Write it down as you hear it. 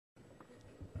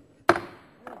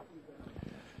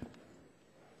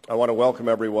I want to welcome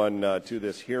everyone to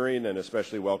this hearing and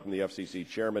especially welcome the FCC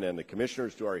chairman and the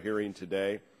commissioners to our hearing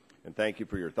today. And thank you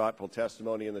for your thoughtful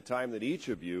testimony and the time that each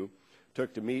of you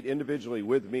took to meet individually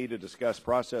with me to discuss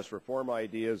process reform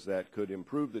ideas that could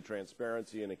improve the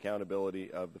transparency and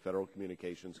accountability of the Federal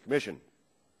Communications Commission.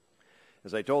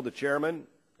 As I told the chairman,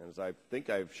 and as I think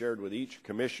I've shared with each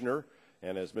commissioner,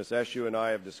 and as Ms. Eshoo and I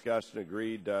have discussed and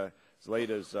agreed as late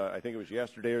as I think it was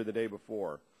yesterday or the day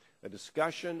before, a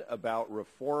discussion about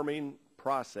reforming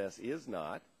process is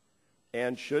not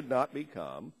and should not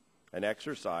become an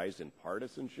exercise in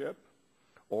partisanship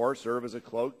or serve as a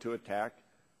cloak to attack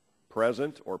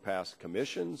present or past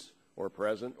commissions or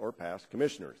present or past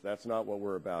commissioners. That's not what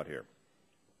we're about here.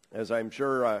 As I'm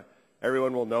sure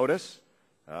everyone will notice,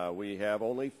 we have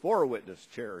only 4 witness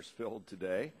chairs filled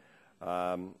today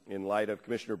in light of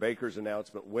Commissioner Baker's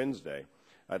announcement Wednesday.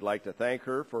 I'd like to thank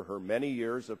her for her many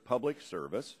years of public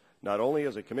service, not only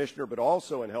as a commissioner but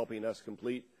also in helping us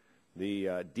complete the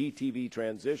DTV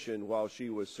transition while she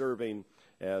was serving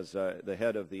as the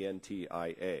head of the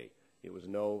NTIA. It was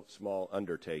no small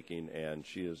undertaking, and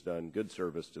she has done good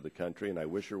service to the country, and I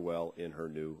wish her well in her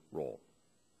new role.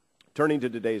 Turning to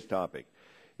today's topic,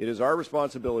 it is our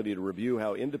responsibility to review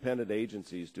how independent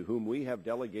agencies to whom we have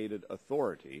delegated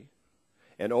authority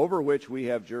and over which we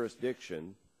have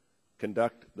jurisdiction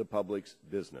conduct the public's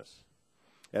business.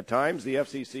 At times, the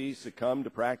FCC succumbed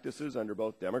to practices under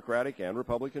both Democratic and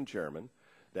Republican chairmen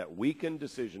that weaken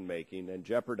decision-making and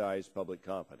jeopardize public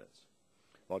confidence.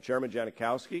 While Chairman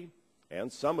Janikowski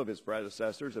and some of his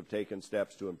predecessors have taken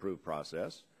steps to improve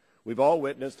process, we've all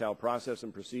witnessed how process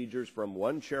and procedures from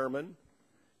one chairman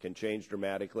can change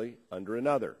dramatically under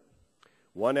another.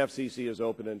 One FCC is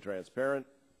open and transparent,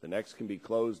 the next can be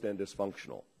closed and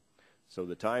dysfunctional. So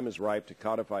the time is ripe to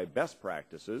codify best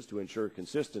practices to ensure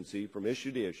consistency from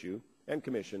issue to issue and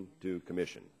commission to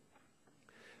commission.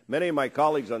 Many of my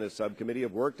colleagues on this subcommittee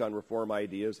have worked on reform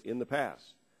ideas in the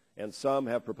past, and some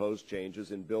have proposed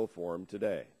changes in bill form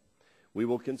today. We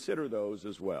will consider those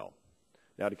as well.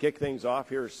 Now, to kick things off,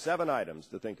 here are 7 items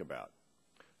to think about.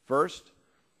 First,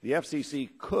 the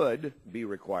FCC could be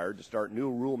required to start new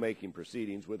rulemaking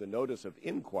proceedings with a notice of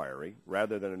inquiry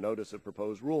rather than a notice of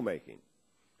proposed rulemaking.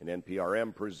 An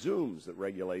NPRM presumes that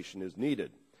regulation is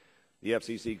needed. The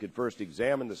FCC could first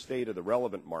examine the state of the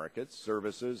relevant markets,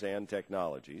 services, and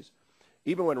technologies.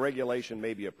 Even when regulation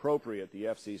may be appropriate, the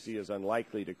FCC is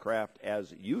unlikely to craft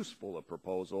as useful a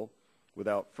proposal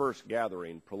without first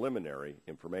gathering preliminary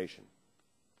information.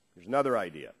 Here's another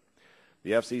idea.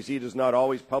 The FCC does not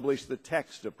always publish the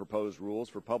text of proposed rules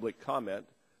for public comment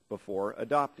before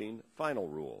adopting final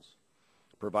rules.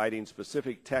 Providing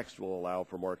specific text will allow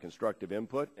for more constructive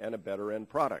input and a better end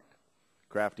product.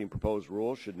 Crafting proposed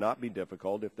rules should not be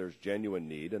difficult if there's genuine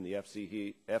need, and the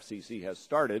FCC has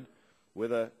started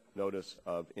with a notice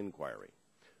of inquiry.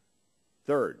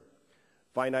 Third,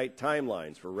 finite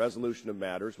timelines for resolution of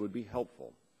matters would be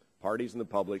helpful. Parties and the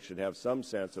public should have some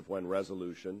sense of when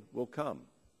resolution will come.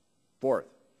 Fourth,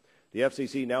 the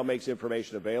FCC now makes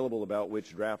information available about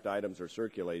which draft items are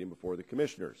circulating before the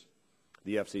commissioners.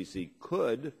 The FCC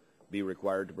could be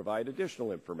required to provide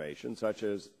additional information, such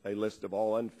as a list of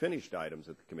all unfinished items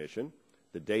at the Commission,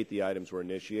 the date the items were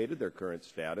initiated, their current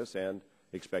status, and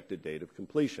expected date of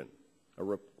completion. A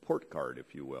report card,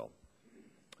 if you will.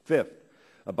 Fifth,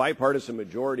 a bipartisan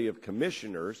majority of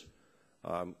commissioners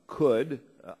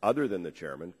other than the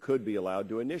chairman, could be allowed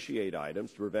to initiate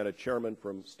items to prevent a chairman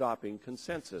from stopping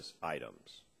consensus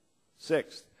items.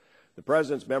 Sixth, the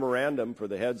President's memorandum for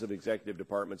the heads of executive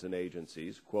departments and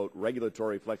agencies, quote,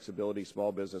 regulatory flexibility,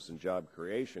 small business, and job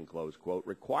creation, close quote,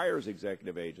 requires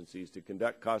executive agencies to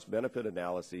conduct cost-benefit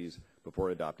analyses before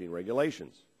adopting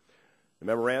regulations. The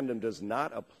memorandum does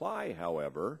not apply,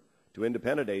 however, to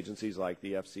independent agencies like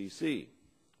the FCC.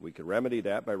 We could remedy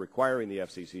that by requiring the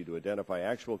FCC to identify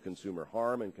actual consumer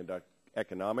harm and conduct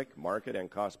economic, market,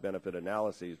 and cost-benefit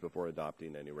analyses before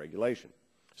adopting any regulation.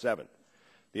 Seventh,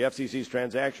 the FCC's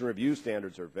transaction review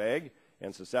standards are vague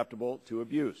and susceptible to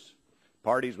abuse.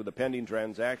 Parties with a pending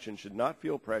transaction should not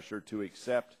feel pressure to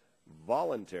accept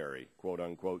voluntary,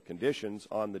 quote-unquote, conditions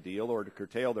on the deal or to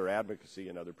curtail their advocacy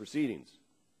in other proceedings.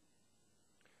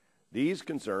 These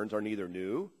concerns are neither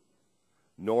new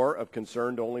nor of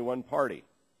concern to only one party.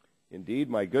 Indeed,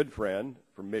 my good friend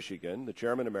from Michigan, the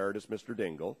Chairman Emeritus, Mr.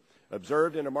 Dingell,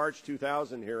 observed in a March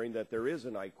 2000 hearing that there is,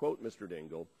 and I quote Mr.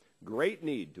 Dingell, great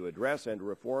need to address and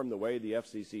reform the way the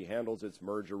FCC handles its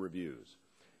merger reviews.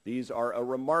 These are a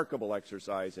remarkable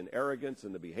exercise in arrogance,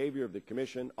 and the behavior of the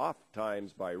Commission,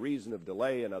 oftentimes by reason of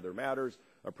delay in other matters,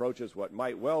 approaches what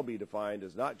might well be defined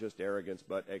as not just arrogance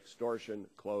but extortion,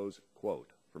 close quote,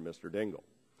 from Mr. Dingell.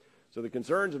 So the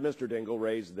concerns of Mr. Dingell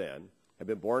raised then have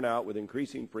been borne out with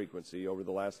increasing frequency over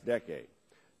the last decade.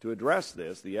 To address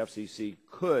this, the FCC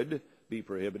could be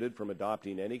prohibited from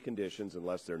adopting any conditions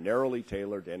unless they're narrowly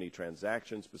tailored to any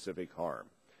transaction-specific harm.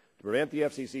 To prevent the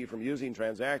FCC from using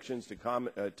transactions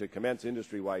to commence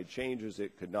industry-wide changes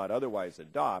it could not otherwise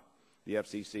adopt, the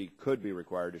FCC could be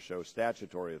required to show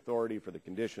statutory authority for the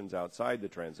conditions outside the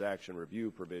transaction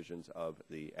review provisions of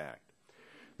the Act.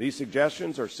 These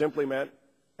suggestions are simply meant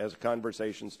as a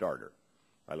conversation starter.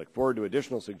 I look forward to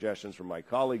additional suggestions from my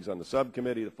colleagues on the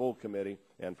subcommittee, the full committee,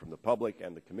 and from the public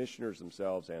and the commissioners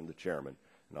themselves and the chairman.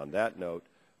 And on that note,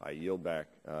 I yield back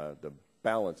the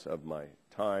balance of my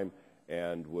time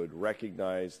and would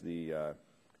recognize the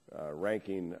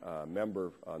ranking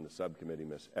member on the subcommittee,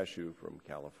 Ms. Eshoo from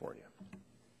California.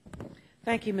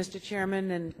 Thank you, Mr.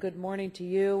 Chairman, and good morning to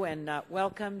you, and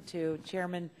welcome to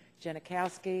Chairman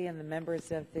Janikowski and the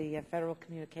members of the Federal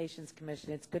Communications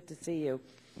Commission. It's good to see you.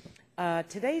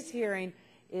 Today's hearing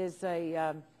is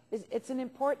it's an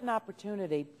important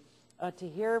opportunity to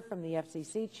hear from the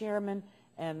FCC chairman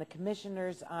and the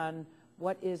commissioners on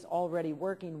what is already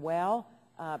working well,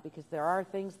 because there are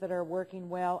things that are working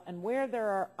well, and where there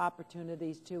are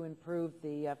opportunities to improve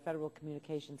the Federal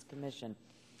Communications Commission.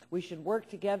 We should work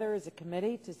together as a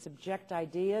committee to subject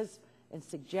ideas and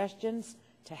suggestions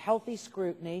to healthy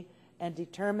scrutiny and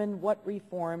determine what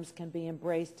reforms can be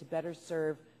embraced to better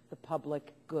serve the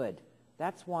public good.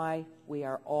 That's why we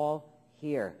are all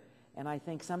here. And I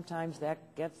think sometimes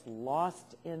that gets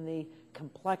lost in the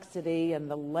complexity and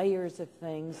the layers of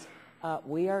things.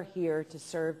 We are here to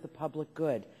serve the public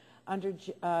good. Under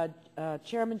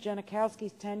Chairman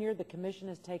Janikowski's tenure, the Commission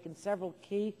has taken several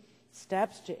key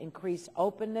steps to increase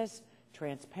openness,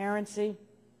 transparency,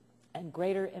 and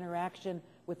greater interaction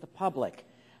with the public.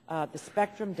 The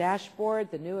Spectrum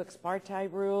dashboard, the new ex parte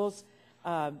rules,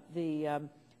 the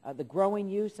growing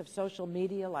use of social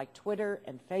media like Twitter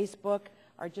and Facebook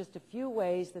are just a few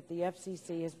ways that the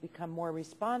FCC has become more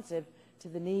responsive to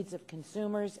the needs of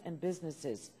consumers and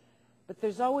businesses. But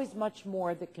there's always much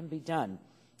more that can be done,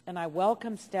 and I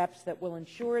welcome steps that will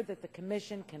ensure that the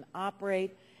Commission can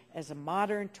operate as a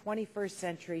modern 21st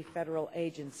century federal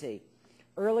agency.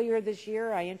 Earlier this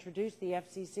year, I introduced the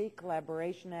FCC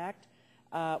Collaboration Act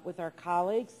with our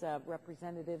colleagues,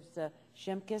 Representatives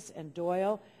Shimkus and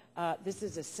Doyle. This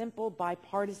is a simple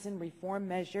bipartisan reform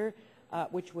measure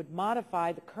which would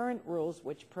modify the current rules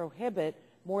which prohibit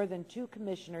more than two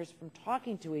commissioners from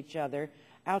talking to each other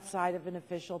outside of an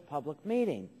official public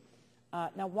meeting.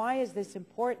 Now, why is this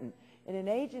important? In an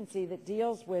agency that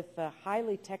deals with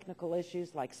highly technical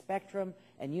issues like spectrum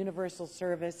and universal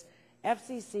service,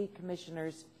 FCC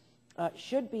commissioners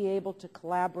should be able to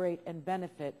collaborate and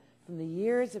benefit from the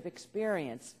years of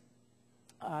experience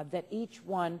that each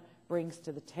one brings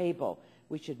to the table.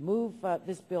 We should move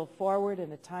this bill forward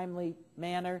in a timely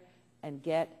manner and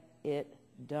get it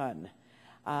done.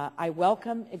 I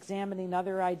welcome examining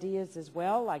other ideas as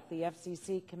well, like the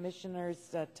FCC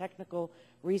Commissioners' Technical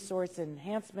Resource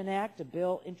Enhancement Act, a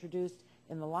bill introduced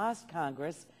in the last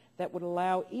Congress that would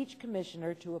allow each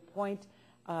commissioner to appoint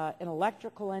an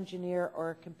electrical engineer or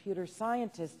a computer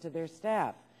scientist to their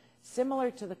staff. Similar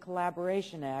to the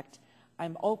Collaboration Act,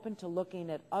 I'm open to looking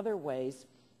at other ways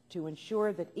to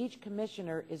ensure that each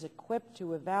commissioner is equipped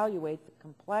to evaluate the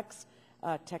complex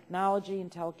technology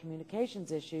and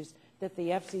telecommunications issues that the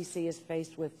FCC is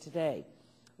faced with today.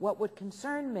 What would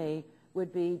concern me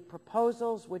would be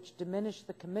proposals which diminish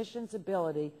the Commission's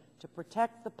ability to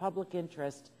protect the public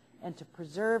interest and to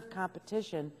preserve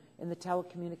competition in the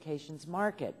telecommunications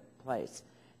marketplace.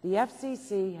 The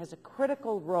FCC has a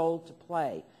critical role to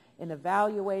play in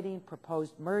evaluating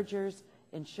proposed mergers,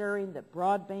 ensuring that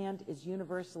broadband is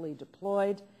universally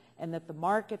deployed, and that the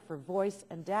market for voice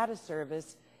and data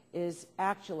service is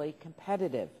actually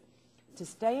competitive. To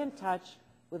stay in touch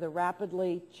with a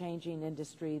rapidly changing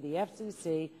industry, the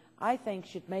FCC, I think,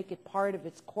 should make it part of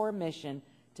its core mission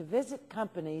to visit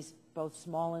companies both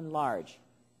small and large.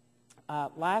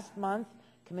 Last month,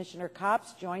 Commissioner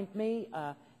Copps joined me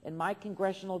in my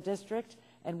congressional district,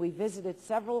 and we visited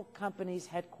several companies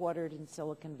headquartered in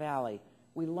Silicon Valley.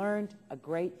 We learned a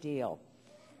great deal.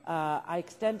 I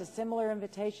extend a similar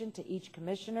invitation to each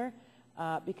commissioner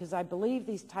because I believe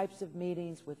these types of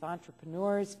meetings with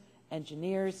entrepreneurs,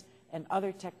 engineers, and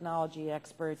other technology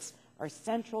experts are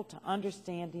central to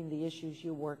understanding the issues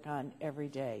you work on every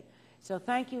day. So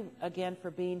thank you again for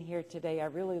being here today. I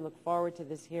really look forward to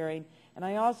this hearing, and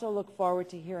I also look forward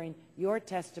to hearing your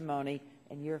testimony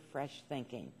and your fresh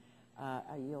thinking.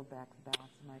 I yield back the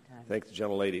balance of my time. Thanks,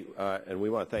 gentlelady. And we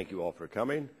want to thank you all for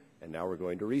coming. and now we're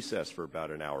going to recess for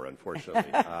about an hour,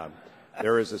 unfortunately.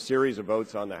 There is a series of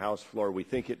votes on the House floor. We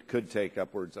think it could take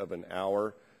upwards of an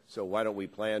hour, so why don't we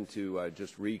plan to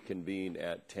just reconvene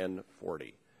at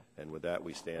 10:40. And with that,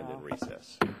 we stand in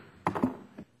recess.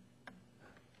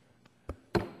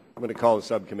 I'm going to call the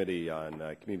subcommittee on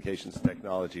communications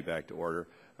technology back to order.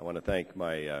 I want to thank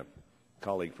my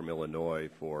colleague from Illinois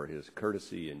for his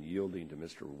courtesy in yielding to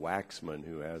Mr. Waxman,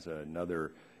 who has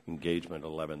another engagement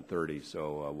at 11:30.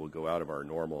 So we'll go out of our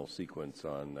normal sequence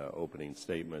on opening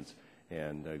statements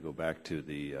and go back to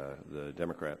the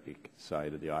Democratic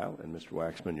side of the aisle. And Mr.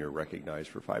 Waxman, you're recognized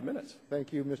for 5 minutes.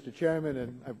 Thank you, Mr. Chairman,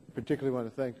 and I particularly want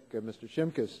to thank Mr.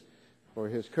 Shimkus for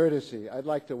his courtesy. I'd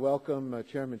like to welcome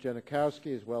Chairman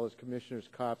Janikowski as well as Commissioners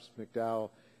Copps, McDowell,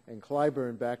 and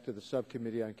Clyburn back to the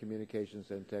Subcommittee on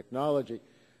Communications and Technology.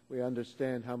 We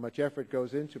understand how much effort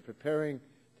goes into preparing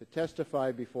to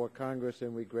testify before Congress,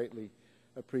 and we greatly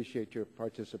appreciate your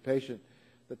participation.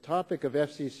 The topic of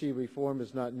FCC reform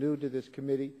is not new to this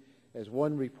committee. As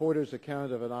one reporter's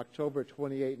account of an October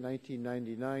 28,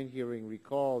 1999 hearing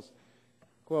recalls,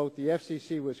 quote, the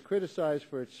FCC was criticized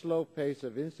for its slow pace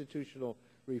of institutional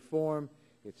reform,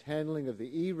 its handling of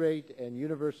the E-rate and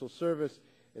universal service,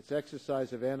 its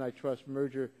exercise of antitrust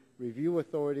merger review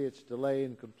authority, its delay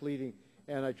in completing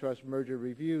antitrust merger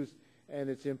reviews, and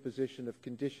its imposition of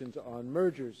conditions on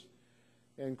mergers,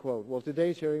 end quote. Well,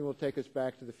 today's hearing will take us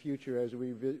back to the future as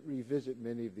we revisit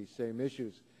many of these same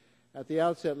issues. At the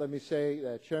outset, let me say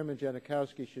that Chairman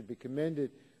Janikowski should be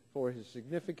commended for his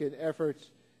significant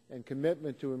efforts and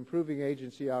commitment to improving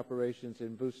agency operations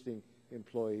and boosting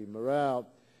employee morale.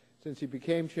 Since he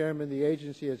became chairman, the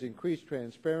agency has increased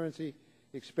transparency,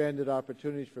 expanded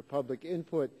opportunities for public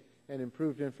input, and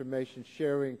improved information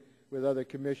sharing with other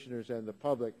commissioners and the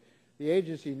public. The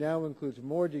agency now includes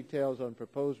more details on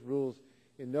proposed rules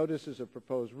in notices of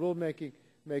proposed rulemaking,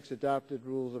 makes adopted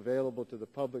rules available to the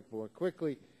public more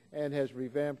quickly, and has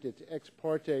revamped its ex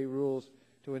parte rules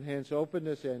to enhance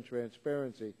openness and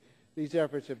transparency. These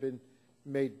efforts have been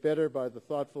made better by the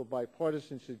thoughtful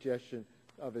bipartisan suggestion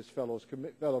of his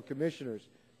fellow commissioners.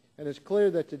 And it's clear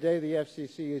that today the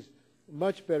FCC is a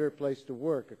much better place to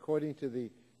work. According to the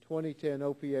 2010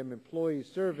 OPM Employees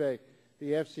Survey,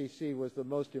 the FCC was the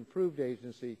most improved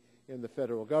agency in the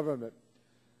federal government.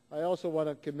 I also want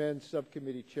to commend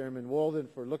Subcommittee Chairman Walden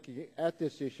for looking at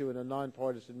this issue in a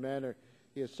nonpartisan manner.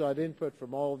 He has sought input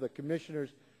from all of the commissioners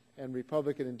and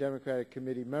Republican and Democratic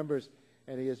committee members,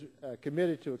 and he is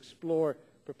committed to explore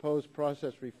proposed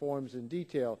process reforms in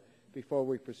detail before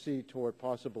we proceed toward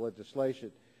possible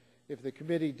legislation. If the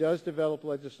committee does develop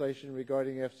legislation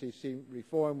regarding FCC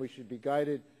reform, we should be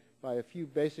guided by a few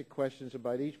basic questions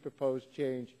about each proposed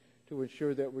change to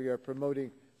ensure that we are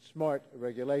promoting smart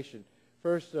regulation.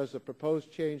 First, does the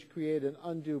proposed change create an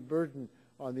undue burden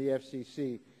on the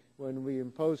FCC? When we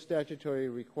impose statutory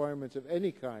requirements of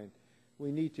any kind,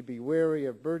 we need to be wary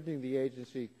of burdening the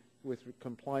agency with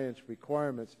compliance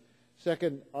requirements.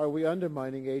 Second, are we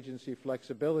undermining agency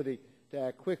flexibility to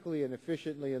act quickly and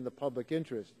efficiently in the public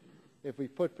interest? If we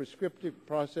put prescriptive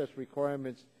process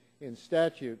requirements in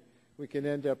statute, we can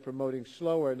end up promoting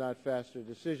slower, not faster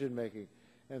decision-making.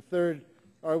 And third,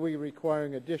 are we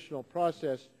requiring additional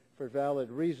process for valid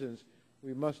reasons?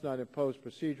 We must not impose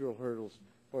procedural hurdles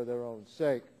for their own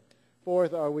sake.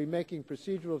 Fourth, are we making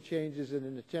procedural changes in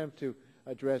an attempt to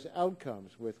address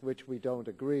outcomes with which we don't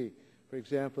agree? For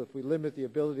example, if we limit the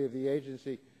ability of the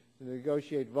agency to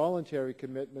negotiate voluntary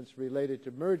commitments related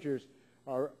to mergers,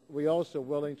 are we also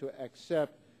willing to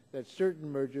accept that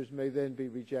certain mergers may then be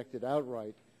rejected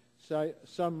outright?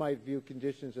 Some might view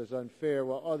conditions as unfair,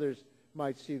 while others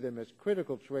might see them as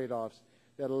critical trade-offs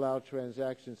that allow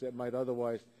transactions that might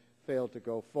otherwise fail to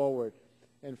go forward.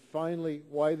 And finally,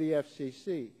 why the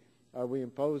FCC? Are we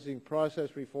imposing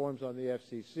process reforms on the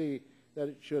FCC that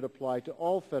it should apply to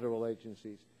all federal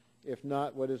agencies? If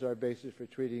not, what is our basis for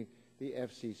treating the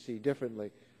FCC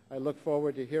differently? I look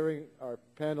forward to hearing our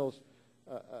panel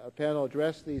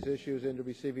address these issues and to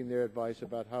receiving their advice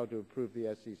about how to improve the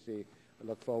FCC. I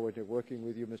look forward to working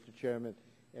with you, Mr. Chairman,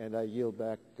 and I yield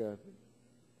back.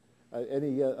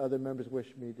 Any other members wish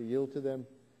me to yield to them?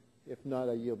 If not,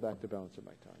 I yield back the balance of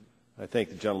my time. I thank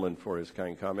the gentleman for his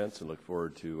kind comments and look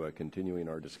forward to continuing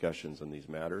our discussions on these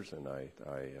matters, and I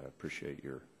appreciate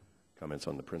your comments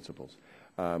on the principles.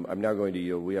 I'm now going to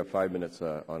yield. We have 5 minutes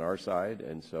on our side,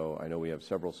 and so I know we have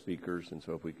several speakers, and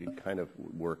so if we could kind of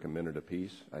work a minute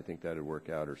apiece, I think that would work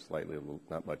out, or slightly,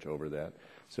 not much over that.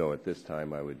 So at this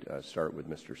time, I would start with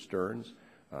Mr. Stearns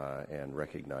and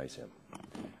recognize him.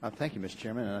 Thank you, Mr.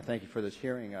 Chairman, and I thank you for this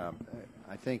hearing.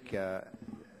 I think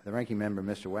the ranking member,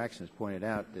 Mr. Waxman, has pointed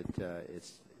out that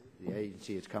the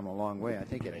agency has come a long way. I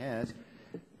think it has.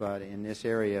 But in this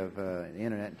area of the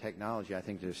Internet and technology, I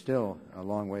think there's still a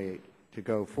long way to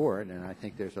go forward, and I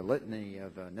think there's a litany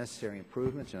of necessary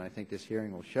improvements, and I think this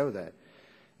hearing will show that.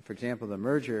 For example, the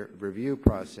merger review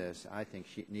process, I think,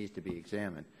 needs to be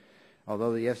examined.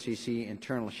 Although the FCC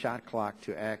internal shot clock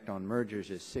to act on mergers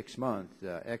is 6 months,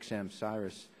 XM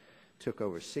Cyrus took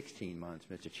over 16 months,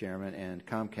 Mr. Chairman, and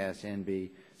Comcast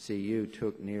NBCU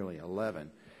took nearly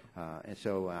 11. And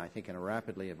so I think in a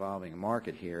rapidly evolving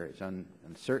market here, its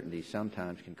uncertainty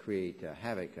sometimes can create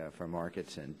havoc for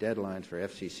markets, and deadlines for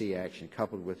FCC action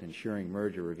coupled with ensuring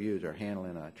merger reviews are handled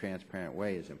in a transparent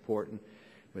way is important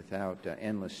without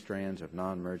endless strands of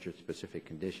non-merger specific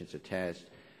conditions attached.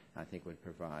 I think would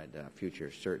provide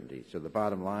future certainty. So the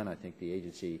bottom line, I think the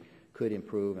agency could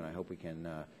improve, and I hope we can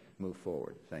move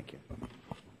forward. Thank you.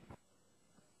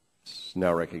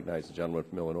 Now recognize the gentleman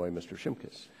from Illinois, Mr.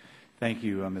 Shimkus. Thank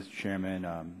you, Mr.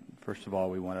 Chairman. First of all,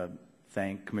 we want to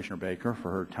thank Commissioner Baker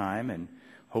for her time, and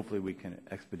hopefully we can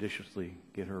expeditiously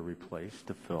get her replaced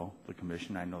to fill the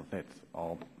commission. I know that's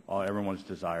all everyone's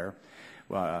desire.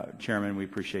 Chairman, we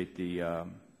appreciate the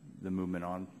movement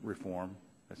on reform.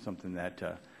 That's something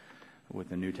that, with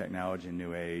the new technology and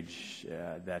new age,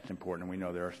 that's important. And we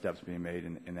know there are steps being made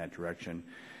in that direction.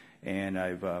 And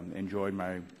I've enjoyed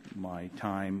my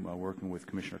time working with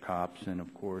Commissioner Copps and,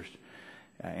 of course,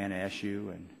 Anna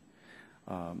Eshoo, and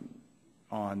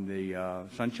on the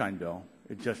Sunshine Bill.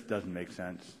 It just doesn't make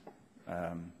sense.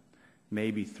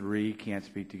 Maybe three can't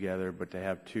speak together, but to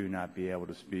have two not be able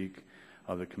to speak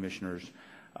of the commissioners.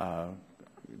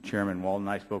 Chairman Walden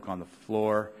and I spoke on the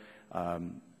floor.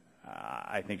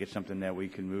 I think it's something that we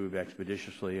can move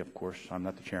expeditiously. Of course, I'm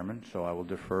not the chairman, so I will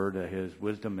defer to his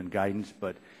wisdom and guidance.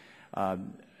 But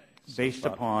based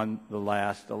upon the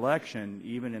last election,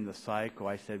 even in the cycle,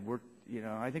 I said,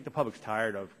 I think the public's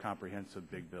tired of comprehensive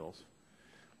big bills.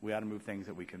 We ought to move things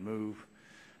that we can move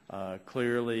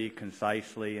clearly,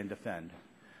 concisely, and defend.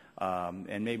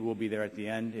 And maybe we'll be there at the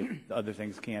end if other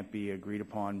things can't be agreed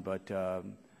upon. But the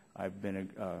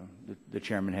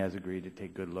chairman has agreed to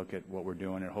take a good look at what we're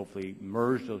doing and hopefully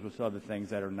merge those with other things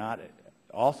that are not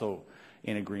also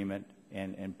in agreement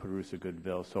and produce a good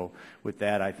bill. So with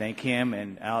that, I thank him,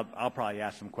 and I'll probably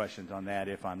ask some questions on that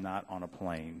if I'm not on a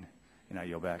plane. And I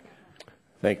yield back.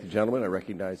 Thank the gentleman. I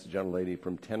recognize the gentlelady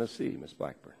from Tennessee, Ms.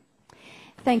 Blackburn.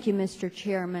 Thank you, Mr.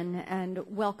 Chairman, and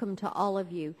welcome to all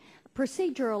of you.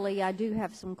 Procedurally, I do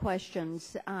have some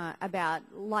questions about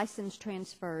license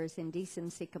transfers,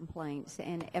 indecency complaints,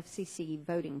 and FCC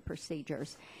voting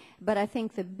procedures. But I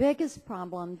think the biggest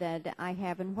problem that I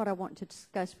have and what I want to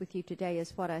discuss with you today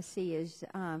is what I see as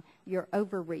your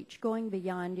overreach, going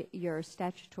beyond your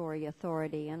statutory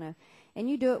authority. And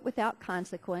you do it without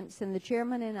consequence. And the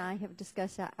chairman and I have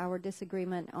discussed our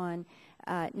disagreement on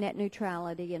net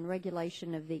neutrality and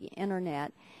regulation of the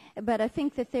Internet. But I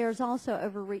think that there's also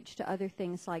overreach to other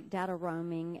things like data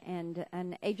roaming and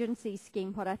an agency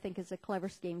scheme, what I think is a clever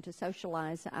scheme to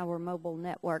socialize our mobile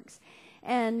networks.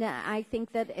 And I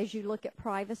think that as you look at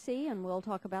privacy, and we'll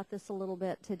talk about this a little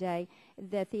bit today,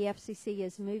 that the FCC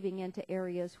is moving into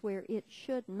areas where it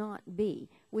should not be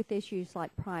with issues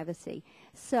like privacy.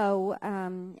 So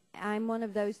I'm one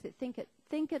of those that think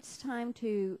it's time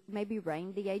to maybe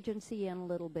rein the agency in a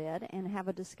little bit and have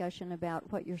a discussion about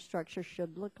what your structure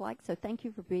should look like. So thank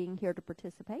you for being here to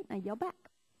participate. And I yield back.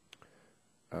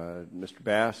 Mr.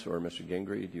 Bass or Mr.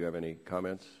 Gingrey, do you have any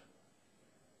comments?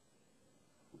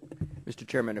 Mr.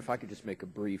 Chairman, if I could just make a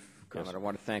brief comment. Yes. I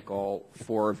want to thank all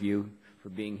four of you for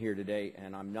being here today,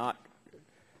 and I'm not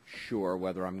sure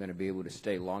whether I'm going to be able to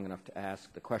stay long enough to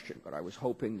ask the question, but I was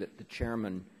hoping that the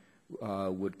chairman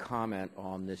would comment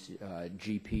on this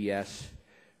GPS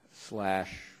 / the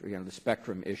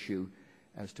spectrum issue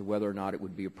as to whether or not it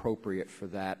would be appropriate for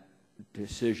that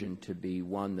decision to be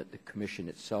one that the commission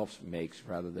itself makes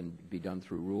rather than be done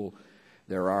through rule.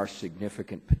 There are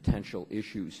significant potential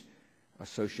issues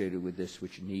associated with this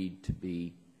which need to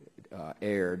be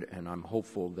aired, and I'm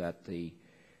hopeful that the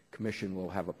commission will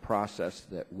have a process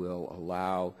that will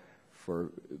allow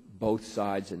for both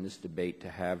sides in this debate to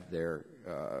have their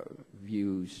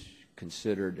views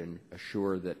considered and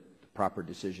assure that the proper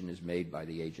decision is made by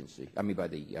the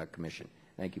commission.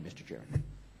 Thank you, Mr. Chairman.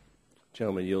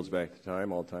 Gentleman yields back the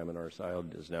time. All time on our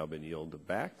side has now been yielded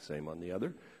back. Same on the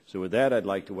other. So with that, I'd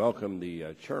like to welcome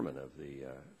the chairman of the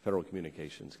Federal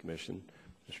Communications Commission,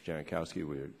 Mr. Janikowski.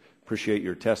 We appreciate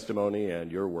your testimony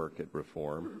and your work at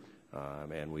reform,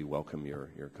 and we welcome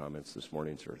your comments this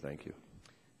morning, sir. Thank you.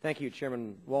 Thank you,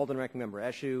 Chairman Walden, Ranking Member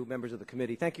Eshoo, members of the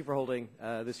committee. Thank you for holding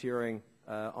this hearing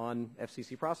on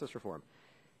FCC process reform.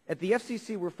 At the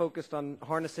FCC, we're focused on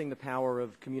harnessing the power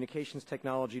of communications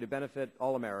technology to benefit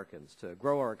all Americans, to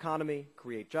grow our economy,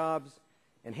 create jobs,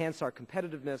 enhance our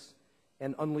competitiveness,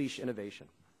 and unleash innovation.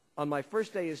 On my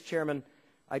first day as chairman,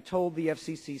 I told the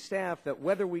FCC staff that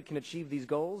whether we can achieve these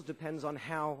goals depends on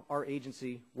how our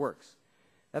agency works.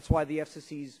 That's why the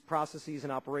FCC's processes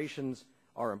and operations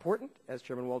are important, as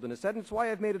Chairman Walden has said, and it's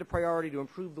why I've made it a priority to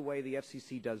improve the way the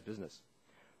FCC does business.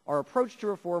 Our approach to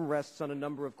reform rests on a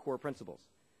number of core principles: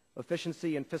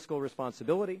 efficiency and fiscal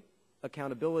responsibility,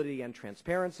 accountability and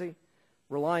transparency,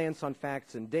 reliance on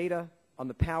facts and data, on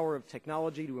the power of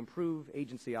technology to improve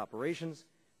agency operations,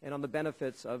 and on the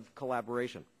benefits of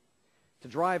collaboration. To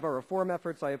drive our reform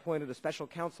efforts, I appointed a special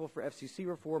counsel for FCC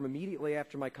reform immediately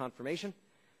after my confirmation,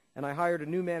 and I hired a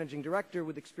new managing director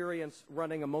with experience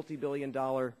running a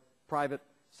multi-billion-dollar private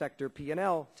sector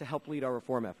P&L to help lead our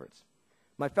reform efforts.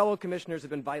 My fellow commissioners have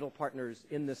been vital partners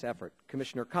in this effort.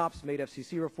 Commissioner Copps made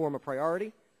FCC reform a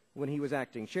priority when he was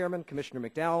acting chairman. Commissioner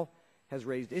McDowell has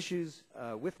raised issues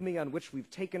with me on which we've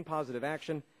taken positive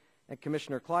action, and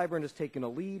Commissioner Clyburn has taken a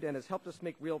lead and has helped us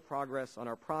make real progress on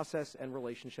our process and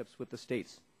relationships with the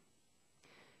states.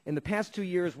 In the past 2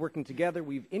 years working together,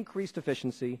 we've increased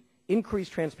efficiency,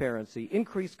 increased transparency,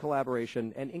 increased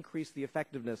collaboration, and increased the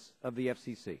effectiveness of the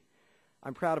FCC.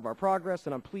 I'm proud of our progress,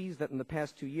 and I'm pleased that in the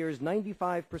past 2 years,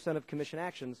 95% of Commission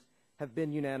actions have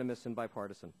been unanimous and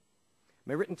bipartisan.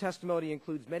 My written testimony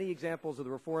includes many examples of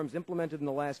the reforms implemented in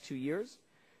the last 2 years.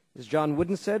 As John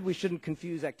Wooden said, we shouldn't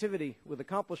confuse activity with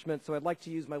accomplishment, so I'd like to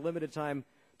use my limited time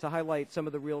to highlight some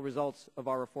of the real results of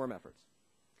our reform efforts.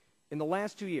 In the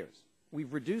last 2 years,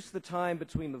 we've reduced the time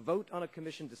between the vote on a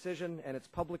Commission decision and its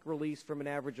public release from an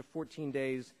average of 14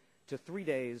 days to 3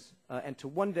 days and to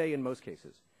 1 day in most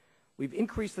cases. We've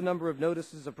increased the number of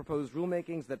notices of proposed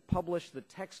rulemakings that publish the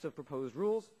text of proposed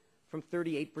rules from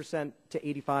 38% to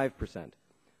 85%.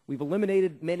 We've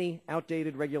eliminated many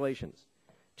outdated regulations.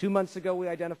 2 months ago, we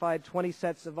identified 20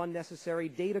 sets of unnecessary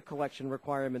data collection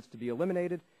requirements to be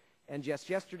eliminated, and just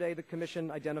yesterday, the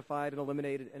Commission identified and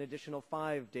eliminated an additional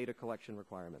 5 data collection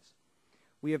requirements.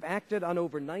 We have acted on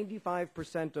over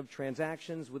 95% of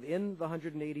transactions within the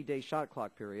 180-day shot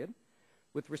clock period.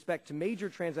 With respect to major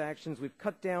transactions, we've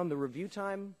cut down the review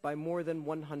time by more than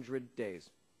 100 days.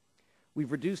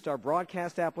 We've reduced our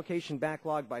broadcast application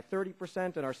backlog by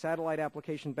 30% and our satellite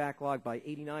application backlog by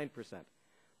 89%.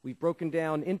 We've broken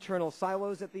down internal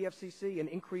silos at the FCC and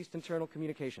increased internal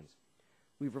communications.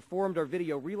 We've reformed our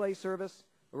video relay service,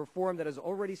 a reform that has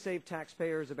already saved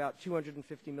taxpayers about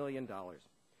 $250 million.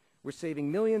 We're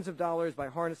saving millions of dollars by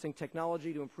harnessing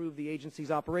technology to improve the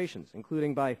agency's operations,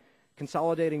 including by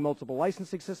consolidating multiple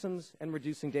licensing systems and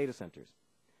reducing data centers.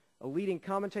 A leading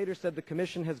commentator said the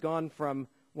Commission has gone from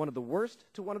one of the worst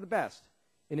to one of the best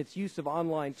in its use of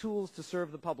online tools to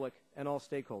serve the public and all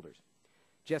stakeholders.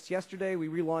 Just yesterday, we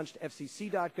relaunched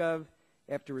FCC.gov.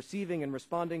 After receiving and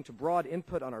responding to broad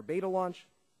input on our beta launch,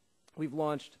 we've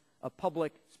launched a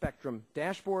public spectrum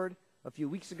dashboard. A few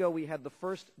weeks ago, we had the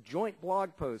first joint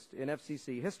blog post in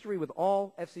FCC history with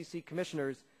all FCC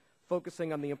commissioners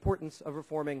focusing on the importance of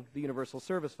reforming the Universal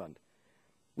Service Fund.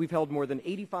 We've held more than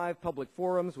 85 public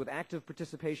forums with active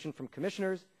participation from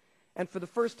commissioners, and for the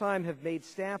first time have made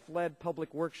staff-led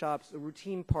public workshops a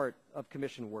routine part of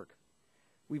Commission work.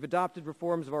 We've adopted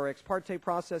reforms of our ex parte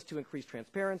process to increase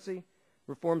transparency,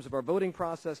 reforms of our voting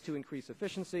process to increase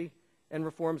efficiency, and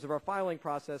reforms of our filing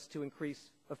process to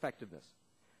increase effectiveness.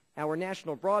 Our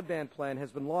national broadband plan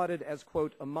has been lauded as,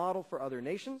 quote, a model for other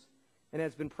nations, and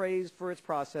has been praised for its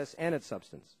process and its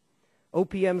substance.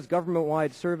 OPM's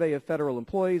government-wide survey of federal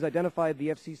employees identified the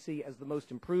FCC as the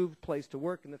most improved place to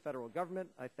work in the federal government.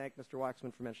 I thank Mr.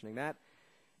 Waxman for mentioning that.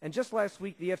 And just last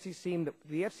week, the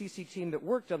FCC team that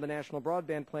worked on the National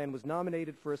Broadband Plan was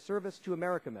nominated for a Service to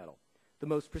America Medal, the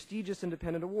most prestigious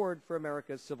independent award for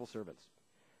America's civil servants.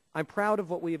 I'm proud of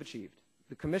what we have achieved.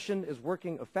 The Commission is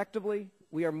working effectively.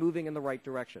 We are moving in the right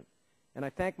direction. And I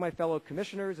thank my fellow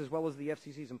commissioners as well as the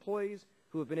FCC's employees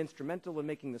who have been instrumental in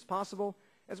making this possible,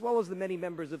 as well as the many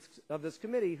members of this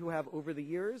committee who have over the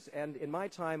years and in my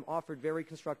time offered very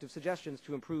constructive suggestions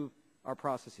to improve our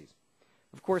processes.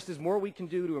 Of course, there's more we can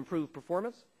do to improve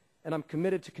performance, and I'm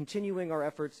committed to continuing our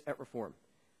efforts at reform.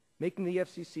 Making the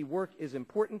FCC work is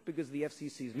important because the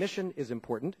FCC's mission is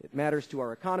important. It matters to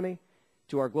our economy,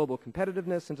 to our global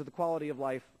competitiveness, and to the quality of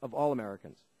life of all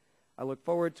Americans. I look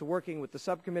forward to working with the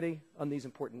subcommittee on these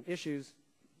important issues.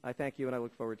 I thank you, and I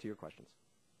look forward to your questions.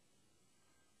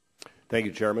 Thank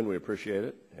you, Chairman. We appreciate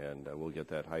it, and we'll get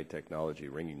that high-technology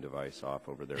ringing device off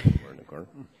over there somewhere in the corner.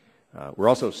 We're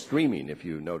also streaming, if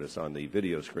you notice on the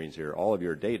video screens here. All of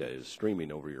your data is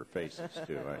streaming over your faces,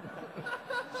 too. Right?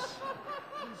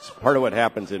 It's part of what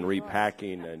happens in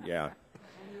repacking, and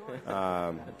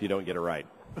if you don't get it right.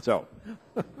 So,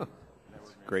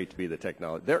 it's great to be the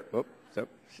technology. There, so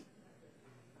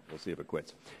we'll see if it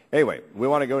quits. Anyway, we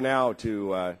want to go now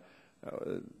to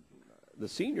the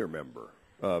senior member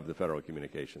of the Federal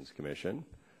Communications Commission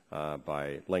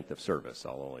by length of service.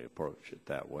 I'll only approach it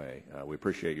that way. We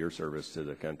appreciate your service to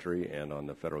the country and on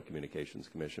the Federal Communications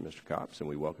Commission, Mr. Copps, and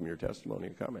we welcome your testimony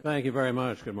and comment. Thank you very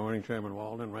much. Good morning, Chairman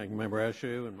Walden, Ranking Member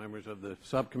Eshoo, and members of the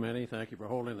subcommittee. Thank you for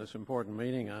holding this important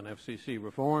meeting on FCC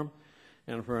reform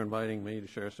and for inviting me to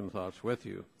share some thoughts with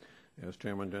you. As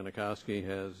Chairman Janikowski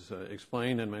has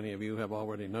explained, and many of you have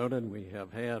already noted, we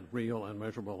have had real and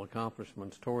measurable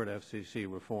accomplishments toward FCC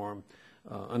reform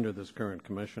under this current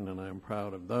commission, and I am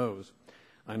proud of those.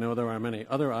 I know there are many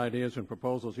other ideas and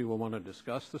proposals you will want to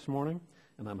discuss this morning,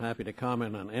 and I'm happy to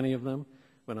comment on any of them,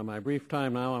 but in my brief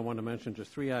time now I want to mention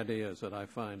just 3 ideas that I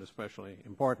find especially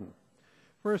important.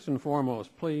 First and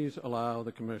foremost, please allow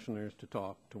the commissioners to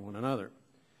talk to one another.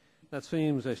 That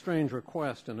seems a strange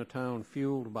request in a town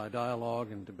fueled by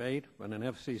dialogue and debate, but in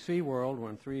an FCC world,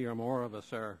 when 3 or more of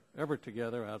us are ever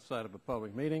together outside of a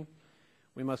public meeting,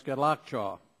 we must get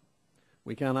lockjaw.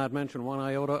 We cannot mention one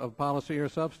iota of policy or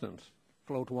substance,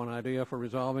 float one idea for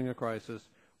resolving a crisis,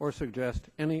 or suggest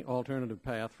any alternative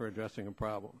path for addressing a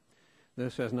problem.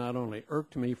 This has not only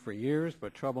irked me for years,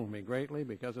 but troubled me greatly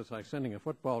because it's like sending a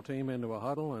football team into a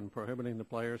huddle and prohibiting the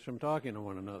players from talking to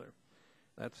one another.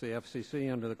 That's the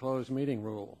FCC under the closed meeting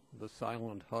rule, the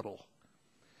silent huddle.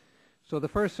 So the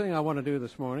first thing I want to do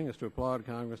this morning is to applaud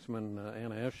Congressman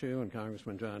Anna Eshoo and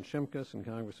Congressman John Shimkus and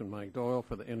Congressman Mike Doyle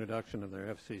for the introduction of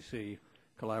their FCC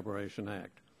Collaboration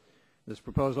Act. This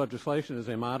proposed legislation is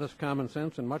a modest, common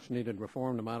sense, and much-needed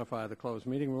reform to modify the closed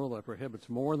meeting rule that prohibits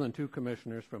more than 2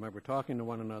 commissioners from ever talking to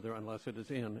one another unless it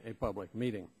is in a public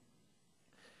meeting.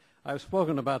 I've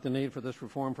spoken about the need for this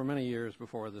reform for many years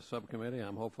before this subcommittee.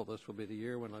 I'm hopeful this will be the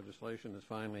year when legislation is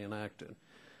finally enacted.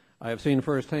 I have seen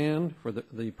firsthand for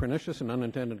the pernicious and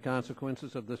unintended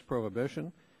consequences of this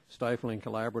prohibition, stifling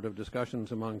collaborative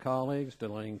discussions among colleagues,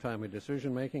 delaying timely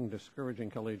decision-making, discouraging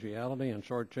collegiality, and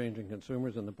shortchanging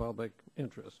consumers in the public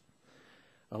interest.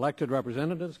 Elected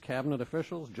representatives, cabinet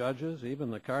officials, judges,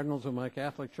 even the cardinals of my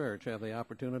Catholic Church have the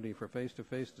opportunity for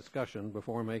face-to-face discussion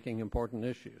before making important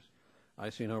issues. I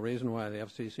see no reason why the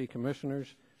FCC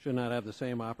commissioners should not have the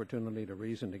same opportunity to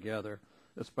reason together,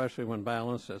 especially when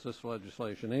balanced, as this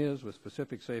legislation is, with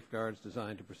specific safeguards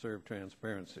designed to preserve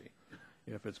transparency.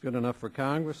 If it's good enough for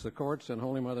Congress, the courts, and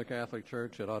Holy Mother Catholic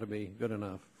Church, it ought to be good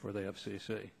enough for the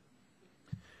FCC.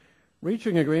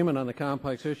 Reaching agreement on the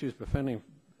complex issues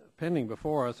pending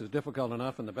before us is difficult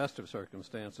enough in the best of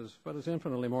circumstances, but is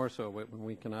infinitely more so when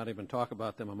we cannot even talk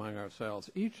about them among ourselves.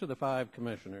 Each of the 5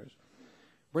 commissioners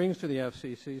brings to the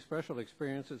FCC special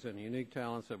experiences and unique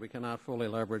talents that we cannot fully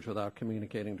leverage without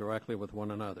communicating directly with one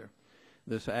another.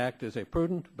 This act is a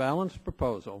prudent, balanced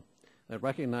proposal that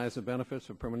recognizes the benefits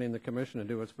of permitting the Commission to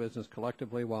do its business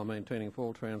collectively while maintaining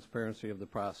full transparency of the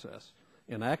process.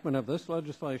 Enactment of this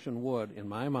legislation would, in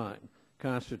my mind,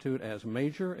 constitute as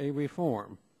major a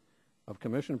reform of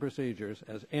Commission procedures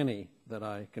as any that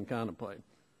I can contemplate.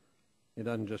 It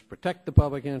doesn't just protect the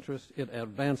public interest, it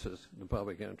advances the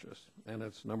public interest, and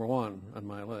it's number 1 on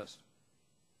my list.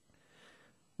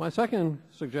 My second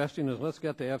suggestion is let's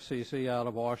get the FCC out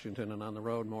of Washington and on the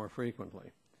road more frequently.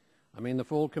 I mean the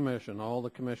full commission, all the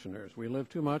commissioners. We live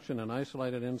too much in an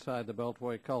isolated inside the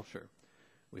Beltway culture.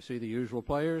 We see the usual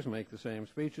players make the same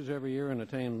speeches every year and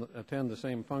attend the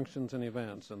same functions and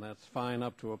events, and that's fine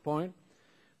up to a point,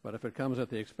 but if it comes at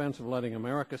the expense of letting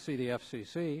America see the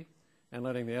FCC, and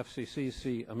letting the FCC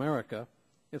see America,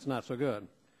 it's not so good.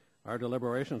 Our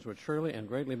deliberations would surely and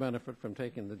greatly benefit from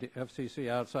taking the FCC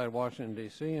outside Washington,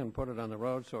 D.C. and put it on the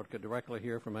road so it could directly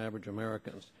hear from average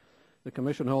Americans. The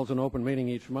Commission holds an open meeting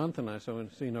each month, and I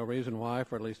see no reason why,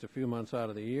 for at least a few months out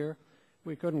of the year,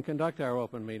 we couldn't conduct our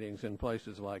open meetings in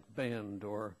places like Bend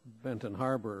or Benton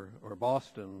Harbor or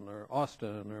Boston or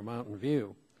Austin or Mountain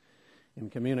View. In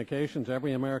communications,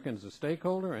 every American is a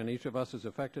stakeholder, and each of us is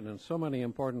affected in so many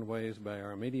important ways by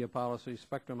our media policy,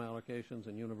 spectrum allocations,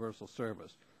 and universal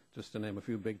service, just to name a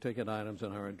few big-ticket items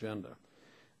on our agenda.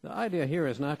 The idea here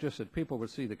is not just that people would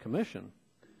see the Commission,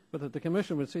 but that the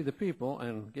Commission would see the people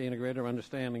and gain a greater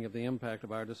understanding of the impact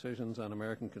of our decisions on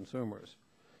American consumers.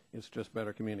 It's just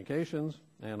better communications,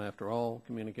 and after all,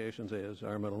 communications is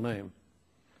our middle name.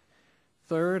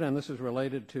 Third, and this is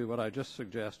related to what I just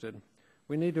suggested,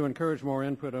 we need to encourage more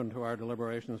input into our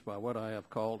deliberations by what I have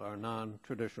called our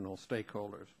non-traditional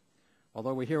stakeholders.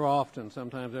 Although we hear often,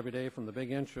 sometimes every day, from the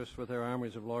big interests with their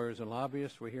armies of lawyers and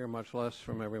lobbyists, we hear much less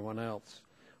from everyone else.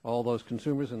 all those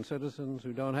consumers and citizens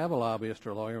who don't have a lobbyist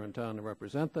or lawyer in town to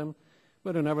represent them,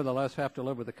 but who nevertheless have to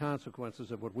live with the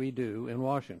consequences of what we do in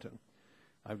Washington.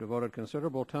 I've devoted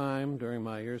considerable time during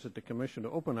my years at the Commission to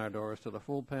open our doors to the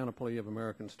full panoply of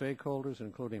American stakeholders,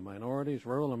 including minorities,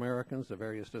 rural Americans, the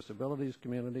various disabilities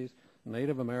communities,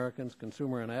 Native Americans,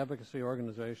 consumer and advocacy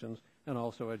organizations, and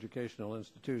also educational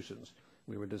institutions.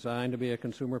 We were designed to be a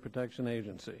consumer protection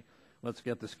agency. Let's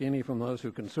get the skinny from those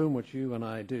who consume what you and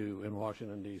I do in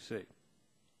Washington, D.C.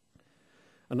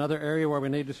 Another area where we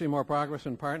need to see more progress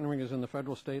in partnering is in the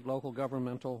federal-state-local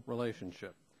governmental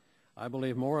relationship. I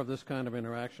believe more of this kind of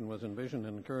interaction was envisioned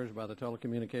and encouraged by the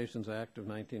Telecommunications Act of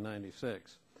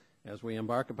 1996. As we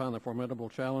embark upon the formidable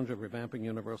challenge of revamping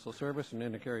universal service and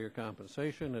inter-carrier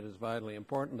compensation, it is vitally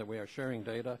important that we are sharing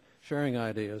data, sharing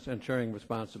ideas, and sharing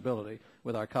responsibility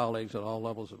with our colleagues at all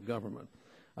levels of government.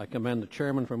 I commend the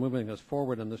Chairman for moving us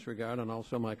forward in this regard, and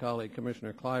also my colleague,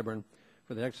 Commissioner Clyburn,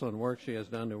 for the excellent work she has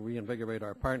done to reinvigorate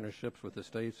our partnerships with the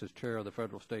states as chair of the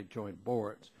Federal-State Joint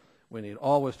Boards. We need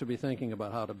always to be thinking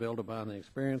about how to build upon the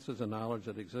experiences and knowledge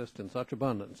that exist in such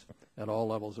abundance at all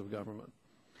levels of government.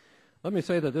 Let me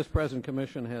say that this present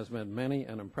Commission has made many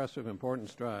and impressive important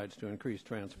strides to increase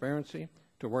transparency,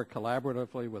 to work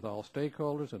collaboratively with all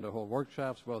stakeholders, and to hold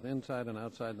workshops both inside and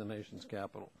outside the nation's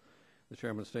capital. The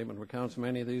Chairman's statement recounts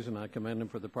many of these, and I commend him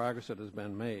for the progress that has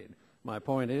been made. My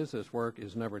point is this work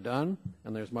is never done,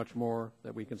 and there's much more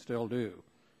that we can still do.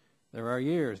 There are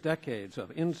years, decades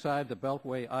of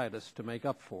inside-the-beltway-itis to make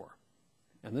up for,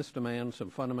 and this demands some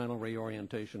fundamental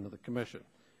reorientation of the Commission.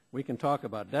 We can talk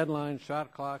about deadlines,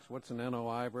 shot clocks, what's an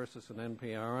NOI versus an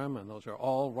NPRM, and those are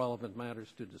all relevant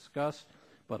matters to discuss,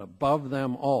 but above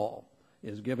them all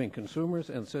is giving consumers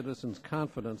and citizens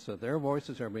confidence that their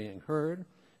voices are being heard,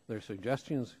 their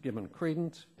suggestions given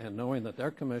credence, and knowing that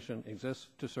their Commission exists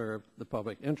to serve the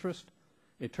public interest,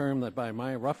 a term that by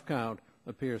my rough count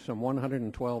appears some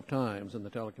 112 times in the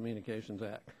Telecommunications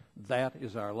Act. That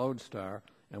is our lodestar,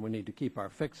 and we need to keep our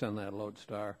fix on that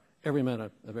lodestar every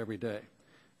minute of every day.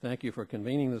 Thank you for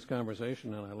convening this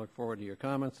conversation, and I look forward to your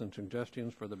comments and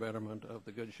suggestions for the betterment of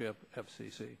the good ship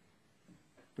FCC.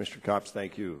 Mr. Copps,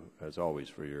 thank you, as always,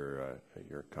 for your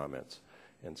comments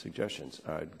and suggestions.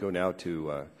 I'd go now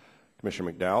to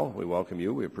Commissioner McDowell. We welcome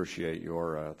you. We appreciate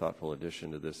your thoughtful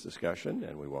addition to this discussion,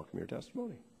 and we welcome your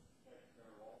testimony.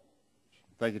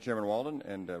 Thank you, Chairman Walden,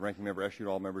 and Ranking Member Eshoo,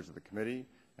 all members of the committee.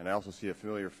 And I also see a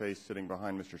familiar face sitting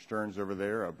behind Mr. Stearns over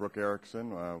there, Brooke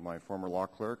Erickson, my former law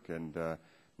clerk. And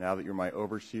now that you're my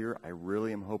overseer, I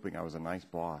really am hoping I was a nice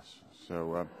boss.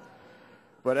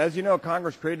 But as you know,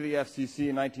 Congress created the FCC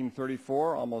in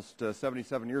 1934, almost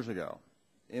 77 years ago.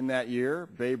 In that year,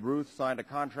 Babe Ruth signed a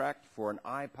contract for an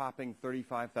eye-popping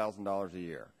 $35,000 a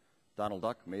year. Donald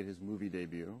Duck made his movie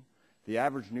debut. The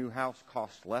average new house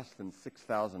cost less than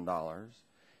 $6,000.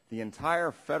 The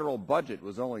entire federal budget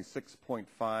was only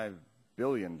 $6.5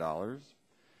 billion,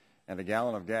 and a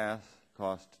gallon of gas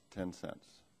cost 10 cents.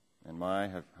 And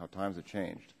how times have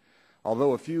changed.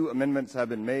 Although a few amendments have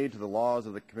been made to the laws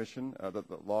of the Commission, that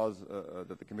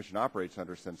the Commission operates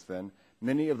under since then,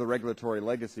 many of the regulatory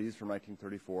legacies from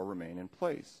 1934 remain in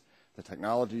place. The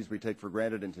technologies we take for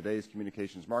granted in today's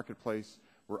communications marketplace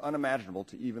were unimaginable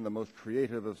to even the most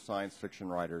creative of science fiction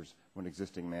writers when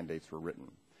existing mandates were written.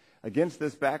 Against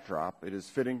this backdrop, it is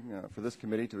fitting for this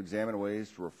committee to examine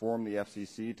ways to reform the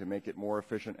FCC to make it more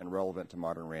efficient and relevant to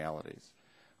modern realities.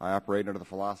 I operate under the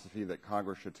philosophy that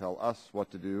Congress should tell us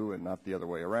what to do and not the other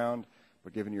way around,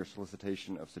 but given your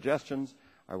solicitation of suggestions,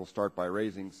 I will start by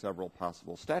raising several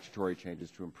possible statutory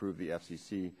changes to improve the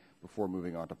FCC before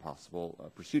moving on to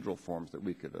possible procedural forms that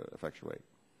we could effectuate.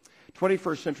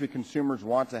 21st century consumers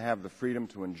want to have the freedom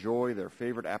to enjoy their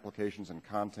favorite applications and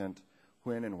content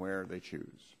when and where they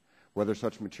choose. Whether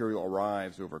such material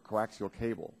arrives over coaxial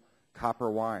cable, copper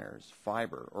wires,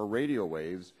 fiber, or radio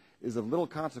waves is of little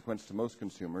consequence to most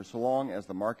consumers so long as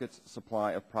the market's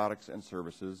supply of products and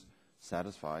services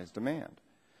satisfies demand.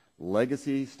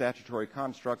 Legacy statutory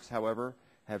constructs, however,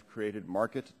 have created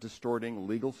market-distorting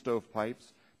legal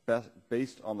stovepipes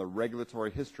based on the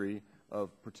regulatory history of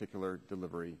particular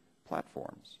delivery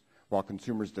platforms. While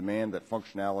consumers demand that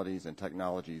functionalities and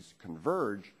technologies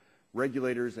converge,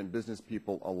 regulators and business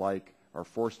people alike are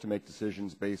forced to make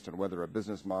decisions based on whether a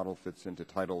business model fits into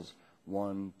titles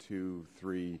 1, 2,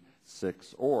 3,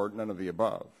 6, or none of the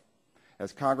above.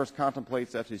 As Congress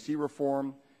contemplates FCC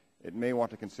reform, it may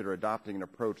want to consider adopting an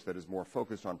approach that is more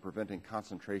focused on preventing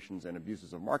concentrations and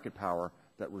abuses of market power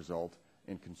that result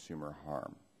in consumer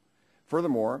harm.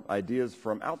 Furthermore, ideas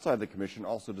from outside the Commission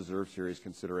also deserve serious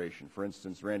consideration. For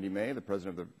instance, Randy May, the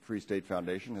president of the Free State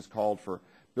Foundation, has called for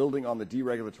building on the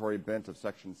deregulatory bent of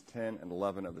Sections 10 and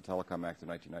 11 of the Telecom Act of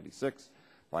 1996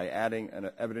 by adding an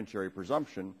evidentiary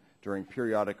presumption during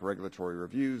periodic regulatory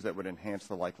reviews that would enhance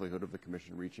the likelihood of the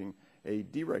Commission reaching a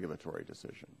deregulatory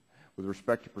decision. With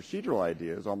respect to procedural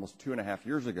ideas, almost 2.5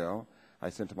 years ago, I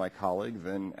sent to my colleague,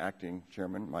 then Acting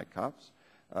Chairman Mike Copps,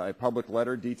 a public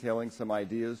letter detailing some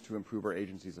ideas to improve our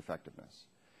agency's effectiveness.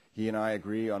 He and I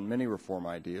agree on many reform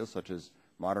ideas, such as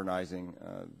modernization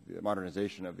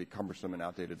of the cumbersome and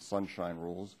outdated sunshine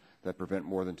rules that prevent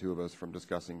more than two of us from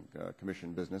discussing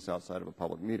Commission business outside of a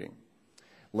public meeting.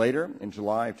 Later, in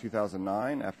July of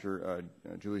 2009, after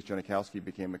Julius Janikowski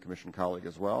became a Commission colleague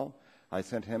as well, I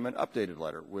sent him an updated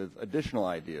letter with additional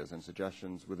ideas and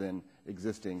suggestions within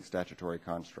existing statutory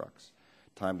constructs.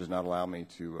 Time does not allow me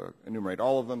to enumerate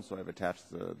all of them, so I've attached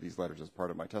these letters as part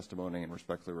of my testimony and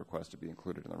respectfully request to be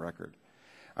included in the record.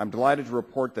 I'm delighted to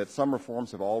report that some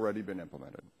reforms have already been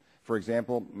implemented. For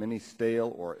example, many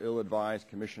stale or ill-advised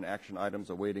Commission action items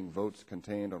awaiting votes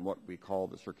contained on what we call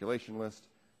the circulation list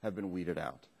have been weeded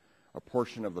out. A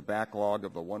portion of the backlog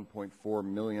of the 1.4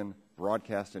 million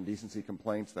broadcast indecency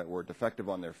complaints that were defective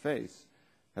on their face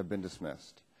have been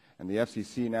dismissed. And the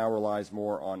FCC now relies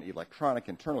more on electronic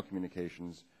internal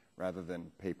communications rather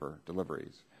than paper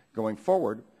deliveries. Going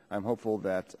forward, I'm hopeful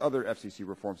that other FCC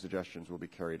reform suggestions will be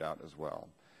carried out as well.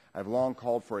 I've long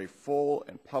called for a full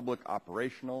and public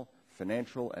operational,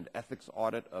 financial, and ethics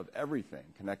audit of everything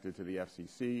connected to the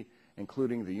FCC,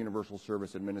 including the Universal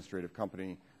Service Administrative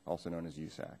Company, also known as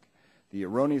USAC. The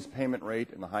erroneous payment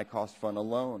rate in the high-cost fund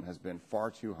alone has been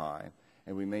far too high,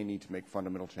 and we may need to make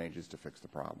fundamental changes to fix the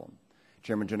problem.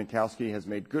 Chairman Janikowski has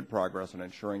made good progress on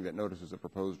ensuring that notices of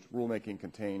proposed rulemaking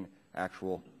contain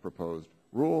actual proposed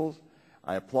rules.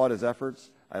 I applaud his efforts.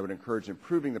 I would encourage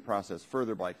improving the process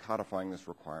further by codifying this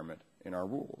requirement in our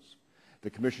rules. The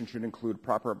Commission should include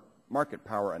proper market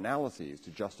power analyses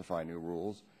to justify new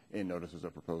rules in notices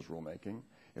of proposed rulemaking.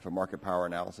 If a market power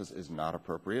analysis is not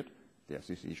appropriate, the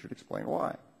FCC should explain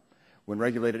why. When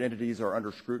regulated entities are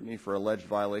under scrutiny for alleged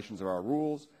violations of our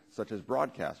rules, such as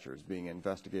broadcasters being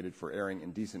investigated for airing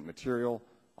indecent material,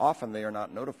 often they are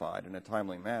not notified in a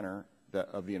timely manner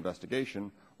of the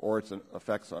investigation or its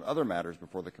effects on other matters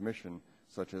before the Commission,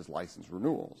 such as license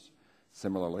renewals.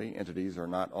 Similarly, entities are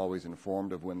not always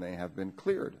informed of when they have been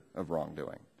cleared of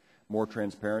wrongdoing. More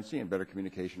transparency and better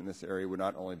communication in this area would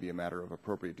not only be a matter of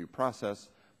appropriate due process,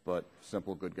 but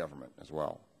simple good government as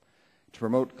well. To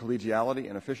promote collegiality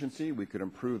and efficiency, we could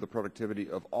improve the productivity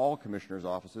of all commissioners'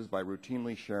 offices by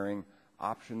routinely sharing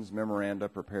options memoranda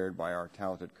prepared by our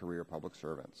talented career public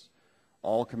servants.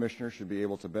 All commissioners should be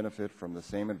able to benefit from the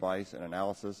same advice and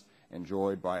analysis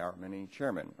enjoyed by our many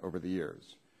chairmen over the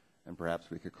years. And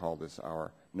perhaps we could call this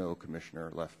our No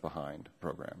Commissioner Left Behind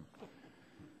program.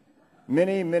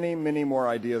 Many, many, many more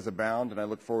ideas abound, and I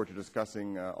look forward to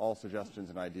discussing all suggestions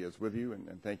and ideas with you.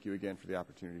 And thank you again for the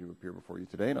opportunity to appear before you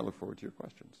today, and I look forward to your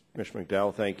questions. Commissioner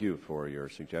McDowell, thank you for your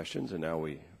suggestions. And now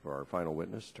we, for our final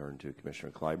witness, turn to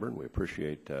Commissioner Clyburn. We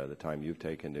appreciate the time you've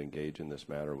taken to engage in this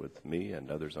matter with me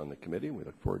and others on the committee. We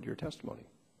look forward to your testimony.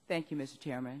 Thank you, Mr.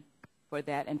 Chairman, for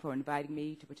that and for inviting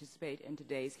me to participate in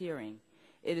today's hearing.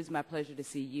 It is my pleasure to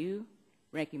see you,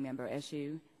 Ranking Member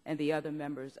Eshoo, and the other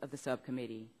members of the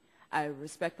subcommittee. I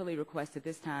respectfully request at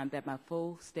this time that my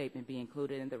full statement be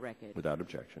included in the record. Without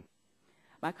objection.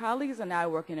 My colleagues and I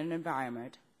work in an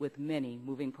environment with many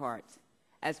moving parts.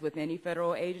 As with any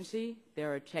federal agency,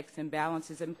 there are checks and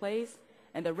balances in place,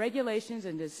 and the regulations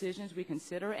and decisions we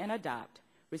consider and adopt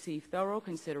receive thorough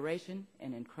consideration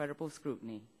and incredible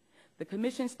scrutiny. The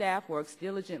Commission staff works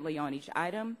diligently on each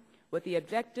item with the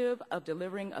objective of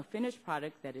delivering a finished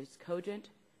product that is cogent,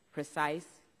 precise,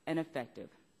 and effective.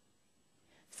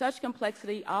 Such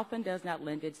complexity often does not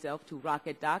lend itself to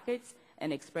rocket dockets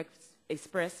and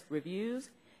express reviews,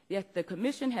 yet the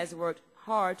Commission has worked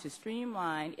hard to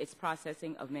streamline its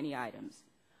processing of many items.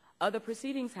 Other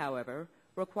proceedings, however,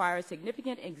 require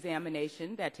significant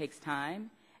examination that takes time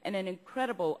and an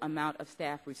incredible amount of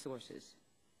staff resources.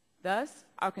 Thus,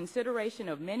 our consideration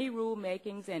of many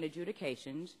rulemakings and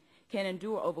adjudications can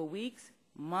endure over weeks,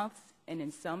 months, and in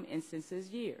some instances,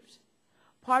 years.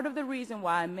 Part of the reason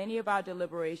why many of our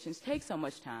deliberations take so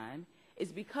much time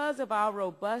is because of our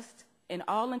robust and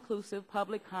all-inclusive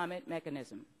public comment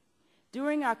mechanism.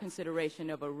 During our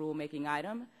consideration of a rulemaking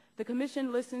item, the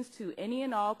Commission listens to any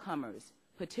and all comers,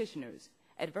 petitioners,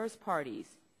 adverse parties,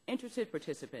 interested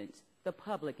participants, the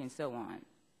public, and so on.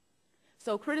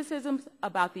 So criticisms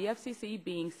about the FCC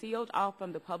being sealed off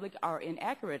from the public are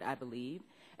inaccurate, I believe,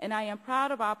 and I am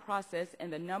proud of our process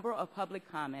and the number of public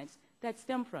comments that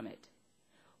stem from it.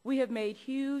 We have made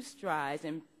huge strides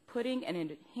in putting an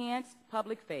enhanced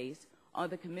public face on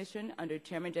the Commission under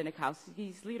Chairman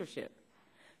Janikowski's leadership.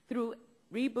 Through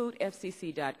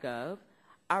rebootfcc.gov,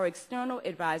 our external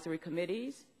advisory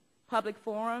committees, public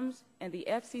forums, and the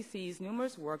FCC's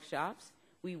numerous workshops,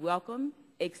 we welcome,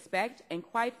 expect, and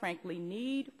quite frankly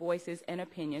need voices and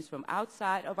opinions from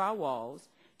outside of our walls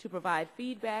to provide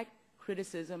feedback,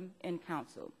 criticism, and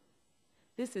counsel.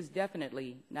 This is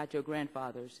definitely not your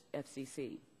grandfather's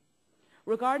FCC.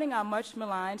 Regarding our much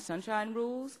maligned sunshine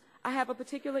rules, I have a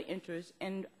particular interest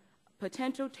in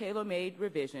potential tailor-made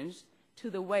revisions to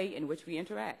the way in which we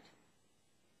interact.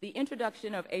 The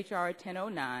introduction of H.R.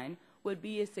 1009 would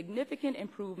be a significant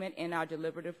improvement in our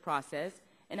deliberative process,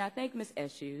 and I thank Ms.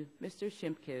 Eshoo, Mr.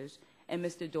 Shimkus, and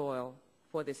Mr. Doyle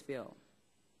for this bill.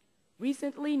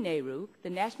 Recently, NARUC, the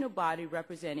national body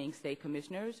representing state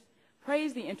commissioners,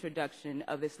 praised the introduction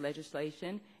of this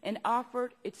legislation and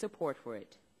offered its support for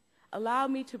it. Allow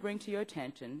me to bring to your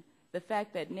attention the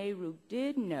fact that NARUC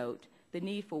did note the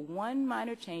need for one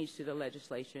minor change to the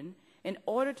legislation in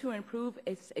order to improve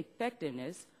its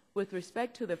effectiveness with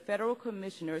respect to the federal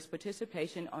commissioners'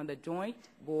 participation on the joint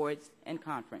boards and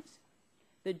conference.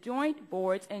 The joint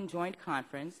boards and joint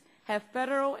conference have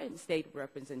federal and state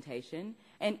representation,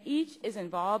 and each is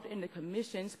involved in the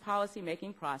commission's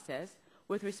policymaking process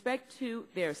with respect to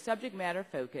their subject matter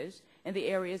focus in the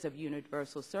areas of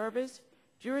universal service,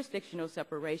 jurisdictional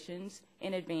separations,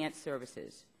 and advanced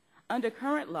services. Under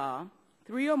current law,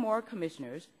 3 or more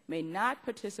commissioners may not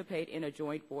participate in a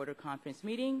joint board or conference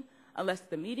meeting unless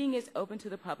the meeting is open to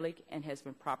the public and has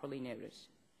been properly noticed.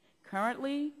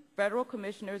 Currently, federal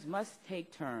commissioners must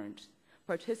take turns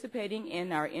participating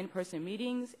in our in-person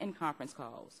meetings and conference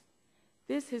calls.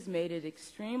 This has made it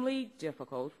extremely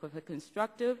difficult for the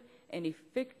constructive and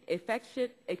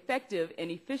effective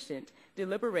and efficient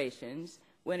deliberations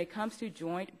when it comes to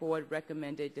joint board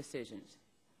recommended decisions.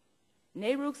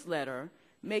 NARUC's letter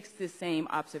makes the same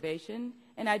observation,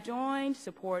 and I joined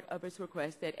support of its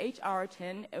request that H.R.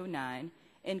 1009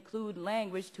 include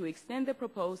language to extend the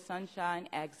proposed Sunshine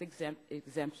Act's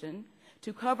exemption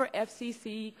to cover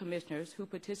FCC commissioners who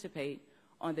participate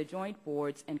on the joint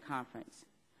boards and conference.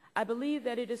 I believe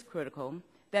that it is critical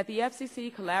that the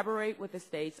FCC collaborate with the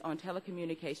states on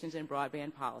telecommunications and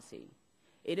broadband policy.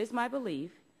 It is my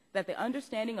belief that the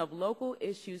understanding of local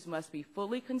issues must be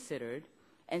fully considered,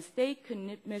 and state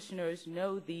commissioners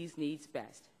know these needs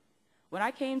best. When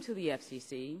I came to the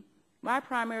FCC, my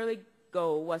primary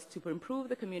goal was to improve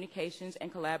the communications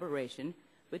and collaboration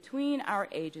between our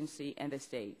agency and the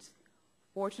states.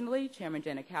 Fortunately, Chairman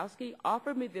Janikowski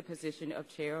offered me the position of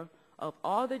chair of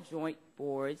all the joint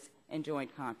boards and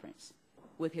joint conference.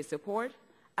 With his support,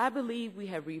 I believe we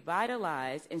have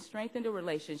revitalized and strengthened the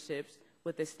relationships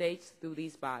with the states through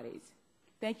these bodies.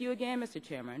 Thank you again, Mr.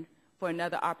 Chairman, for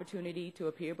another opportunity to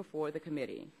appear before the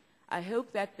committee. I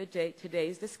hope that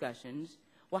today's discussions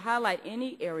will highlight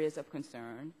any areas of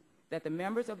concern that the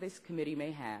members of this committee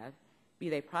may have, be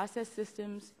they process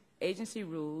systems, agency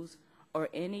rules, or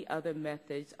any other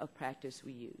methods of practice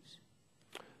we use.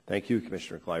 Thank you,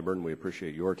 Commissioner Clyburn. We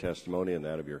appreciate your testimony and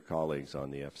that of your colleagues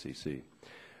on the FCC.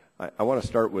 I want to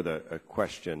start with a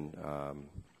question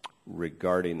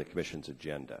regarding the Commission's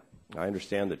agenda. I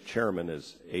understand that Chairman,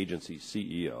 as agency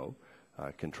CEO,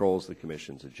 controls the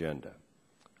Commission's agenda.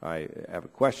 I have a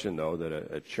question, though, that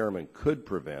a chairman could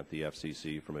prevent the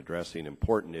FCC from addressing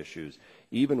important issues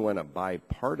even when a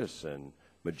bipartisan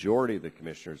majority of the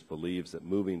commissioners believes that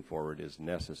moving forward is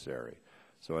necessary.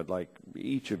 So I'd like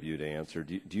each of you to answer,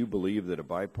 do you believe that a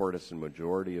bipartisan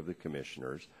majority of the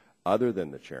commissioners, other than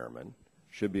the chairman,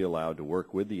 should be allowed to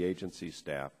work with the agency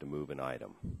staff to move an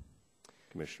item?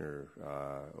 Commissioner,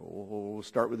 we'll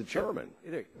start with the chairman.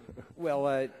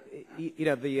 Well,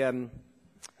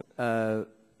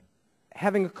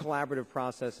 having a collaborative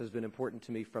process has been important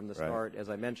to me from the start, as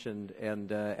I mentioned,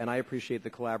 and I appreciate the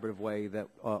collaborative way that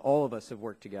all of us have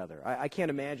worked together. I can't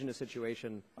imagine a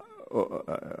situation.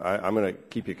 I'm going to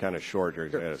keep you kind of short here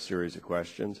because I had a series of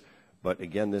questions. But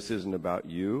again, this isn't about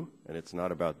you, and it's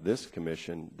not about this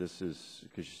commission. This is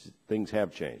because things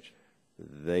have changed.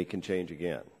 They can change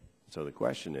again. So the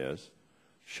question is,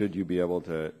 should you be able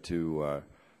to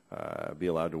be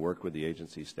allowed to work with the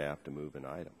agency staff to move an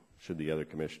item? Should the other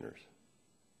commissioners?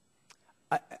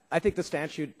 I think the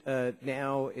statute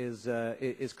now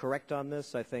is correct on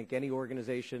this. I think any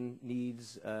organization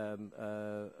needs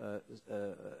a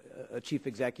chief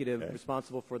executive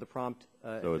responsible for the prompt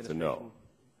So it's a no.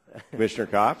 Commissioner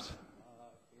Copps?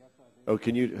 Oh,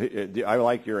 can you? I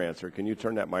like your answer. Can you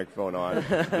turn that microphone on?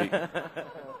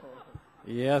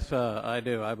 Yes, I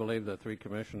do. I believe the 3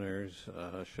 commissioners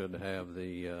should have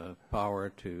the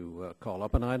power to call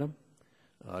up an item.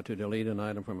 to delete an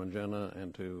item from agenda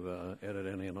and to edit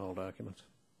any and all documents.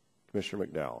 Commissioner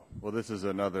McDowell. Well, this is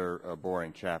another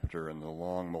boring chapter in the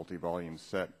long multi-volume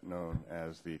set known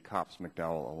as the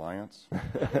Cops-McDowell Alliance.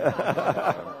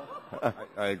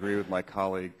 I agree with my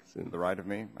colleague to the right of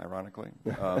me, ironically.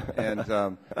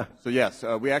 So yes,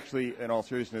 we actually, in all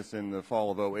seriousness, in the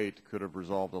fall of 2008, could have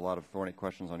resolved a lot of thorny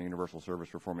questions on universal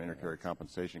service reform and intercarrier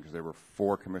compensation because there were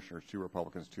 4 commissioners, 2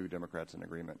 Republicans, 2 Democrats in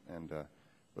agreement,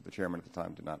 but the chairman at the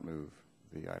time did not move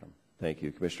the item. Thank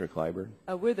you. Commissioner Clyburn?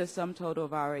 We're the sum total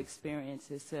of our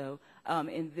experiences. So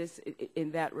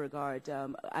in that regard,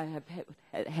 I have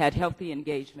had healthy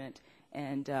engagement,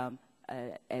 and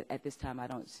at this time I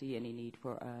don't see any need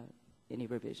for any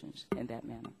revisions in that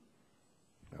manner.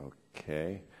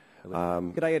 Okay.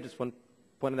 Could I add just one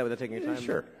point on that without taking your time?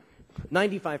 Sure.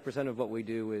 95% of what we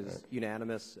do is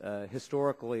unanimous.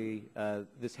 Historically,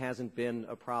 this hasn't been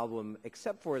a problem,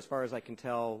 except for, as far as I can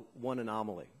tell, one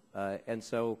anomaly. And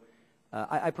so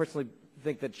I personally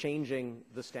think that changing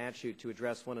the statute to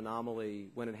address one anomaly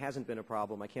when it hasn't been a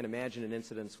problem, I can't imagine an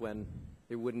incidence when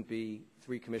there wouldn't be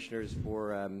 3 commissioners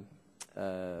for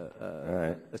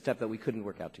a step that we couldn't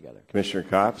work out together. Commissioner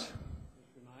Copps?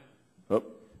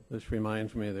 This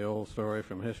reminds me of the old story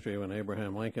from history when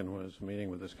Abraham Lincoln was meeting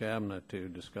with his cabinet to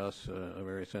discuss a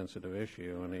very sensitive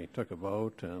issue, and he took a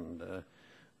vote, and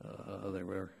there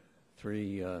were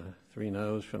three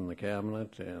no's from the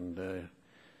cabinet, and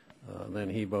then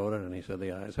he voted, and he said,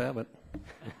 "The ayes have it."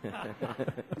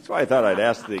 That's why I thought I'd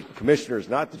ask the commissioners,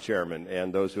 not the chairman,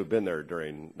 and those who have been there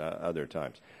during other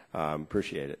times.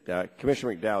 Appreciate it.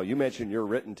 Commissioner McDowell, you mentioned your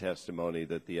written testimony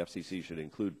that the FCC should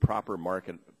include proper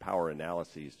market power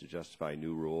analyses to justify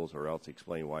new rules or else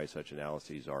explain why such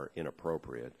analyses are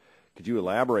inappropriate. Could you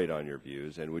elaborate on your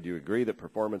views, and would you agree that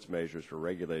performance measures for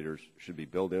regulators should be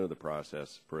built into the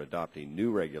process for adopting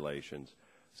new regulations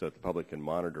so that the public can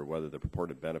monitor whether the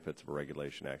purported benefits of a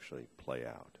regulation actually play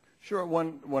out? Sure.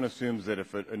 One assumes that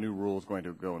if a new rule is going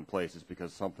to go in place, it's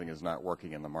because something is not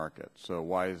working in the market. So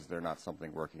why is there not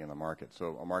something working in the market?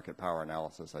 So a market power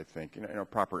analysis, I think,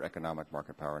 proper economic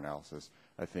market power analysis,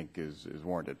 I think, is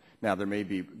warranted. Now, there may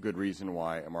be good reason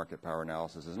why a market power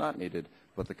analysis is not needed,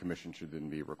 but the Commission should then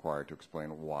be required to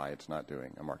explain why it's not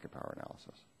doing a market power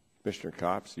analysis. Commissioner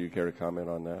Copps, do you care to comment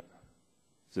on that?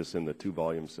 Is this in the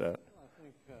 2-volume set?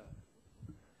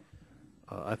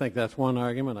 I think that's one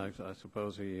argument. I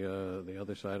suppose the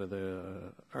other side of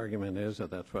the argument is that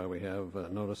that's why we have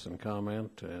notice and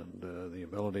comment and the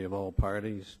ability of all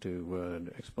parties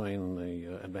to explain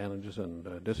the advantages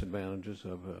and disadvantages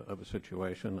of a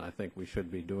situation. I think we should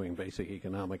be doing basic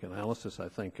economic analysis. I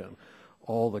think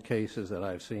all the cases that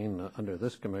I've seen under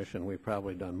this commission, we've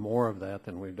probably done more of that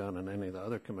than we've done in any of the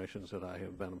other commissions that I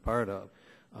have been a part of.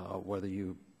 Whether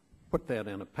you put that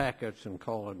in a package and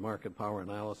call it market power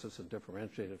analysis and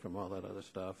differentiate it from all that other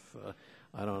stuff,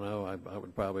 I don't know. I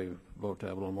would probably vote to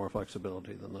have a little more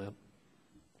flexibility than that.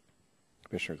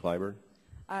 Commissioner Clyburn?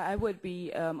 I would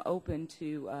be open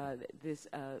to this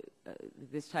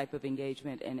type of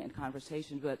engagement and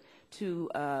conversation, but to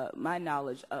my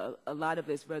knowledge, a lot of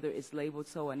this, whether it's labeled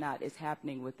so or not, is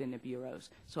happening within the bureaus.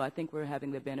 So I think we're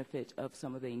having the benefit of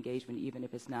some of the engagement, even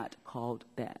if it's not called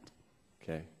that.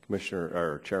 Okay.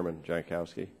 Chairman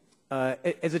Jankowski.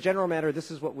 As a general matter, this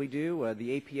is what we do.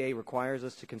 The APA requires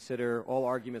us to consider all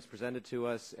arguments presented to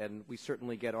us, and we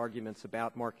certainly get arguments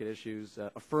about market issues.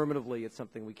 Affirmatively, it's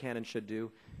something we can and should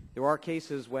do. There are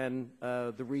cases when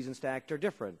the reasons to act are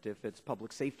different. If it's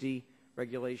public safety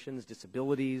regulations,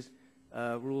 disabilities,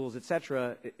 rules,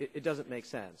 etc., it doesn't make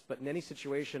sense. But in any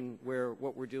situation where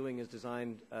what we're doing is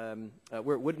designed,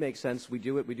 where it would make sense, we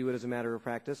do it. We do it as a matter of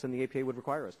practice, and the APA would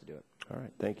require us to do it. All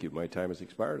right. Thank you. My time has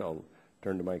expired. I'll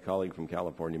turn to my colleague from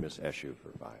California, Ms. Eshu,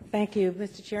 for 5. Thank you,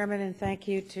 Mr. Chairman, and thank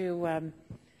you to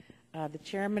the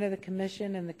Chairman of the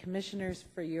Commission and the Commissioners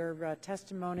for your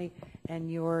testimony and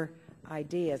your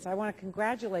ideas. I want to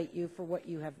congratulate you for what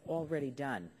you have already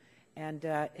done. And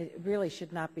it really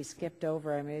should not be skipped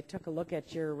over. I mean, I took a look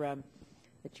at your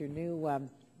new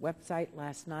website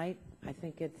last night. I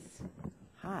think it's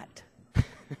hot.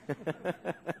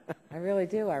 I really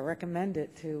do. I recommend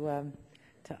it to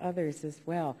others as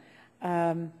well.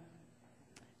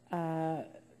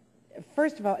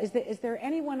 First of all, is there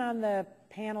anyone on the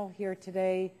panel here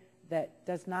today that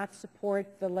does not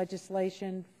support the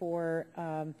legislation for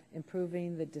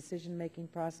improving the decision-making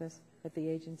process at the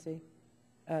agency?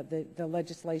 The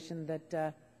legislation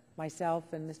that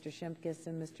myself and Mr. Shimkus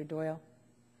and Mr. Doyle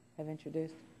have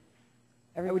introduced?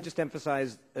 I would just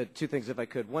emphasize two things, if I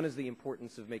could. One is the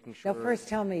importance of making sure... No, first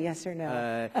tell me yes or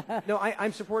no. No,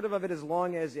 I'm supportive of it as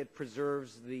long as it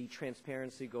preserves the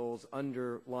transparency goals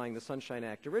underlying the Sunshine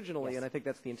Act originally, and I think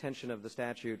that's the intention of the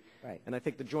statute. Right. And I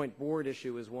think the joint board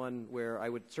issue is one where I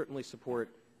would certainly support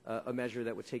a measure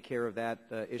that would take care of that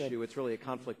issue. It's really a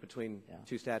conflict between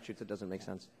two statutes that doesn't make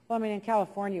sense. Well, I mean, in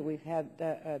California, we've had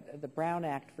the Brown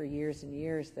Act for years and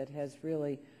years that has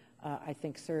really... I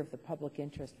think serve the public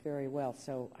interest very well,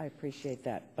 so I appreciate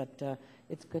that. But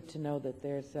it's good to know that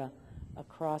there's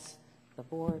across the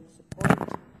board support.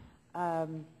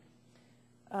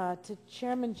 To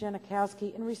Chairman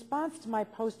Janikowski, in response to my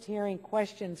post-hearing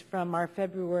questions from our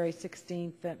February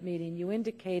 16th meeting, you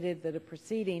indicated that a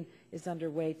proceeding is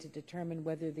underway to determine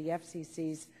whether the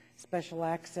FCC's special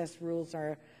access rules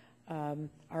are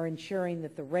ensuring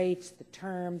that the rates, the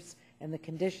terms, and the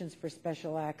conditions for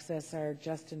special access are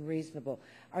just and reasonable.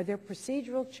 Are there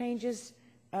procedural changes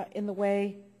in the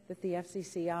way that the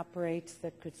FCC operates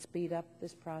that could speed up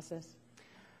this process?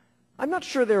 I'm not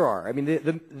sure there are. I mean,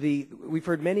 we've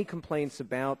heard many complaints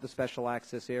about the special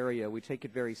access area. We take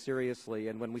it very seriously,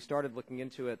 and when we started looking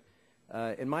into it,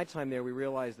 in my time there, we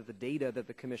realized that the data that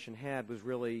the Commission had was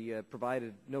really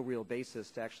provided no real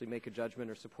basis to actually make a judgment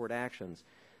or support actions.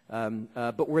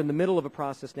 But we're in the middle of a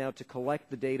process now to collect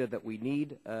the data that we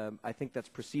need. I think that's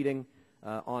proceeding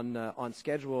on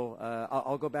schedule.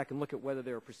 I'll go back and look at whether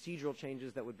there are procedural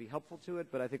changes that would be helpful to it,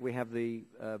 but I think we have the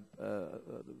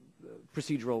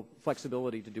procedural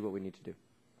flexibility to do what we need to do.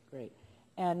 Great.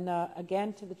 And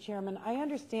again, to the Chairman, I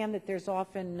understand that there's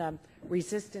often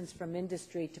resistance from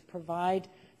industry to provide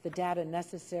the data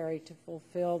necessary to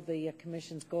fulfill the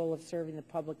Commission's goal of serving the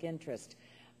public interest.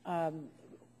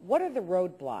 What are the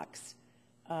roadblocks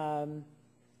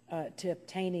to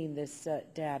obtaining this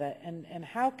data, and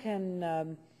how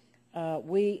can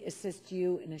we assist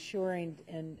you in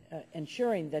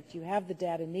ensuring that you have the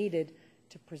data needed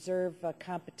to preserve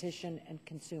competition and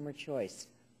consumer choice?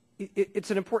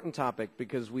 It's an important topic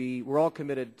because we're all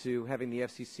committed to having the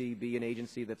FCC be an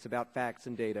agency that's about facts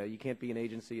and data. You can't be an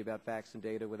agency about facts and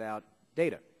data without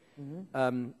data.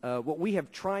 Mm-hmm. What we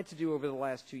have tried to do over the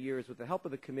last 2 years with the help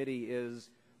of the committee is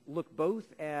look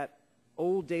both at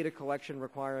old data collection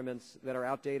requirements that are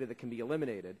outdated that can be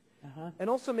eliminated, and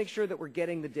also make sure that we're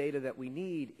getting the data that we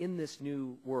need in this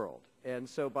new world. And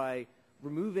so by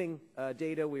removing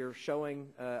data, we are showing,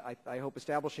 I hope,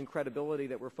 establishing credibility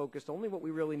that we're focused only what we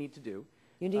really need to do.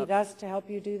 You need us to help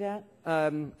you do that?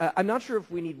 I'm not sure if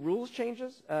we need rules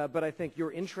changes, but I think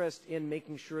your interest in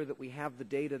making sure that we have the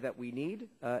data that we need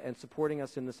and supporting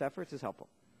us in this effort is helpful.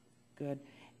 Good.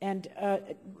 And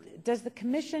does the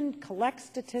Commission collect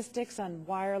statistics on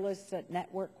wireless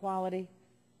network quality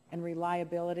and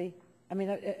reliability? I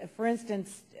mean, for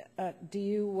instance, do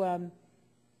you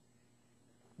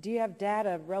have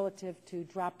data relative to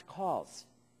dropped calls?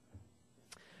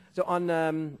 So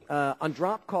on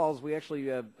drop calls, we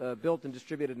actually built and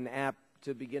distributed an app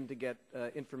to begin to get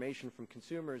information from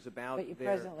consumers about. But you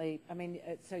presently, I mean,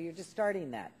 so you're just starting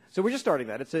that. So we're just starting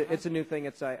that. It's a new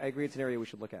thing. I agree. It's an area we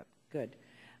should look at. Good.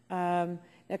 Now,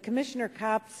 Commissioner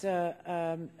Copps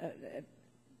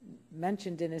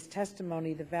mentioned in his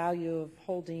testimony the value of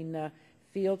holding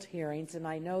field hearings, and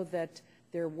I know that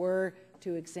there were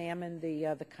to examine the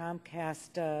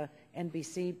Comcast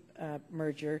NBC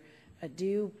merger. Do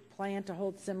you plan to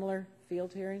hold similar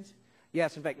field hearings?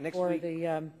 Yes, in fact, next or week.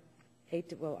 Or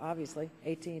the, obviously,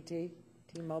 AT&T,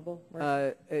 T-Mobile?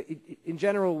 In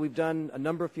general, we've done a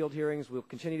number of field hearings. We'll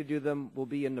continue to do them. We'll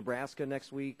be in Nebraska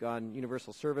next week on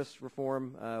universal service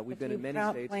reform. We've been in many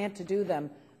states. Do you plan to do them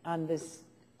on this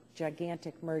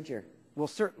gigantic merger? Well,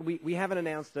 certainly, we haven't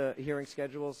announced a hearing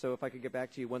schedule, so if I could get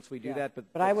back to you once we do that.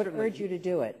 But I would urge you to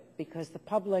do it, because the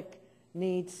public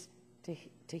needs to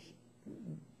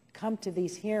come to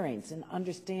these hearings and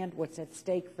understand what's at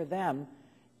stake for them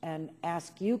and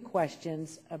ask you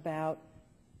questions about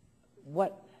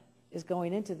what is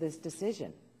going into this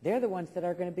decision. They're the ones that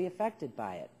are going to be affected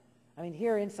by it. I mean,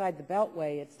 here inside the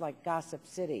Beltway, it's like Gossip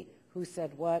City. Who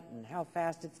said what and how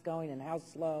fast it's going and how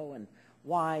slow and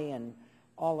why and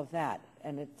all of that.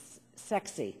 And it's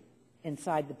sexy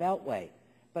inside the Beltway.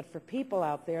 But for people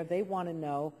out there, they want to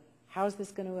know, how's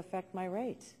this going to affect my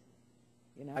rates?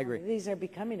 You know, I agree. These are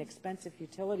becoming expensive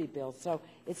utility bills, so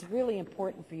it's really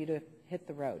important for you to hit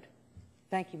the road.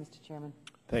 Thank you, Mr. Chairman.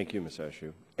 Thank you, Ms.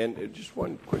 Eshu. And just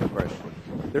one quick question.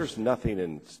 There's nothing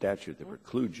in statute that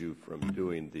precludes you from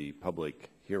doing the public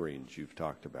hearings you've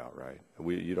talked about, right?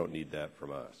 You don't need that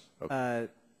from us. Okay.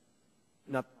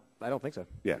 I don't think so.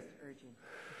 Yeah.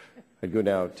 I'd go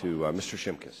now to Mr.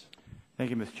 Shimkus. Thank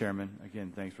you, Mr. Chairman.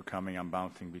 Again, thanks for coming. I'm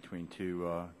bouncing between two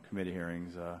committee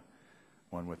hearings,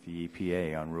 one with the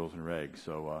EPA on rules and regs.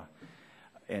 So,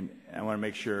 and I want to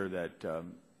make sure that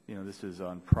you know, this is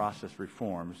on process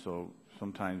reform. So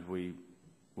sometimes we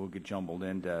will get jumbled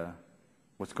into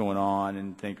what's going on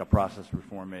and think a process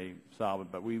reform may solve it,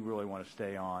 but we really want to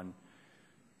stay on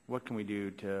what can we do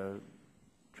to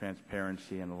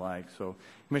transparency and the like. So,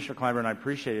 Commissioner Clyburn, I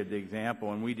appreciated the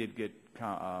example, and we did get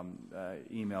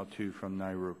email too from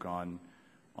NIRUC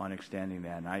on extending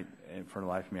that. And for the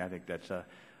life of me, I think that's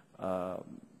a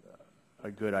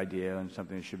good idea and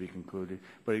something that should be concluded.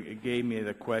 But it gave me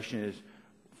the question is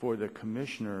for the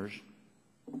commissioners,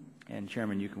 and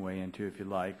Chairman, you can weigh in too if you'd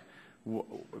like.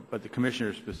 But the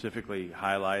commissioners specifically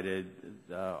highlighted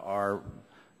our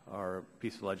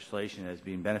piece of legislation as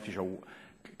being beneficial.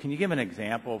 Can you give an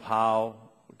example of how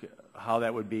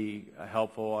that would be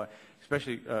helpful,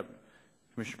 especially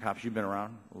Commissioner Copps, you've been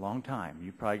around a long time.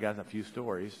 You probably got a few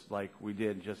stories like we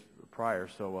did just prior.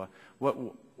 So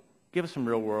give us some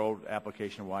real-world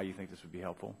application of why you think this would be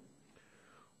helpful.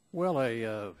 Well,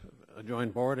 a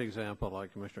joint board example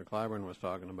like Commissioner Clyburn was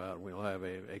talking about, we'll have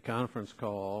a conference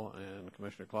call, and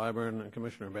Commissioner Clyburn and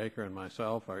Commissioner Baker and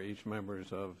myself are each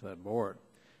members of that board.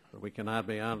 But we cannot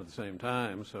be on at the same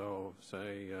time, so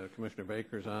say Commissioner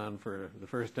Baker's on for the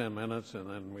first 10 minutes, and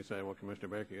then we say, well, Commissioner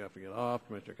Baker, you have to get off,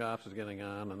 Commissioner Copps is getting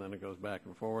on, and then it goes back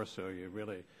and forth, so you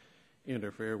really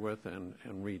interfere with and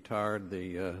retard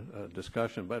the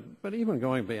discussion. But even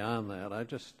going beyond that, I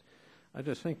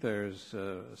just think there's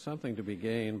something to be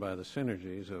gained by the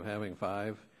synergies of having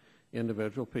 5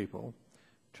 individual people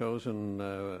chosen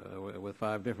with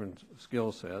 5 different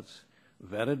skill sets,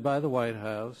 vetted by the White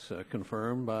House,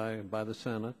 confirmed by the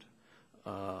Senate,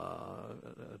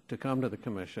 to come to the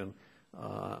commission,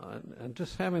 and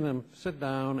just having them sit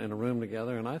down in a room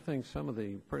together. And I think some of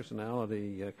the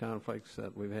personality conflicts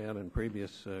that we've had in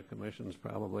previous commissions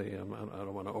probably, I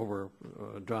don't want to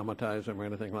over-dramatize them or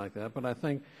anything like that, but I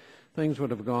think things would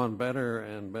have gone better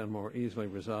and been more easily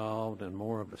resolved, and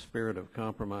more of the spirit of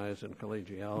compromise and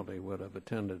collegiality would have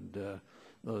attended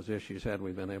those issues had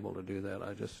we been able to do that.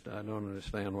 I don't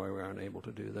understand why we aren't able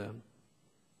to do that.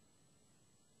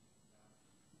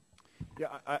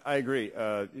 Yeah, I agree.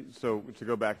 So to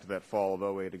go back to that fall of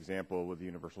 08 example with the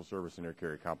universal service and air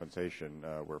carrier compensation,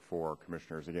 where 4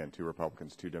 commissioners, again, 2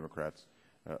 Republicans, 2 Democrats,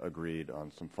 agreed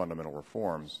on some fundamental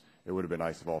reforms, it would have been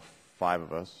nice if all 5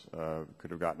 of us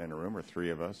could have gotten in a room, or 3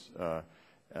 of us,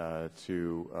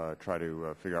 to try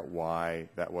to figure out why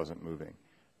that wasn't moving.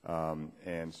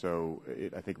 And so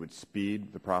I think it would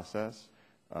speed the process.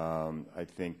 I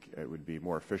think it would be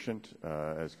more efficient.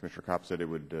 As Commissioner Copps said, it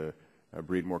would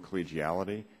breed more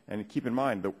collegiality. And keep in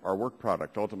mind that our work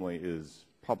product ultimately is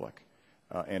public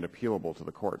and appealable to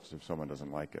the courts if someone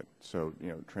doesn't like it. So, you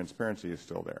know, transparency is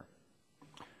still there.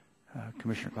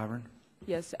 Commissioner Clyburn?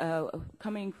 Yes,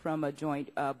 coming from a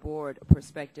joint board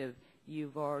perspective,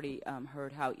 you've already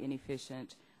heard how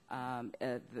inefficient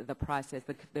the process,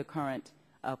 the current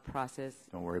process.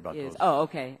 Don't worry about those. Oh,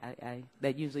 okay.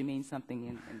 That usually means something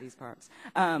in these parts.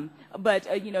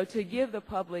 But you know, to give the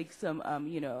public some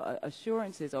you know,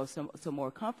 assurances or some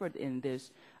more comfort in this,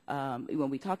 when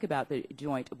we talk about the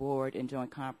joint board and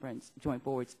joint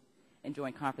boards and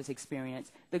joint conference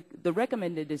experience, the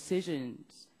recommended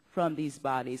decisions from these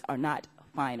bodies are not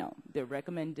final. They're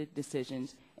recommended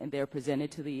decisions, and they're presented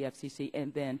to the FCC,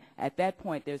 and then at that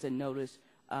point there's a notice.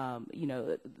 You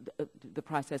know, the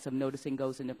process of noticing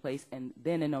goes into place, and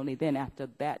then and only then, after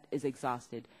that is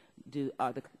exhausted,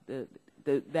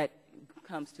 that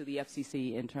comes to the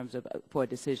FCC in terms of for a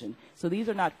decision. So these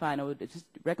are not final.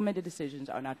 Recommended decisions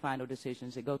are not final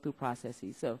decisions. They go through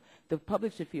processes. So the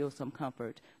public should feel some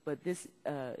comfort. But this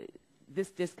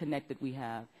disconnect that we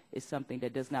have is something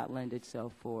that does not lend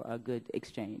itself for a good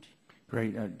exchange.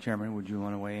 Great. Chairman, would you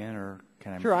want to weigh in, or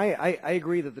can I? Sure. I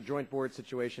agree that the joint board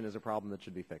situation is a problem that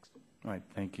should be fixed. All right.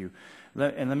 Thank you.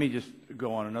 And let me just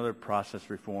go on another process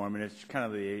reform, and it's kind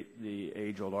of the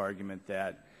age-old argument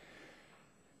that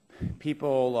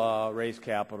people raise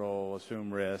capital,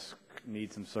 assume risk,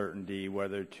 need some certainty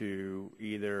whether to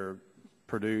either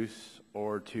produce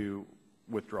or to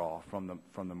withdraw from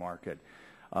the market.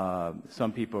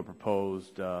 Some people have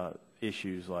proposed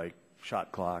issues like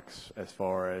shot clocks as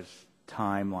far as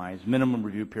timelines, minimum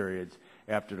review periods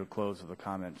after the close of the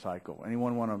comment cycle.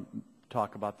 Anyone want to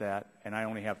talk about that? And I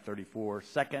only have 34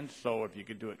 seconds, so if you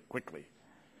could do it quickly.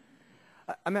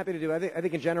 I'm happy to do it. I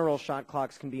think in general, shot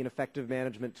clocks can be an effective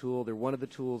management tool. They're one of the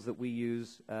tools that we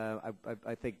use.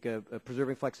 I think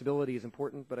preserving flexibility is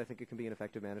important, but I think it can be an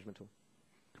effective management tool.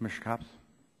 Commissioner Copps?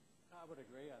 I would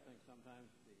agree. I think sometimes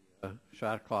the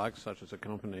shot clocks, such as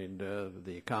accompanied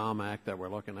the COM Act that we're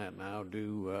looking at now,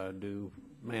 do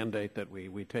mandate that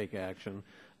we take action.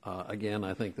 Again,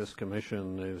 I think this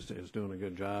commission is doing a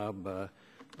good job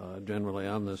generally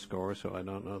on this score, so I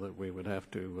don't know that we would have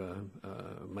to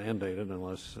mandate it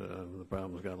unless the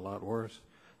problem's got a lot worse.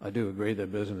 I do agree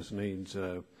that business needs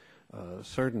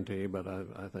certainty, but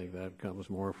I think that comes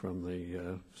more from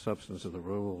the substance of the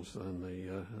rules than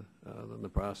the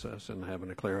process, and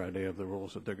having a clear idea of the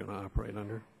rules that they're going to operate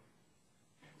under.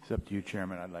 It's up to you,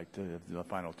 Chairman. I'd like to have the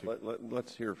final two.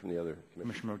 Let's hear from the other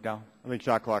Commissioner McDowell. I think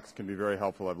shot clocks can be very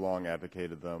helpful. I've long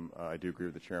advocated them. I do agree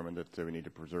with the Chairman that we need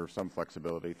to preserve some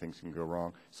flexibility. Things can go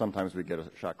wrong. Sometimes we get a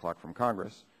shot clock from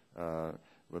Congress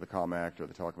with the COM Act or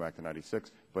the Telecom Act of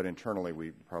 '96, but internally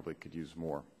we probably could use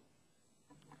more.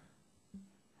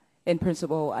 In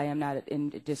principle, I am not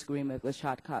in disagreement with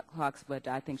shot clocks, but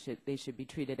I think they should be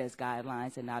treated as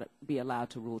guidelines and not be allowed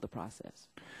to rule the process.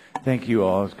 Thank you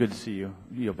all. It's good to see you.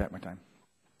 Yield back my time.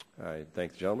 All right.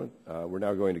 Thanks, gentlemen. We're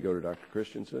now going to go to Dr.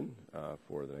 Christensen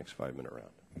for the next 5-minute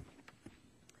round.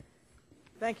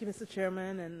 Thank you, Mr.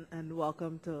 Chairman, and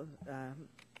welcome to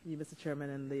you, Mr.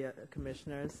 Chairman, and the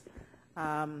commissioners.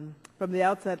 From the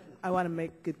outset, I want to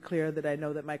make it clear that I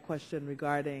know that my question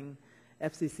regarding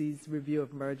FCC's review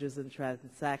of mergers and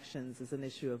transactions is an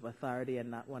issue of authority and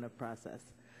not one of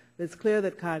process. It's clear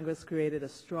that Congress created a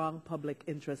strong public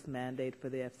interest mandate for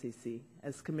the FCC.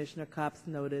 As Commissioner Copps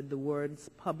noted, the words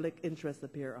public interest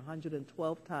appear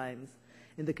 112 times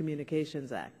in the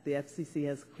Communications Act. The FCC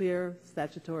has clear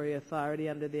statutory authority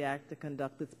under the Act to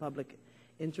conduct its public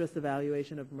interest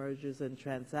evaluation of mergers and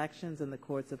transactions, and the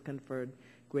courts have conferred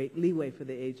great leeway for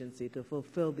the agency to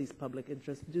fulfill these public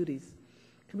interest duties.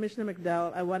 Commissioner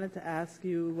McDowell, I wanted to ask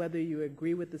you whether you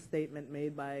agree with the statement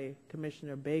made by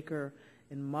Commissioner Baker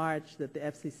in March that the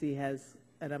FCC has,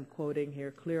 and I'm quoting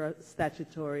here, clear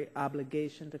statutory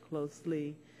obligation to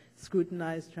closely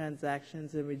scrutinize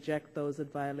transactions and reject those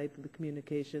that violate the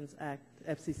Communications Act,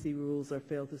 FCC rules, or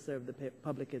fail to serve the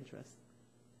public interest.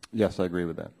 Yes, I agree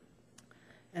with that.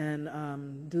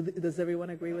 And does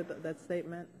everyone agree with that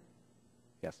statement?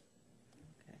 Yes.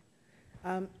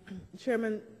 Okay.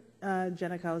 Chairman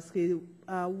Janikowski,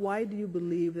 why do you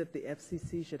believe that the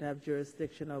FCC should have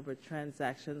jurisdiction over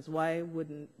transactions? Why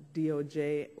wouldn't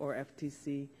DOJ or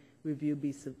FTC review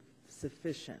be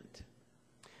sufficient?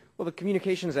 Well, the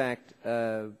Communications Act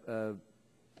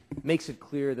makes it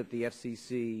clear that the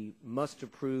FCC must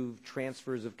approve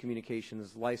transfers of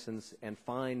communications license and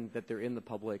find that they're in the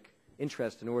public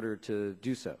interest in order to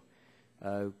do so.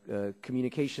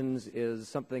 Communications is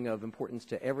something of importance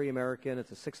to every American.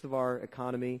 It's a sixth of our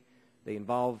economy. They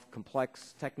involve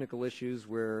complex technical issues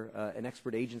where an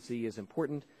expert agency is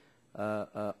important.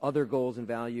 Other goals and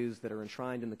values that are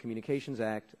enshrined in the Communications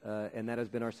Act, and that has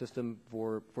been our system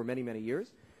for many, many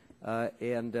years.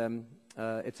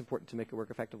 It's important to make it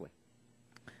work effectively.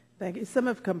 Thank you. Some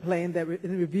have complained that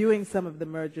in reviewing some of the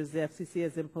mergers, the FCC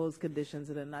has imposed conditions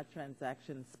that are not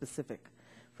transaction-specific.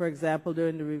 For example,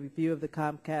 during the review of the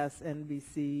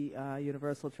Comcast-NBC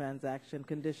Universal transaction,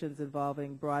 conditions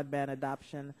involving broadband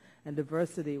adoption and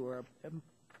diversity were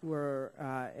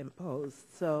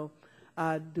imposed. So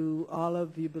do all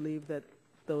of you believe that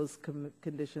those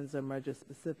conditions are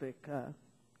merger-specific?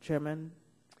 Chairman?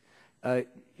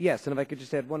 Yes, and if I could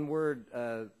just add one word.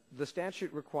 The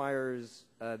statute requires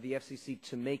the FCC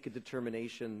to make a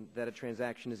determination that a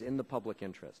transaction is in the public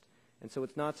interest. And so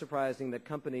it's not surprising that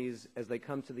companies, as they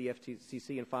come to the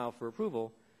FCC and file for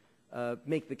approval,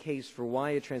 make the case for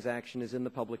why a transaction is in the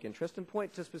public interest and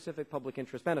point to specific public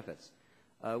interest benefits.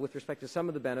 With respect to some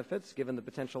of the benefits, given the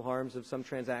potential harms of some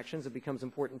transactions, it becomes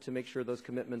important to make sure those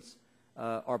commitments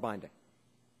are binding.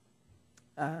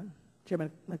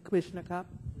 Chairman, Commissioner Kopp?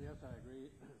 Yes, I agree.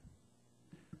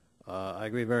 I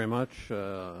agree very much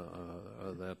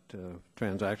that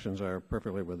transactions are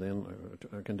perfectly within,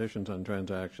 conditions on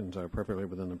transactions are perfectly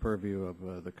within the purview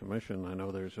of the Commission. I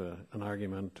know there's an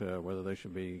argument whether they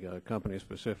should be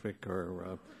company-specific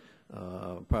or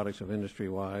products of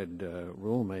industry-wide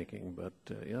rulemaking, but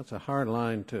it's a hard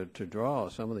line to draw.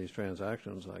 Some of these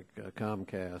transactions, like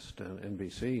Comcast and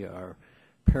NBC, are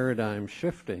paradigm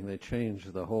shifting. They change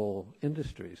the whole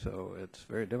industry, so it's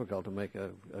very difficult to make a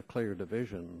clear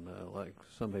division like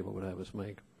some people would have us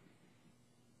make.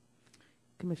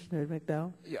 Commissioner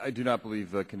McDowell? Yeah, I do not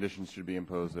believe conditions should be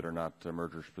imposed that are not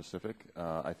merger specific.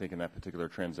 I think in that particular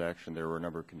transaction there were a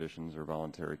number of conditions or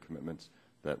voluntary commitments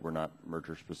that were not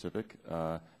merger specific.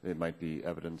 It might be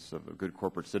evidence of a good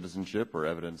corporate citizenship or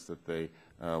evidence that they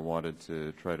wanted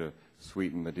to try to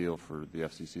sweeten the deal for the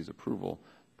FCC's approval,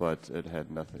 but it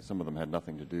had nothing. Some of them had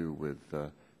nothing to do with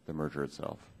the merger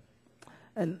itself.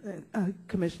 And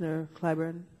Commissioner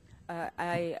Clyburn?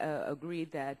 I agree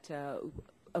that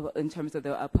in terms of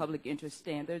the public interest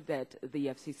standard that the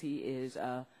FCC is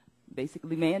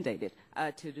basically mandated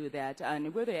to do that.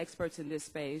 And we're the experts in this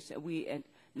space. We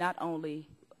not only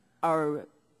are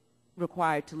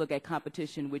required to look at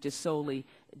competition, which is solely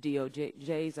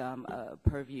DOJ's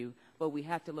purview, but we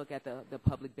have to look at the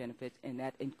public benefits, and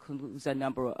that includes a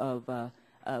number of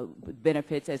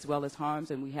benefits as well as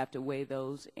harms, and we have to weigh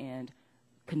those, and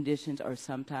conditions are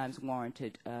sometimes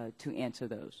warranted to answer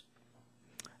those.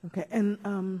 Okay, and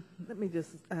let me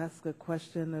just ask a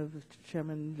question of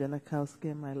Chairman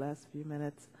Janikowski in my last few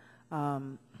minutes.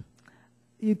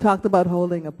 You talked about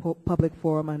holding a public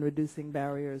forum on reducing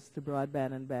barriers to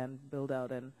broadband and band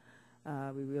build-out, and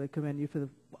we really commend you for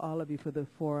all of you for the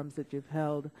forums that you've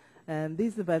held. And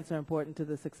these events are important to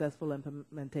the successful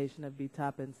implementation of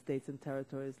BTOP in states and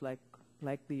territories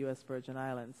like the U.S. Virgin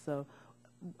Islands. So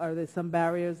are there some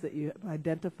barriers that you have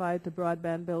identified to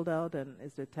broadband build-out, and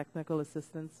is there technical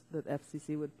assistance that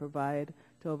FCC would provide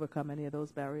to overcome any of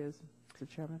those barriers, Mr.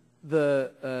 Chairman?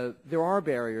 There are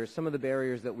barriers. Some of the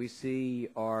barriers that we see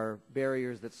are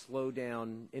barriers that slow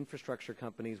down infrastructure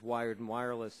companies, wired and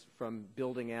wireless, from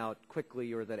building out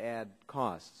quickly or that add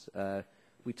costs.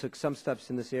 We took some steps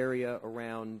in this area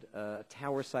around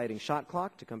tower siting shot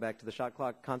clock. To come back to the shot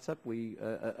clock concept, we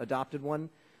adopted one.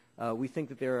 We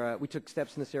think that we took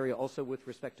steps in this area also with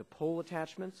respect to pole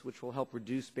attachments, which will help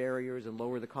reduce barriers and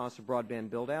lower the cost of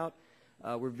broadband build-out.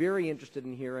 We're very interested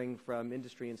in hearing from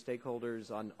industry and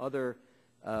stakeholders on other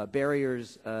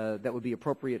barriers that would be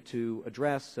appropriate to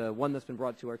address. One that's been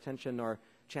brought to our attention are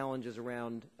challenges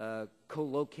around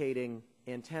co-locating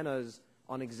antennas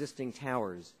on existing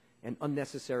towers and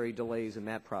unnecessary delays in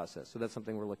that process. So that's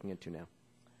something we're looking into now.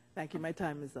 Thank you. My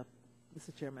time is up,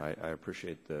 Mr. Chairman. I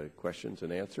appreciate the questions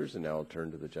and answers, and now I'll turn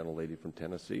to the gentlelady from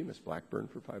Tennessee, Ms. Blackburn,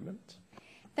 for 5 minutes.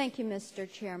 Thank you,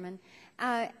 Mr. Chairman.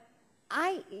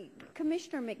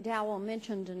 Commissioner McDowell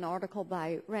mentioned an article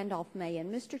by Randolph May,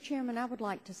 and Mr. Chairman, I would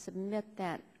like to submit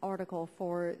that article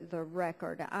for the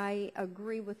record. I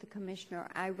agree with the Commissioner.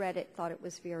 I read it, thought it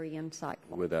was very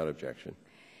insightful. Without objection.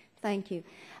 Thank you.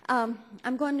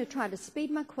 I'm going to try to speed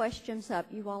my questions up.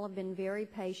 You all have been very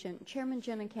patient. Chairman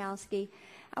Janikowski,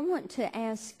 I want to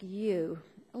ask you,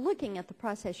 looking at the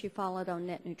process you followed on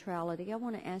net neutrality, I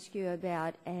want to ask you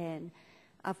about a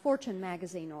Fortune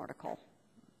magazine article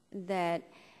that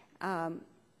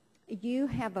you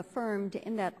have affirmed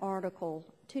in that article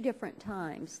 2 different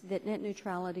times that net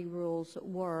neutrality rules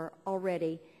were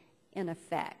already in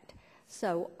effect.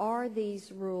 So are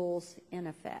these rules in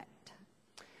effect?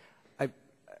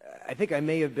 I think I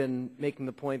may have been making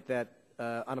the point that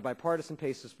on a bipartisan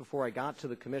basis before I got to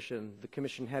the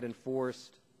Commission had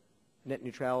enforced net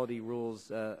neutrality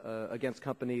rules against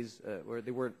companies where they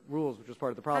weren't rules, which was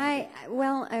part of the problem. I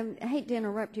hate to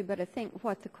interrupt you, but I think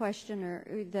what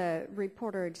the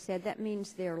reporter had said, that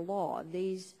means they're law.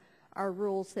 These are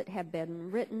rules that have been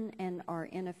written and are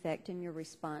in effect, and your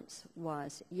response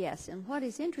was yes. And what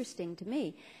is interesting to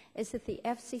me is that the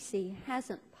FCC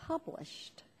hasn't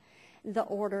published the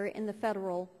order in the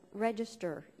Federal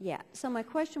Register yet. So my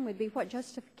question would be, what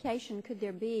justification could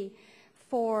there be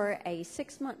for a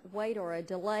 6-month wait or a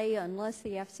delay unless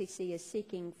the FCC is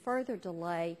seeking further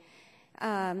delay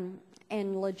and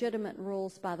legitimate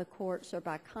rules by the courts or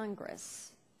by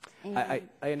Congress? I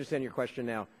understand your question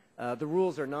now. The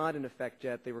rules are not in effect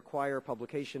yet. They require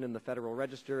publication in the Federal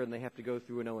Register, and they have to go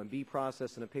through an OMB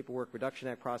process and a Paperwork Reduction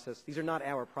Act process. These are not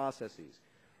our processes.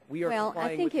 We are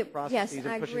complying with the processes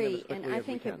and pushing them as quickly as we can. And I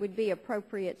think it would be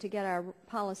appropriate to get our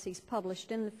policies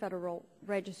published in the Federal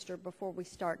Register before we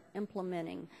start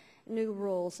implementing new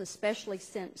rules, especially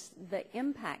since the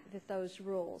impact that those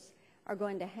rules are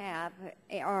going to have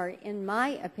are, in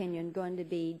my opinion, going to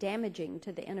be damaging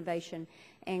to the innovation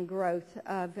and growth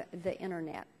of the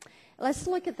Internet. Let's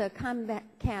look at the Comcast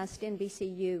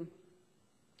NBCU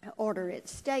order. It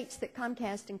states that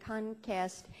Comcast and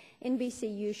Comcast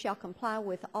NBCU shall comply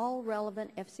with all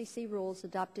relevant FCC rules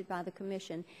adopted by the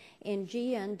Commission in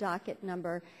GN docket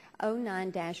number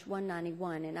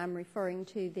 09-191, and I'm referring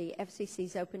to the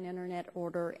FCC's Open Internet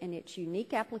order and its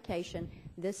unique application,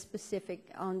 this specific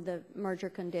on the merger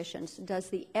conditions. Does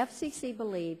the FCC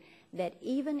believe that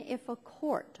even if a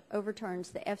court overturns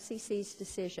the FCC's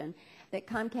decision, that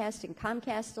Comcast and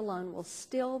Comcast alone will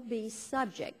still be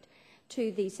subject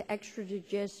to these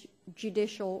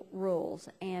extrajudicial rules,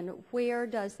 and where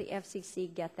does the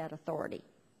FCC get that authority?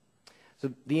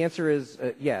 So the answer is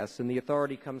yes, and the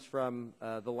authority comes from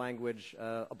the language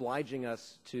obliging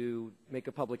us to make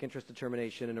a public interest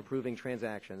determination and approving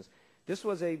transactions. This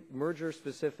was a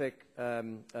merger-specific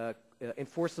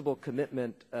enforceable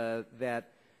commitment that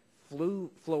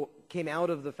came out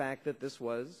of the fact that this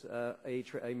was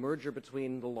a merger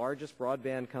between the largest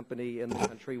broadband company in the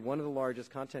country, one of the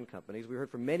largest content companies. We heard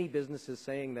from many businesses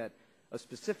saying that a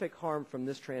specific harm from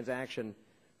this transaction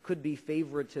could be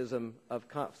favoritism of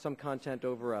some content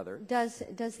over other. Does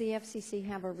the FCC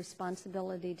have a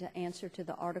responsibility to answer to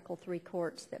the Article III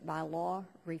courts that by law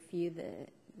review the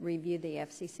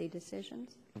FCC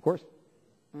decisions? Of course.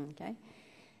 Okay.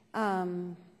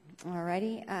 All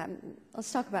righty.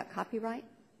 Let's talk about copyright.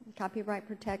 Copyright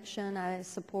protection, I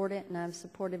support it, and I've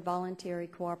supported voluntary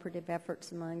cooperative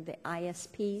efforts among the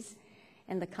ISPs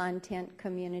and the content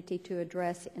community to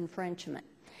address infringement.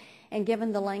 And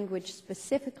given the language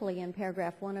specifically in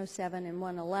paragraph 107 and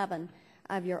 111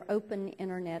 of your open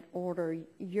internet order,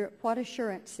 what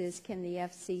assurances can the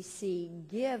FCC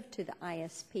give to the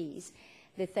ISPs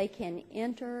that they can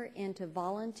enter into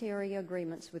voluntary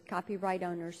agreements with copyright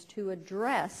owners to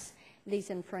address these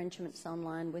infringements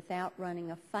online without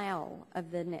running afoul of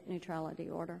the net neutrality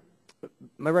order?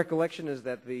 My recollection is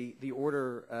that the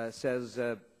order says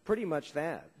pretty much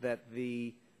that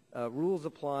the rules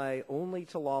apply only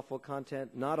to lawful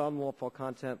content, not unlawful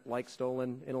content like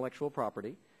stolen intellectual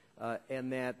property,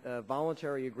 and that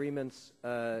voluntary agreements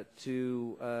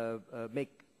to make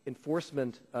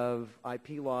enforcement of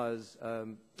IP laws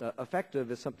effective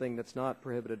is something that's not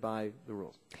prohibited by the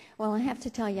rules. Well, I have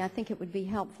to tell you, I think it would be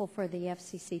helpful for the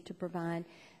FCC to provide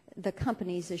the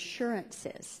companies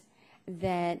assurances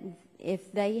that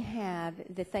if they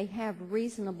have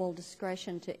reasonable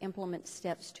discretion to implement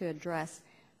steps to address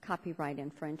copyright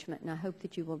infringement, and I hope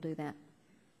that you will do that.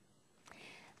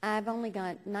 I've only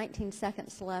got 19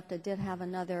 seconds left. I did have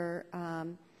another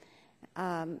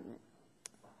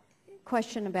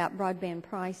question about broadband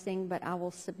pricing, but I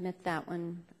will submit that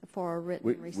one for a written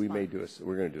response.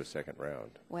 We're going to do a second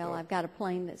round. Well, so. I've got a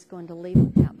plane that's going to leave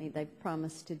without me. They've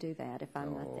promised to do that if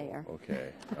I'm not there. Okay.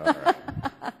 All right.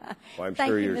 Well, I'm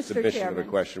sure your Mr. submission Chairman. of a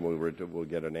question will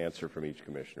get an answer from each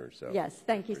commissioner. So yes,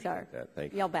 thank you, sir.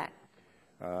 Thank you. Yell back.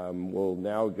 We'll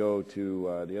now go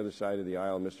to the other side of the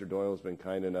aisle. Mr. Doyle has been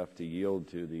kind enough to yield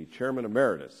to the Chairman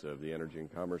Emeritus of the Energy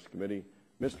and Commerce Committee,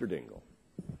 Mr. Dingell.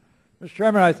 Mr.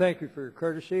 Chairman, I thank you for your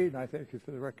courtesy, and I thank you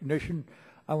for the recognition.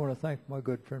 I want to thank my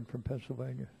good friend from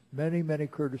Pennsylvania. Many, many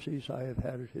courtesies I have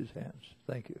had at his hands.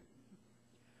 Thank you.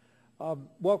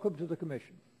 Welcome to the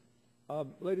Commission.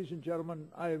 Ladies and gentlemen,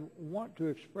 I want to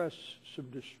express some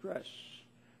distress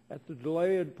at the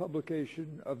delay in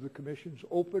publication of the Commission's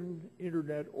open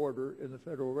Internet order in the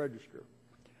Federal Register.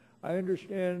 I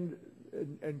understand,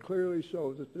 and clearly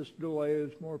so, that this delay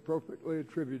is more appropriately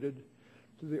attributed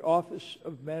to the Office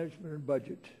of Management and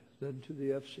Budget than to the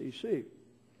FCC.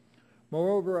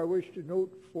 Moreover, I wish to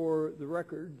note for the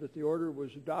record that the order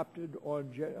was adopted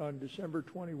on December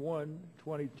 21,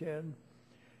 2010,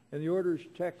 and the order's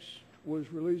text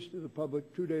was released to the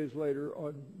public 2 days later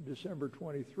on December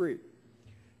 23.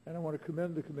 And I want to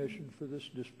commend the Commission for this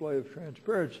display of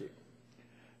transparency.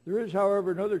 There is, however,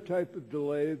 another type of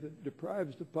delay that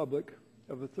deprives the public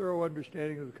of a thorough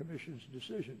understanding of the Commission's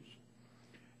decisions.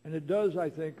 And it does, I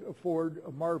think, afford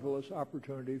a marvelous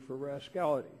opportunity for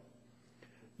rascality.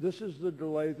 This is the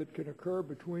delay that can occur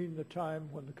between the time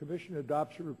when the Commission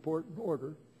adopts a report and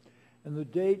order and the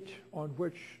date on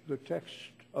which the text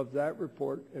of that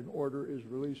report and order is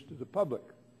released to the public.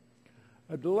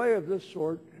 A delay of this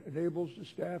sort enables the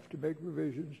staff to make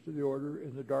revisions to the order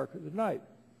in the dark of the night.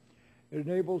 It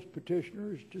enables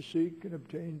petitioners to seek and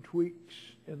obtain tweaks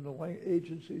in the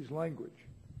agency's language.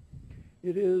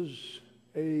 It is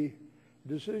a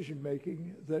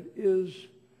decision-making that is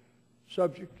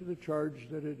subject to the charge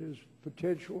that it is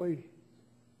potentially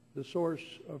the source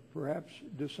of perhaps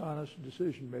dishonest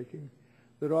decision-making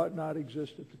that ought not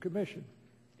exist at the Commission.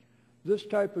 This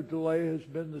type of delay has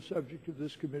been the subject of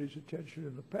this committee's attention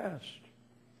in the past.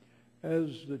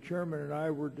 As the chairman and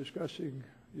I were discussing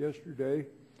yesterday,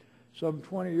 some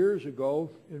 20 years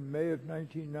ago, in May of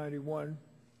 1991,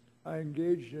 I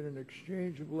engaged in an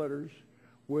exchange of letters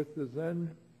with the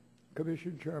then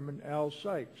Commission Chairman Al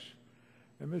Sykes.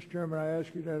 And, Mr. Chairman, I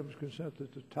ask unanimous consent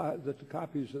that the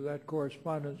copies of that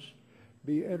correspondence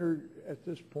be entered at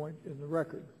this point in the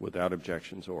record. Without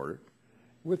objections, ordered.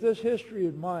 With this history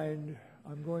in mind,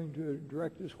 I'm going to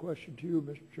direct this question to you,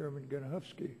 Mr. Chairman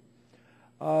Genachowski.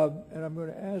 And I'm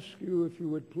going to ask you if you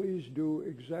would please do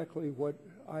exactly what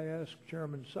I asked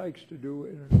Chairman Sykes to do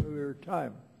in an earlier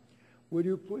time. Would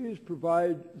you please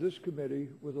provide this committee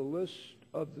with a list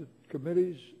of the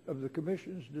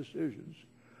Commission's decisions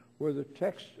where the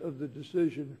text of the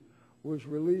decision was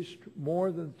released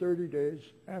more than 30 days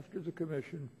after the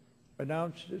Commission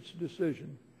announced its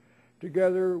decision,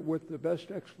 together with the best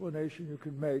explanation you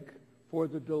can make for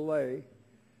the delay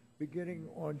beginning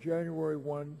on January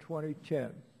 1, 2010.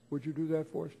 Would you do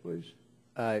that for us, please?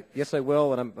 Yes, I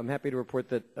will, and I'm happy to report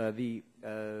that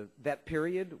that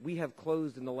period, we have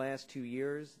closed in the last 2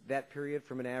 years, that period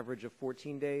from an average of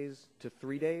 14 days to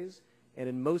 3 days, and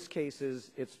in most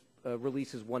cases, its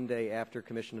release is 1 day after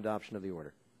commission adoption of the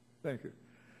order. Thank you.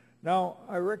 Now,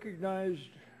 I recognized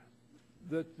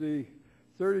that the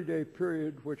 30-day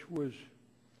period, which was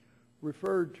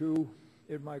referred to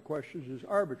in my questions, is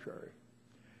arbitrary,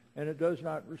 and it does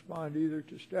not respond either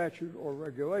to statute or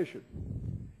regulation.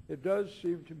 It does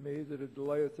seem to me that a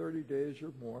delay of 30 days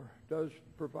or more does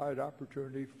provide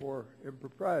opportunity for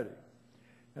impropriety.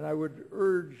 And I would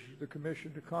urge the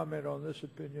Commission to comment on this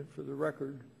opinion for the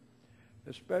record,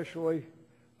 especially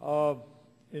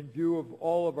in view of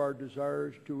all of our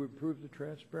desires to improve the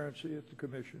transparency at the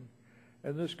Commission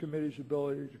and this committee's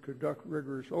ability to conduct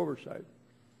rigorous oversight.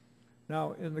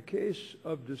 Now, in the case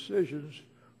of decisions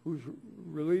whose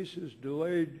release is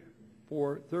delayed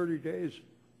for 30 days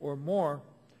or more,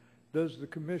 does the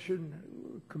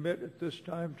Commission commit at this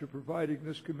time to providing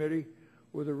this committee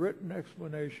with a written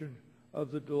explanation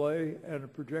of the delay and a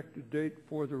projected date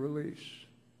for the release?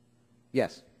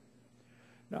 Yes.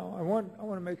 Now, I want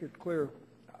to make it clear,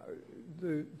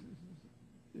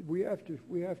 we have to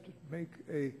make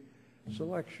a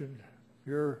selection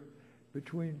here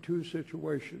between two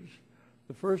situations.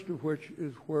 The first of which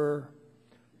is where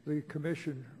the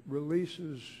Commission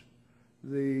releases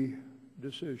the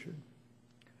decision,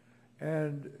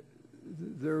 and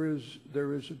there is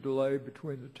a delay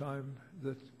between the time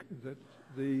that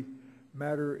the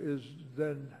matter is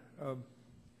then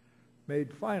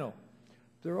made final.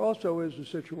 There also is a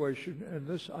situation, and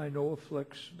this I know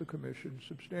afflicts the Commission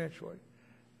substantially,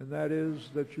 and that is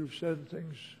that you send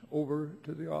things over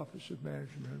to the Office of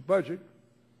Management and Budget,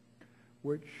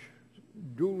 which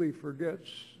duly forgets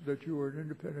that you are an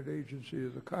independent agency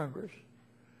of the Congress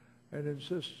and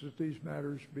insists that these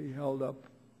matters be held up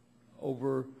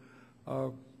over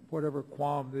whatever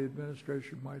qualm the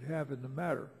administration might have in the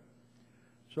matter.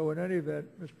 So in any event,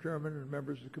 Mr. Chairman and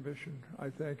members of the Commission, I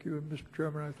thank you. And Mr.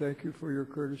 Chairman, I thank you for your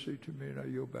courtesy to me, and I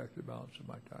yield back the balance of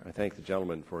my time. I thank the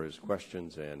gentleman for his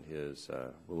questions and his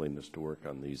willingness to work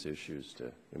on these issues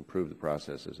to improve the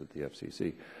processes at the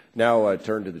FCC. Now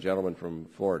turn to the gentleman from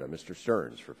Florida, Mr.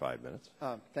 Stearns, for 5 minutes.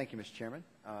 Thank you, Mr. Chairman.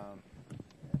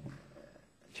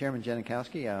 Chairman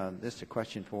Janikowski, this is a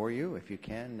question for you, if you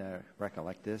can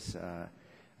recollect this. I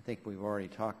think we've already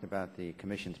talked about the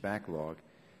Commission's backlog.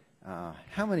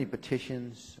 How many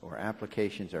petitions or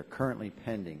applications are currently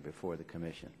pending before the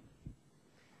Commission?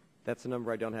 That's a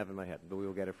number I don't have in my head, but we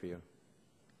will get it for you.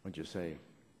 Would you say,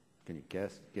 can you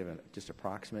guess, give a just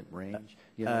approximate range?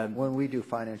 You know, when we do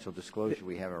financial disclosure,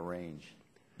 we have a range.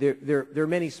 There are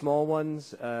many small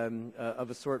ones of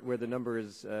a sort where the number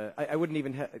is, I wouldn't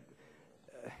even have,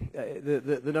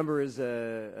 the number is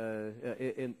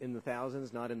in the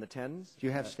thousands, not in the tens. Do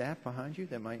you have staff behind you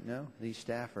that might know? These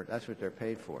staff that's what they're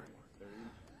paid for.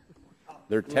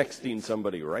 They're texting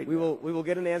somebody right now. We will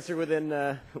get an answer within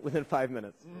 5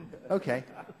 minutes. Okay.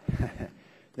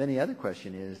 Then the other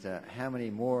question is, how many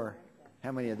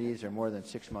of these are more than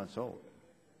 6 months old?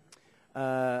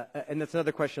 And that's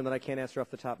another question that I can't answer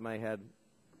off the top of my head.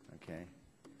 Okay.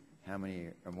 How many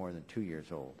are more than 2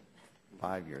 years old?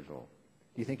 5 years old?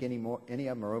 Do you think any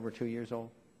of them are over 2 years old?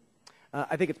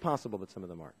 I think it's possible that some of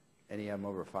them are. Any of them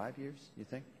over 5 years, you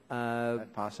think? Is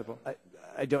that possible?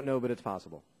 I don't know, but it's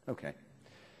possible. Okay.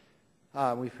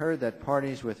 We've heard that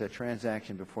parties with a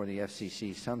transaction before the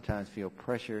FCC sometimes feel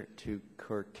pressure to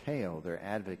curtail their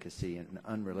advocacy in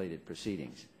unrelated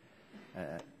proceedings.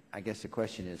 I guess the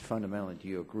question is, fundamentally, do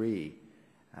you agree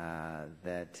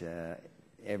that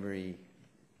every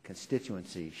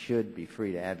constituency should be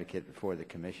free to advocate before the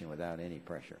Commission without any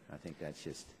pressure? I think that's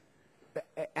just...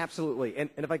 Absolutely. And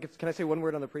if I could, can I say one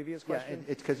word on the previous question?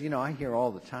 Yeah, it's because, I hear all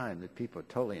the time that people are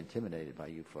totally intimidated by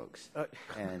you folks.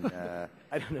 And,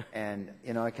 I don't know.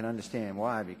 And, I can understand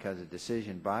why, because a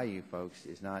decision by you folks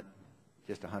is not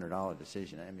just a $100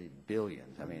 decision. I mean,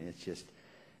 billions. I mean, it's just...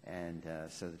 And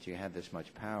so that you have this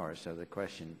much power. So the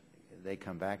question, they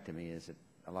come back to me, is that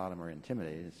a lot of them are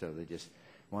intimidated, so they just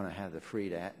want to have the free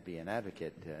to be an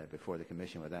advocate before the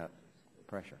Commission without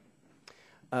pressure.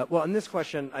 Well, in this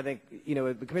question, I think,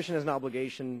 the Commission has an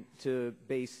obligation to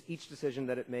base each decision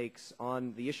that it makes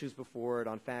on the issues before it,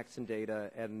 on facts and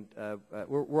data, and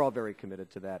we're all very committed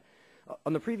to that.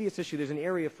 On the previous issue, there's an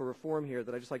area for reform here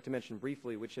that I'd just like to mention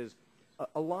briefly, which is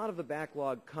a lot of the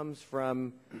backlog comes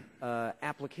from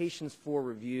applications for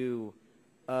review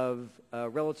of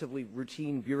relatively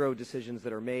routine bureau decisions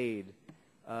that are made,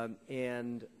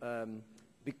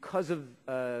 because of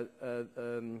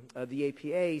the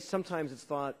APA, sometimes it's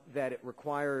thought that it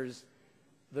requires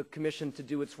the Commission to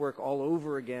do its work all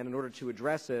over again in order to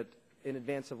address it in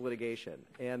advance of litigation.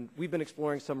 And we've been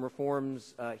exploring some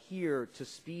reforms here to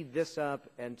speed this up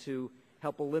and to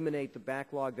help eliminate the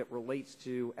backlog that relates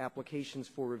to applications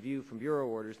for review from bureau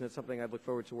orders, and it's something I look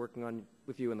forward to working on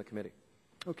with you in the committee.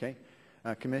 Okay.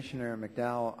 Commissioner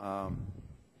McDowell,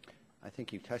 I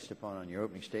think you touched upon your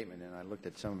opening statement, and I looked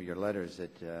at some of your letters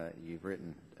that you've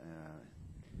written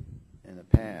in the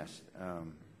past.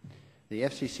 The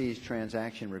FCC's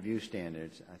transaction review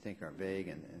standards, I think, are vague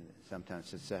and sometimes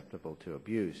susceptible to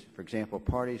abuse. For example,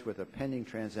 parties with a pending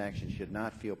transaction should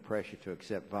not feel pressure to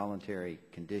accept voluntary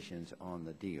conditions on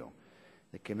the deal.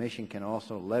 The Commission can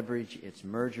also leverage its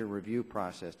merger review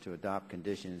process to adopt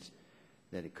conditions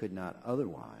that it could not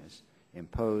otherwise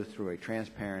impose through a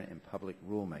transparent and public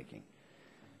rulemaking.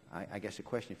 I guess the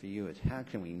question for you is, how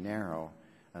can we narrow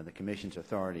the Commission's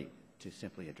authority to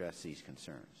simply address these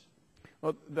concerns?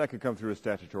 Well, that could come through a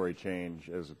statutory change,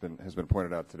 as has been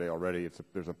pointed out today already.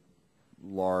 There's a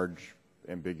large,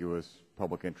 ambiguous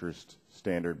public interest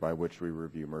standard by which we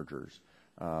review mergers.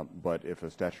 But if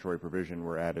a statutory provision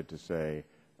were added to say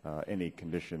any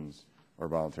conditions or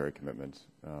voluntary commitments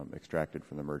extracted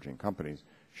from the merging companies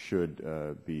should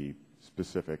be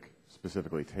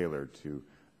specifically tailored to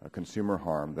consumer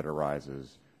harm that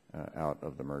arises out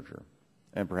of the merger.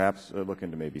 And perhaps look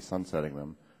into maybe sunsetting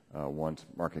them once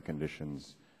market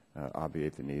conditions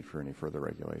obviate the need for any further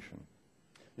regulation.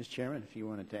 Mr. Chairman, if you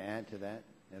wanted to add to that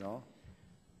at all?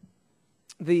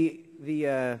 The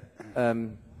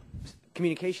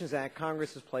Communications Act,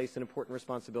 Congress has placed an important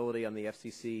responsibility on the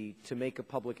FCC to make a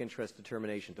public interest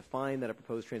determination, to find that a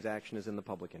proposed transaction is in the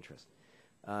public interest.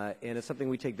 And it's something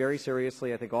we take very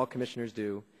seriously. I think all commissioners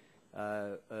do.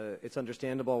 It's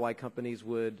understandable why companies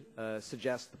would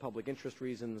suggest the public interest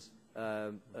reasons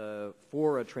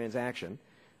for a transaction.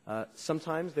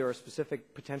 Sometimes there are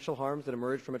specific potential harms that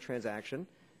emerge from a transaction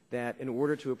that in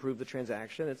order to approve the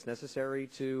transaction, it's necessary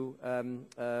to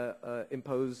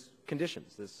impose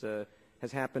conditions. This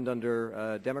has happened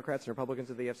under Democrats and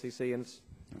Republicans at the FCC. And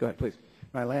go ahead, please.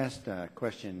 My last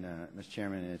question, Mr.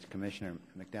 Chairman, is Commissioner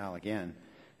McDowell again.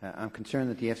 I'm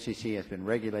concerned that the FCC has been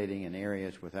regulating in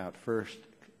areas without first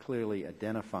clearly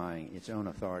identifying its own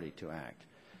authority to act.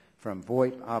 From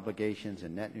VoIP obligations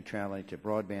and net neutrality to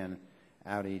broadband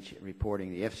outage reporting,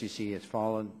 the FCC has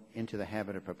fallen into the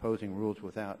habit of proposing rules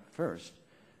without first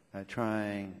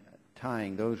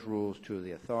tying those rules to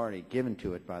the authority given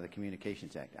to it by the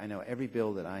Communications Act. I know every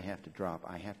bill that I have to drop,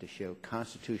 I have to show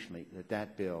constitutionally that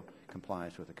that bill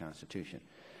complies with the Constitution.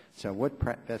 So what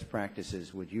best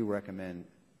practices would you recommend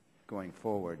going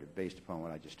forward based upon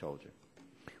what I just told you?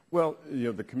 Well,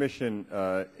 the Commission,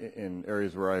 in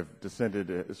areas where I've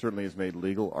dissented, certainly has made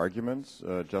legal arguments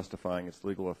justifying its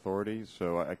legal authority.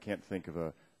 So I can't think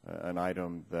of an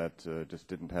item that just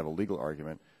didn't have a legal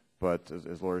argument. But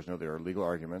as lawyers know, there are legal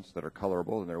arguments that are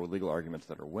colorable, and there are legal arguments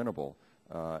that are winnable.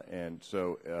 And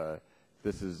so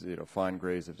this is fine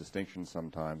grays of distinction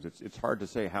sometimes. It's hard to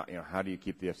say how do you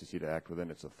keep the FCC to act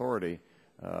within its authority,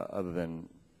 other than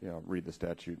read the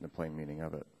statute and the plain meaning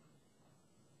of it.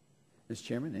 Mr.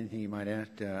 Chairman, anything you might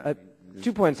add?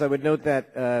 2 points. I would note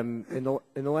that in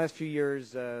the last few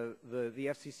years, the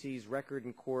FCC's record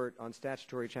in court on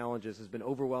statutory challenges has been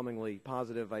overwhelmingly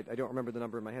positive. I don't remember the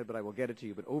number in my head, but I will get it to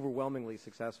you, but overwhelmingly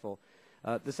successful.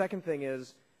 The second thing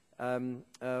is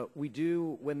we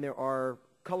do, when there are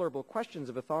colorable questions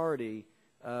of authority,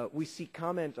 we seek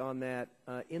comment on that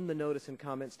in the notice and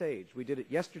comment stage. We did it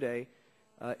yesterday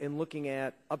in looking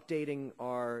at updating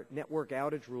our network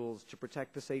outage rules to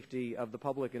protect the safety of the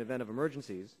public in event of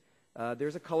emergencies.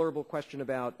 There's a colorable question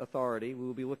about authority. We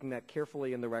will be looking at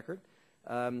carefully in the record.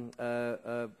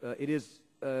 It is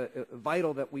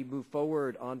vital that we move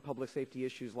forward on public safety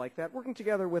issues like that, working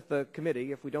together with the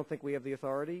committee. If we don't think we have the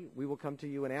authority, we will come to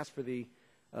you and ask for the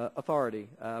authority.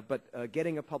 But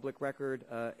getting a public record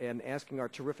and asking our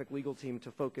terrific legal team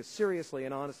to focus seriously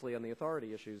and honestly on the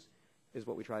authority issues is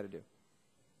what we try to do.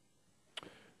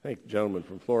 Thank the gentleman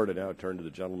from Florida. Now turn to the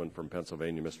gentleman from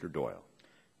Pennsylvania, Mr. Doyle.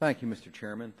 Thank you, Mr.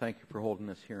 Chairman. Thank you for holding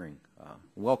this hearing.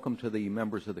 Welcome to the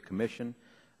members of the Commission.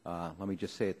 Let me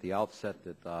just say at the outset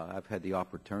that I've had the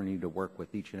opportunity to work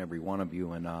with each and every one of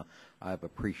you, and I've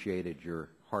appreciated your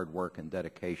hard work and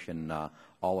dedication.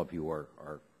 All of you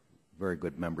are very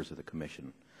good members of the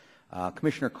Commission.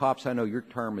 Commissioner Copps, I know your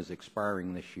term is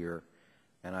expiring this year,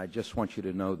 and I just want you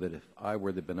to know that if I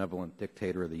were the benevolent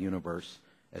dictator of the universe,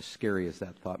 as scary as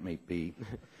that thought may be,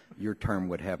 your term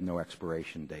would have no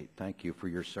expiration date. Thank you for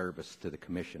your service to the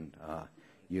Commission.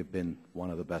 You've been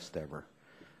one of the best ever.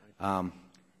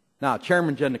 Now,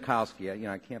 Chairman Janikowski,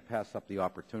 I can't pass up the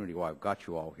opportunity while I've got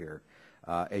you all here.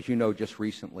 As you know, just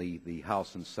recently the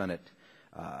House and Senate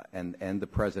and the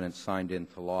President signed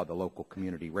into law the Local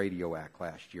Community Radio Act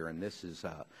last year, and this is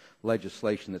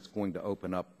legislation that's going to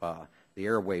open up the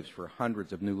airwaves for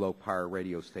hundreds of new low-power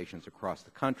radio stations across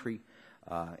the country,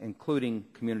 including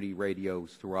community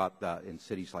radios throughout in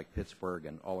cities like Pittsburgh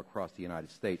and all across the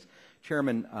United States.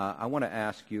 Chairman, I want to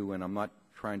ask you, and I'm not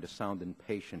trying to sound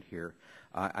impatient here,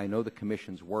 I know the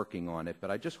Commission's working on it,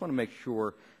 but I just want to make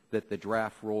sure that the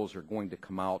draft rules are going to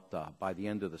come out by the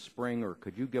end of the spring, or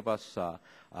could you give us a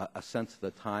sense of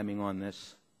the timing on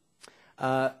this?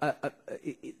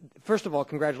 First of all,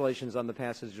 congratulations on the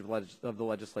passage of the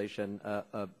legislation.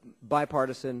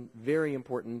 Bipartisan, very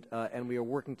important, and we are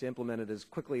working to implement it as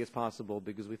quickly as possible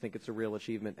because we think it's a real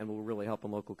achievement and will really help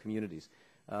in local communities.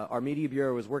 Our Media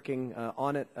Bureau is working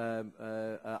on it.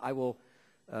 I will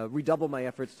redouble my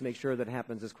efforts to make sure that it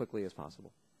happens as quickly as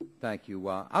possible. Thank you.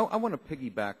 I want to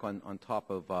piggyback on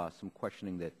top of some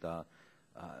questioning that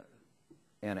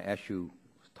Anna Eshoo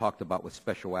talked about with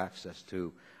special access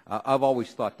to. I've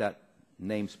always thought that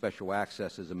name special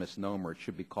access is a misnomer. It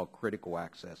should be called critical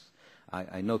access.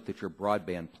 I note that your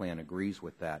broadband plan agrees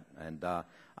with that. And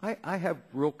I have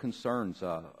real concerns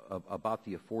about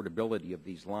the affordability of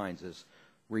these lines as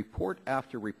report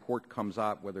after report comes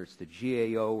out, whether it's the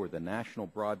GAO or the National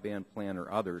Broadband Plan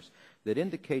or others, that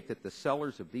indicate that the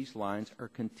sellers of these lines are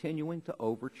continuing to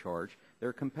overcharge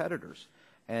their competitors.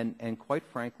 And quite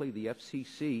frankly, the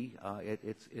FCC,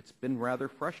 it's been rather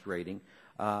frustrating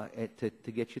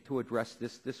to get you to address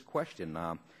this question.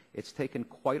 It's taken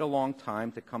quite a long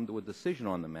time to come to a decision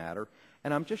on the matter,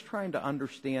 and I'm just trying to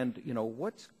understand,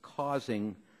 what's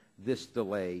causing this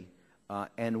delay,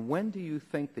 and when do you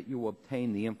think that you will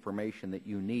obtain the information that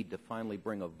you need to finally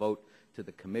bring a vote to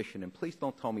the Commission? And please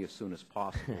don't tell me as soon as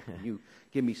possible. Can you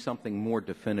give me something more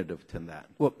definitive than that?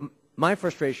 Well, my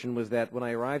frustration was that when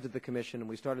I arrived at the Commission and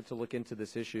we started to look into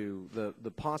this issue,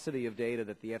 the paucity of data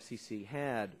that the FCC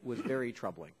had was very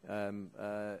troubling.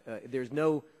 There's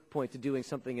no point to doing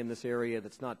something in this area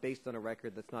that's not based on a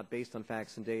record, that's not based on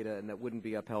facts and data, and that wouldn't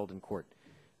be upheld in court.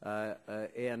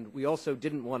 And we also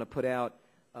didn't want to put out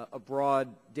a broad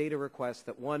data request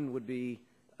that, one, would be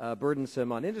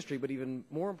burdensome on industry, but even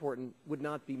more important, would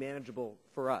not be manageable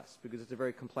for us because it's a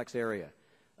very complex area.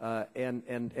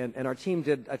 And our team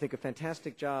did, I think, a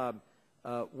fantastic job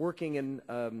working in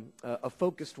a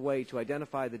focused way to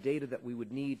identify the data that we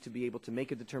would need to be able to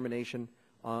make a determination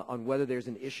on whether there's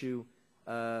an issue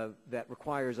that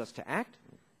requires us to act,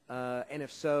 and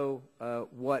if so,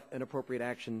 what an appropriate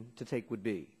action to take would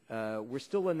be. We're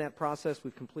still in that process.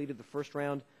 We've completed the first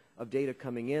round of data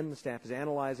coming in. The staff is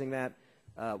analyzing that.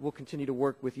 We'll continue to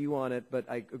work with you on it, but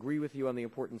I agree with you on the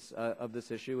importance of this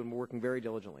issue, and we're working very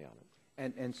diligently on it.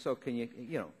 And so can you,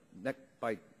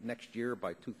 by next year,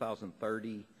 by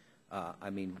 2030, I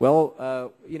mean...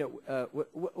 Well,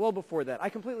 well before that. I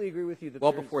completely agree with you that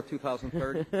well before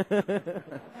 2030?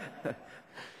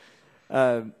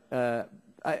 I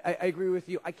agree with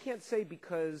you. I can't say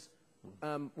because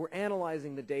we're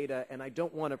analyzing the data, and I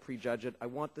don't want to prejudge it. I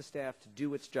want the staff to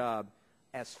do its job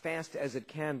as fast as it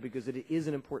can because it is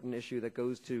an important issue that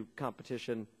goes to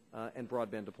competition and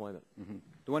broadband deployment. Mm-hmm.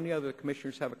 Do any other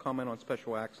commissioners have a comment on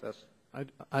special access?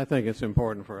 I think it's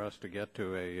important for us to get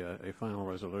to a final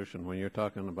resolution. When you're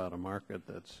talking about a market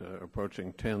that's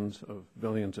approaching tens of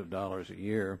billions of dollars a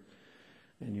year,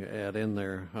 and you add in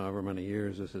there however many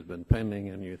years this has been pending,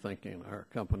 and you're thinking, are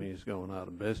companies going out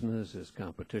of business? Is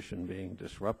competition being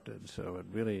disrupted? So it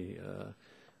really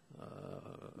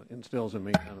instills in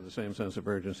me kind of the same sense of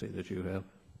urgency that you have.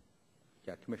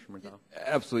 Yeah, Commissioner McDowell.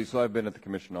 Absolutely. So I've been at the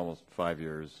Commission almost 5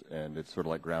 years, and it's sort of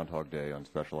like Groundhog Day on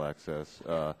special access.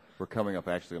 We're coming up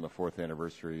actually on the 4th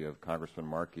anniversary of Congressman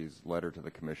Markey's letter to the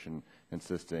Commission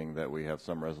insisting that we have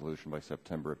some resolution by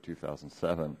September of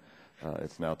 2007.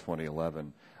 It's now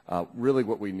 2011. Really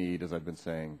what we need, as I've been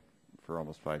saying for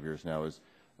almost 5 years now, is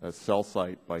a cell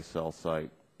site by cell site,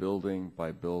 building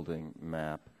by building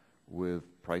map with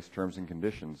price terms and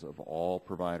conditions of all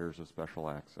providers of special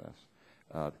access.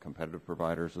 The competitive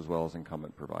providers as well as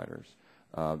incumbent providers.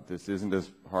 This isn't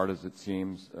as hard as it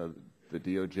seems. The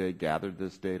DOJ gathered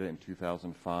this data in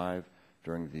 2005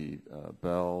 during the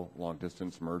Bell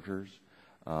long-distance mergers,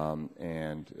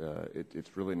 and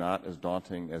it's really not as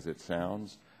daunting as it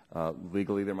sounds.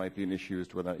 Legally, there might be an issue as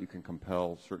to whether or not you can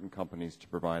compel certain companies to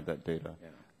provide that data,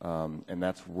 and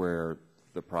that's where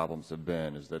the problems have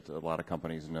been, is that a lot of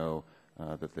companies know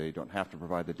that they don't have to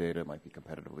provide the data. It might be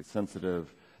competitively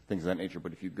sensitive, things of that nature.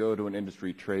 But if you go to an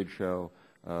industry trade show,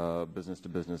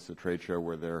 business-to-business, a trade show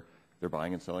where they're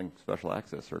buying and selling special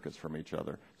access circuits from each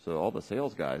other. So all the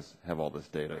sales guys have all this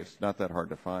data. It's not that hard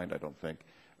to find, I don't think.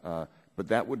 But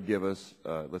that would give us,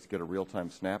 let's get a real-time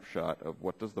snapshot of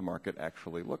what does the market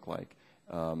actually look like.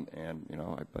 And, you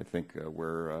know, I think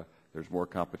where there's more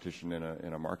competition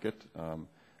in a market,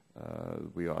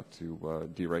 we ought to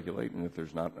deregulate. And if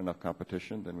there's not enough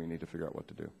competition, then we need to figure out what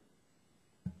to do.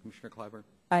 Commissioner Clyburn?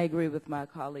 I agree with my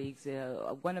colleagues.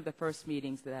 One of the first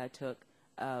meetings that I took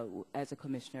as a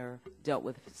commissioner dealt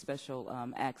with special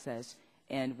access,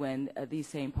 and when these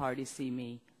same parties see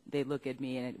me, they look at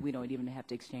me and we don't even have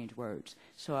to exchange words.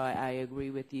 So I agree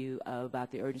with you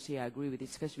about the urgency. I agree with you,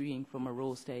 especially being from a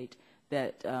rural state,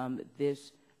 that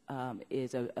this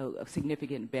is a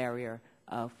significant barrier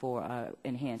for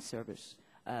enhanced service.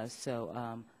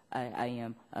 So I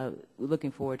am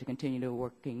looking forward to continue to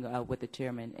working with the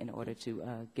chairman in order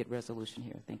to get resolution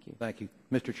here. Thank you. Thank you.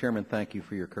 Mr. Chairman, thank you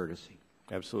for your courtesy.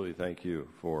 Absolutely. Thank you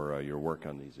for your work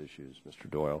on these issues, Mr.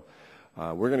 Doyle.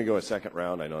 We're going to go a second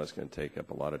round. I know it's going to take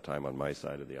up a lot of time on my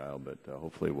side of the aisle, but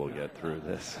hopefully we'll get through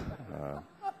this.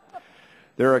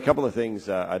 There are a couple of things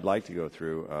I'd like to go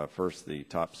through. First, the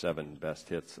top 7 best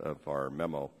hits of our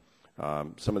memo.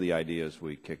 Some of the ideas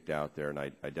we kicked out there, and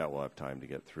I doubt we'll have time to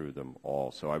get through them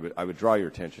all. So I would draw your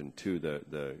attention to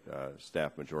the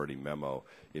staff majority memo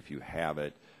if you have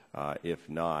it. If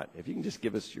not, if you can just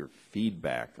give us your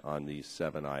feedback on these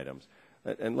 7 items.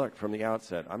 And look, from the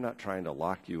outset, I'm not trying to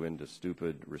lock you into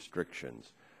stupid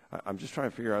restrictions. I'm just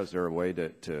trying to figure out, is there a way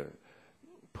to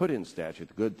put in statute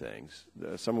the good things,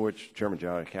 some of which Chairman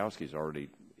Janikowski's already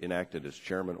enacted as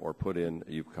chairman or put in,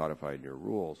 you've codified in your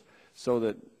rules, so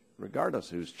that regardless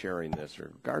who's chairing this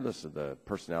or regardless of the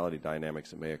personality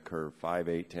dynamics that may occur 5,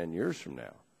 8, 10 years from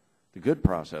now, the good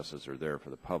processes are there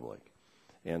for the public.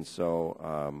 And so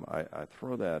I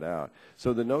throw that out.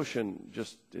 So the notion,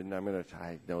 just, and I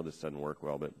know this doesn't work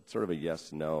well, but sort of a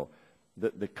yes, no.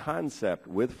 The concept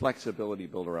with flexibility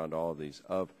built around all of these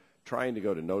of trying to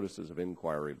go to notices of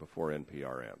inquiry before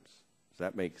NPRMs. Does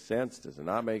that make sense? Does it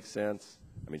not make sense?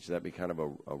 I mean, should that be kind of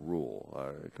a rule?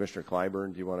 Commissioner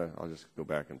Clyburn, do you want to? I'll just go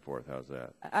back and forth. How's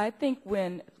that? I think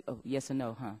when, yes and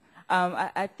no, huh?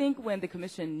 I think when the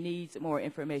commission needs more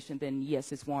information, then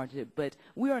yes, it's warranted. But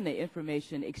we're in the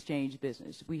information exchange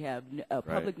business. We have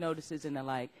public notices and the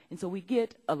like, and so we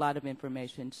get a lot of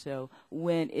information. So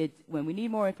when we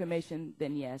need more information,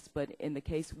 then yes. But in the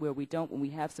case where we don't, when we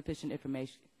have sufficient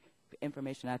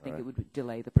information, I think it would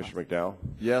delay the process. Commissioner McDowell?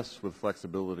 Yes, with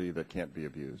flexibility that can't be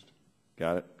abused.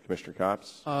 Got it. Commissioner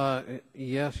Copps?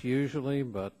 Yes, usually,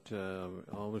 but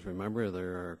always remember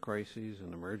there are crises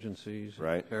and emergencies,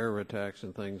 terror attacks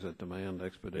and things that demand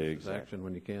expeditious action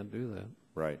when you can't do that.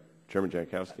 Right. Chairman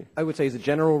Janikowski? I would say as a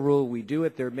general rule, we do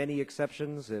it. There are many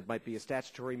exceptions. It might be a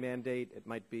statutory mandate. It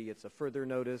might be it's a further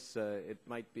notice. It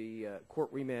might be court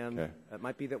remand. Okay. It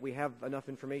might be that we have enough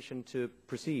information to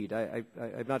proceed. I'm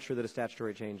not sure that a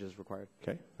statutory change is required.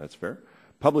 Okay, that's fair.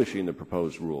 Publishing the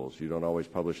proposed rules. You don't always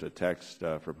publish a text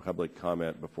for public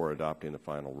comment before adopting the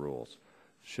final rules.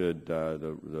 Should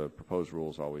the proposed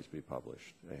rules always be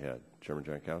published ahead? Chairman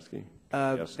Janikowski?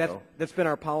 Yes, no? That's been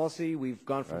our policy. We've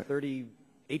gone from 38%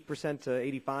 to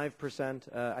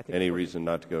 85%. I think any reason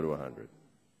not to go to 100?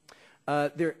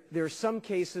 There are some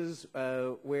cases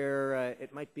where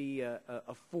it might be a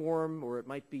form, or it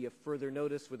might be a further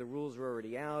notice where the rules are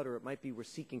already out, or it might be we're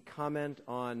seeking comment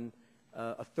on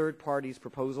a third party's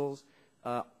proposals.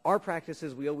 Our practice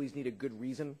is we always need a good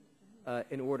reason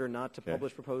in order not to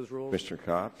publish proposed rules. Mr.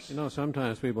 Copps? You know,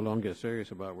 sometimes people don't get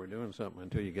serious about we're doing something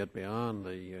until you get beyond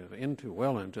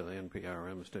well into the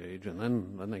NPRM stage, and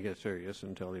then they get serious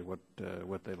and tell you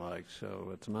what they like. So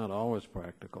it's not always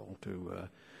practical to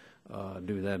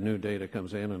do that. New data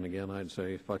comes in, and again, I'd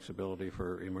say flexibility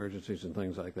for emergencies and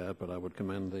things like that, but I would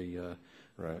commend the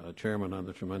chairman on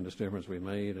the tremendous difference we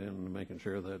made in making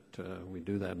sure that we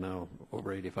do that now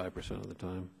over 85% of the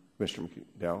time. Mr.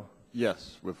 McDowell?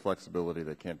 Yes, with flexibility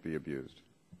that can't be abused.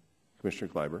 Commissioner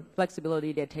Clyburn?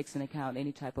 Flexibility that takes into account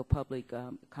any type of public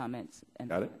comments.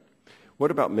 Got it.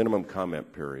 What about minimum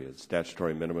comment periods,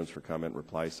 statutory minimums for comment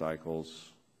reply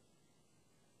cycles?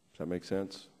 Does that make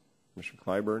sense? Mr.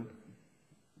 Clyburn?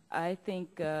 I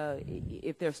think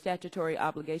if there are statutory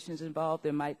obligations involved,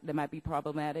 that might be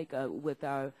problematic. With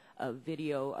our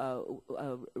video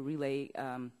relay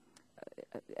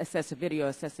Video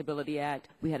Accessibility Act,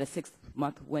 we had a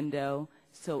 6-month window.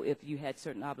 So if you had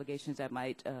certain obligations, that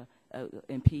might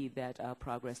impede that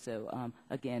progress. So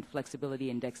again,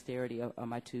 flexibility and dexterity are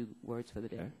my 2 words for the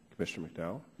day. Okay. Commissioner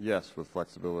McDowell? Yes, with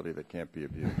flexibility that can't be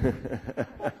abused.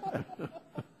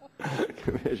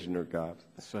 Commissioner Cobbs?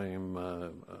 Same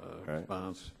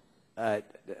response. I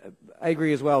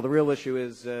agree as well. The real issue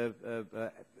is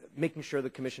making sure the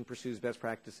Commission pursues best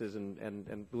practices,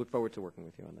 and we look forward to working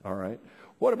with you on that. All right.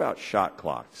 What about shot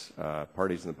clocks?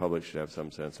 Parties in the public should have some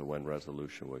sense of when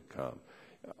resolution would come.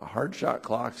 Hard shot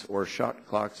clocks or shot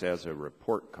clocks as a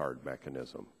report card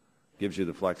mechanism gives you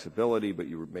the flexibility, but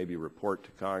you maybe report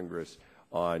to Congress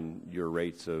on your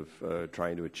rates of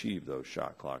trying to achieve those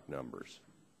shot clock numbers.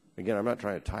 Again, I'm not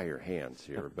trying to tie your hands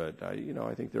here, but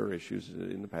I think there are issues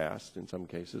in the past in some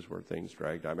cases where things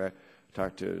dragged. I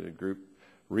talked to a group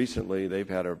recently. They've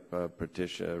had a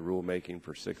petition rulemaking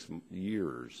for 6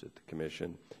 years at the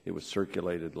Commission. It was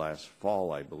circulated last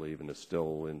fall, I believe, and is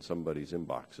still in somebody's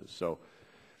inboxes. So,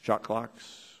 shot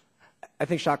clocks. I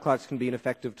think shot clocks can be an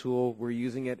effective tool. We're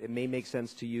using it. It may make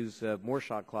sense to use more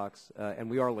shot clocks, and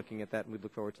we are looking at that, and we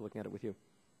look forward to looking at it with you.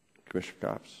 Commissioner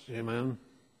Cops? Amen.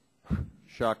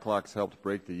 Shot clocks helped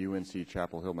break the UNC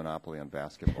Chapel Hill monopoly on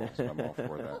basketball, so I'm all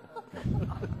for that.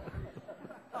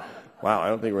 Wow, I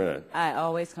don't think we're going to... I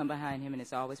always come behind him, and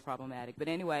it's always problematic. But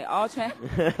anyway, all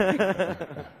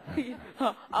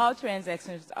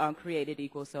transactions are created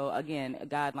equal. So, again,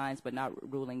 guidelines, but not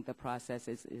ruling the process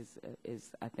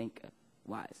is I think,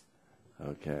 wise.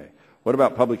 Okay. What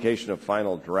about publication of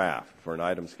final draft? For an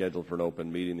item scheduled for an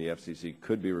open meeting, the FCC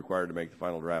could be required to make the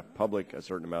final draft public a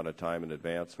certain amount of time in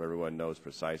advance so everyone knows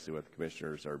precisely what the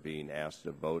commissioners are being asked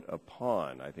to vote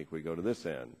upon. I think we go to this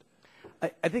end.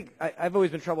 I think I've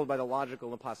always been troubled by the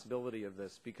logical impossibility of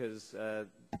this because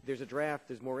there's a draft,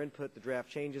 there's more input, the draft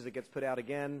changes, it gets put out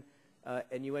again,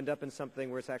 and you end up in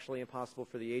something where it's actually impossible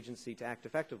for the agency to act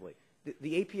effectively.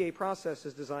 The APA process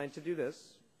is designed to do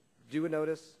this, do a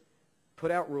notice, put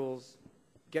out rules,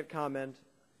 get comment,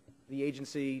 the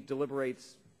agency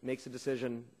deliberates, makes a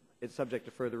decision, it's subject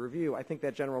to further review. I think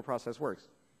that general process works.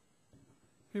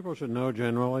 People should know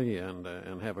generally and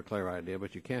have a clear idea,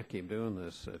 but you can't keep doing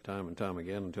this time and time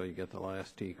again until you get the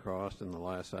last T crossed and the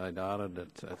last I dotted.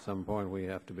 At some point we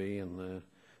have to be, in the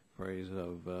phrase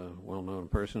of well-known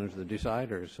personage, the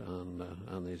deciders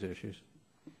on these issues.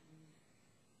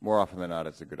 More often than not,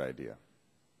 it's a good idea.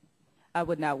 I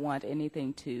would not want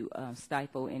anything to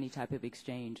stifle any type of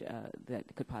exchange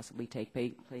that could possibly take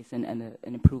place in an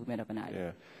improvement of an item.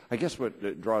 Yeah. I guess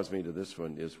what draws me to this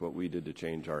one is what we did to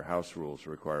change our House rules to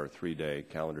require a 3-day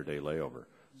calendar day layover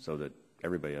so that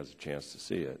everybody has a chance to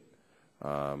see it.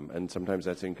 And sometimes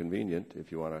that's inconvenient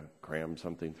if you want to cram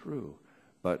something through.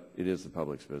 But it is the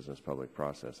public's business, public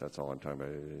process. That's all I'm talking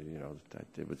about.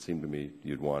 It would seem to me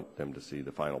you'd want them to see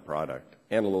the final product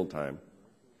and a little time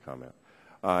comment.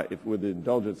 With the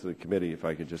indulgence of the committee, if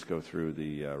I could just go through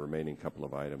the remaining couple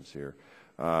of items here.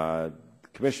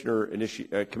 Commissioner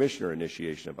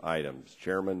initiation of items.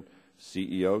 Chairman,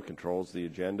 CEO controls the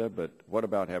agenda, but what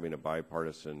about having a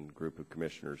bipartisan group of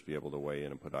commissioners be able to weigh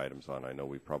in and put items on? I know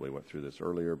we probably went through this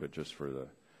earlier, but just to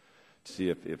see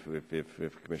if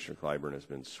Commissioner Clyburn has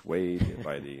been swayed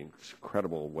by the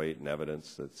incredible weight and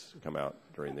evidence that's come out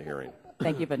during the hearing.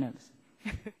 Thank you for notice.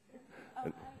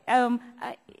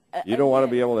 You don't want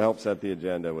to be able to help set the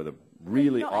agenda with a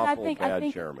really awful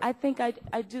bad chairman. I think I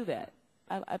do that.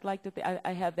 I'd like to think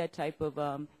I have that type of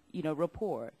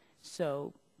rapport.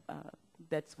 So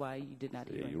that's why you did not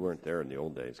hear. You weren't there in the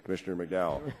old days. Commissioner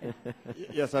McDowell.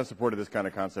 Yes, I've supported this kind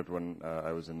of concept when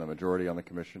I was in the majority on the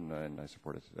commission, and I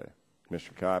support it today.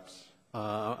 Commissioner Cops.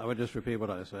 I would just repeat what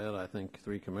I said. I think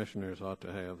 3 commissioners ought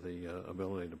to have the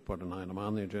ability to put an item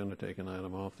on the agenda, take an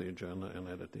item off the agenda, and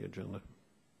edit the agenda.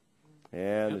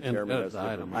 And the chairman has the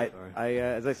item.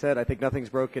 As I said, I think nothing's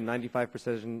broken.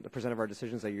 95% of our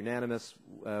decisions are unanimous.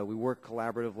 We work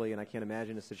collaboratively, and I can't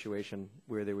imagine a situation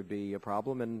where there would be a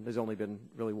problem. And there's only been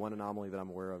really one anomaly that I'm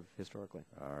aware of historically.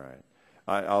 All right.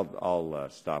 I'll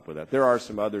stop with that. There are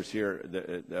some others here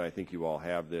that I think you all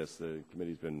have this. The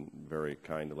committee's been very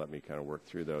kind to let me kind of work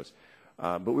through those.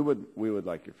 But we would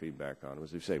like your feedback on them.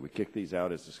 As we say, we kick these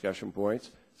out as discussion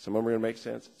points. Some of them are going to make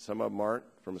sense. Some of them aren't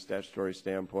from a statutory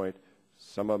standpoint.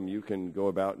 Some of them you can go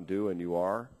about and do, and you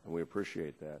are, and we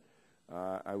appreciate that.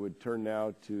 I would turn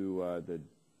now to the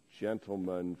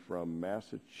gentleman from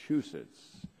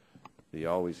Massachusetts, the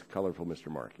always colorful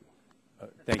Mr. Markey.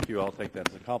 Thank you. I'll take that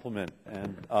as a compliment.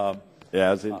 And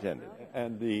yeah, as intended.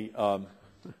 And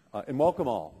welcome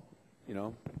all.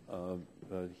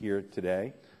 Here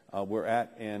today, we're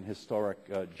at an historic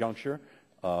juncture.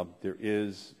 There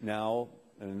is now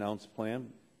an announced plan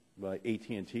by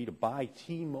AT&T to buy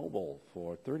T-Mobile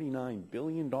for $39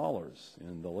 billion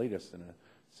in the latest in a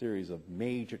series of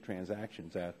major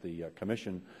transactions at the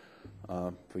Commission.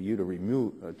 for you to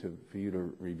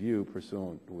review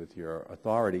pursuant with your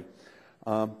authority.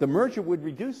 The merger would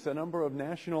reduce the number of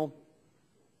national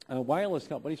wireless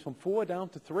companies from 4 down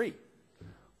to 3.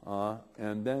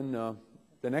 And then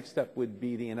the next step would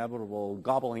be the inevitable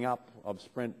gobbling up of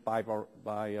Sprint by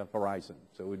Verizon.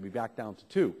 So it would be back down to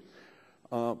 2,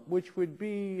 which would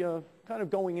be kind of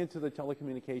going into the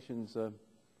telecommunications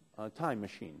time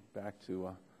machine back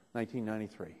to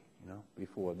 1993,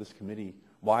 before this committee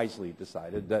wisely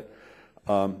decided that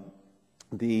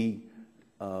the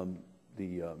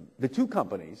 2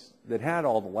 companies that had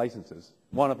all the licenses,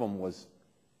 one of them was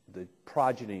the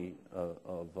progeny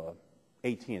of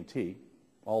AT&T.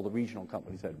 All the regional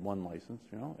companies had 1 license,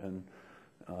 and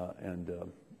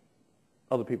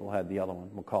other people had the other one,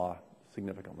 McCaw,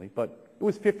 significantly. But it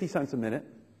was 50 cents a minute.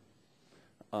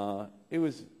 It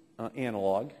was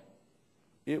analog.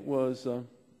 It was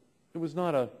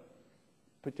not a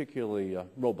particularly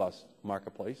robust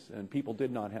marketplace, and people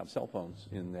did not have cell phones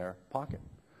in their pocket.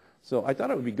 So I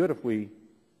thought it would be good if we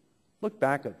look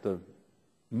back at the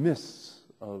mists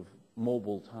of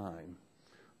mobile time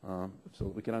so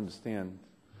that we can understand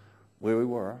where we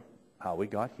were, how we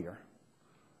got here,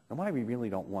 and why we really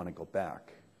don't want to go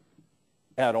back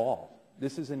at all.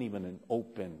 This isn't even an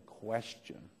open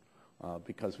question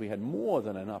because we had more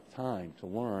than enough time to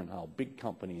learn how big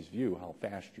companies view how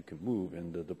fast you can move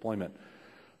in the deployment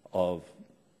of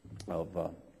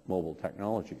mobile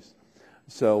technologies.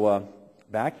 So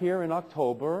back here in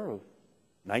October of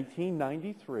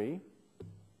 1993,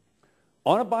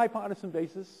 on a bipartisan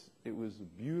basis, it was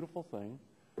a beautiful thing.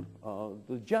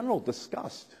 The general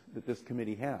disgust that this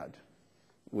committee had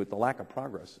with the lack of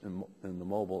progress in the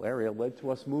mobile area led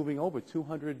to us moving over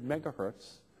 200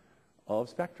 megahertz of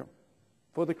spectrum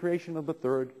for the creation of the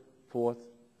 3rd, 4th,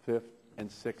 5th, and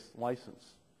 6th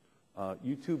license.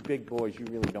 You 2 big boys you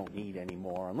really don't need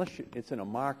anymore unless it's in a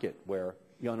market where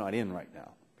you're not in right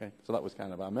now. Okay? So that was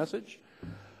kind of our message.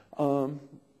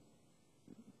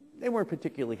 They weren't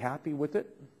particularly happy with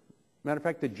it. Matter of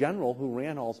fact, the general who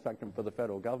ran all spectrum for the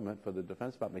federal government, for the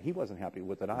Defense Department, he wasn't happy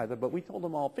with it either, but we told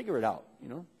them all, figure it out,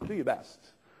 do your best.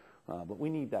 But we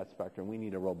need that spectrum. We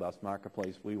need a robust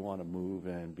marketplace. We want to move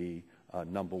and be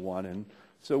number 1. And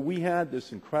so we had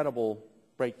this incredible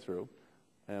breakthrough,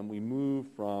 and we moved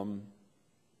from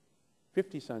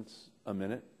 50 cents a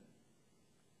minute.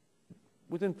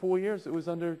 Within 4 years, it was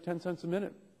under 10 cents a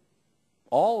minute.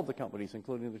 All of the companies,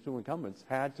 including the 2 incumbents,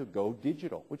 had to go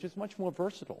digital, which is much more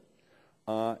versatile.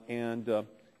 And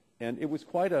it was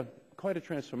quite a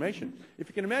transformation. If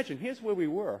you can imagine, here's where we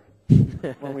were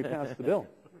when we passed the bill.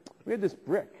 We had this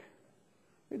brick.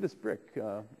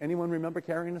 Anyone remember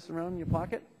carrying this around in your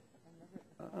pocket?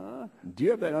 Do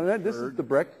you have that? This is the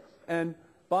brick. And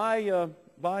by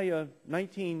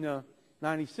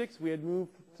 1996, we had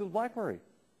moved to the BlackBerry.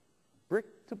 Brick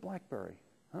to BlackBerry.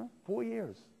 4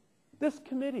 years. This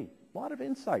committee, a lot of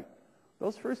insight.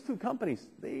 Those first 2 companies,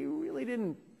 they really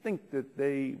didn't think that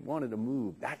they wanted to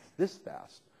move this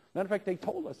fast. Matter of fact, they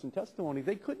told us in testimony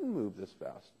they couldn't move this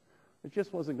fast. It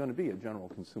just wasn't going to be a general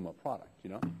consumer product,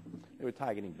 They were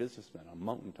targeting businessmen on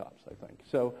mountaintops, I think.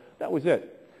 So that was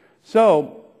it.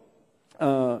 So,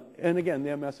 and again,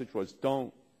 their message was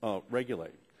don't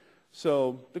regulate.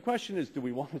 So the question is, do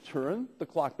we want to turn the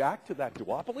clock back to that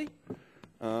duopoly?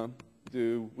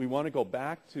 Do we want to go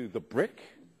back to the brick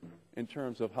in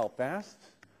terms of how fast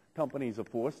companies are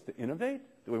forced to innovate?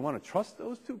 Do we want to trust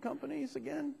those 2 companies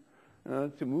again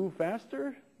to move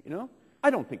faster? I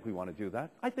don't think we want to do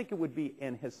that. I think it would be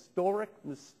an historic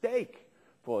mistake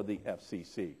for the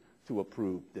FCC to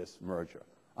approve this merger.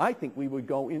 I think we would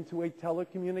go into a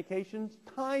telecommunications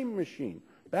time machine,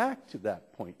 back to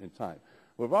that point in time.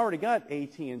 We've already got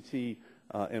AT&T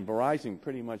and Verizon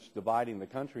pretty much dividing the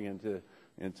country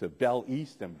into Bell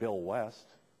East and Bell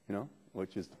West,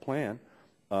 which is the plan.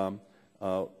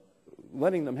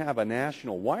 Letting them have a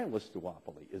national wireless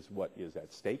duopoly is what is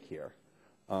at stake here.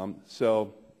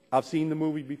 So I've seen the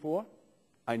movie before.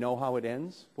 I know how it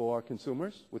ends for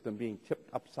consumers, with them being tipped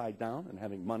upside down and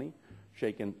having money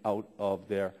shaken out of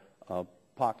their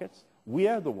pockets. We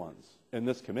are the ones in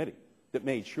this committee that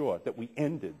made sure that we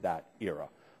ended that era.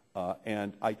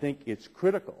 And I think it's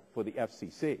critical for the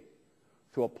FCC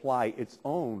to apply its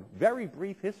own very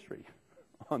brief history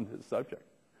on this subject.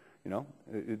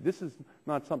 This is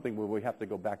not something where we have to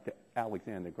go back to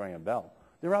Alexander Graham Bell.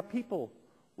 There are people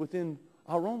within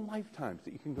our own lifetimes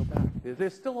that you can go back. They're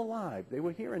still alive. They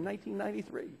were here in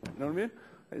 1993. You know what I mean?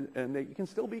 And they can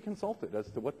still be consulted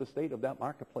as to what the state of that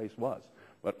marketplace was.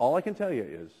 But all I can tell you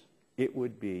is it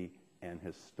would be an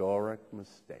historic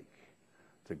mistake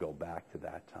to go back to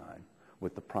that time.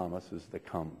 with the promises that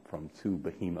come from two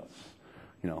behemoths,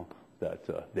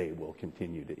 that they will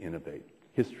continue to innovate.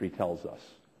 History tells us,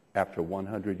 after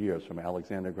 100 years from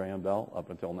Alexander Graham Bell up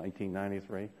until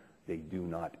 1993, they do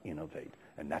not innovate.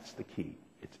 And that's the key.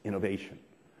 It's innovation.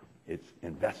 It's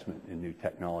investment in new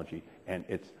technology. And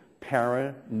it's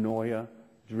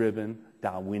paranoia-driven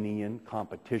Darwinian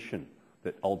competition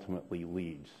that ultimately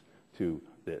leads to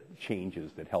the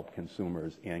changes that help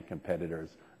consumers and competitors.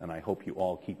 And I hope you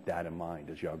all keep that in mind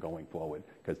as you're going forward,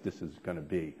 because this is going to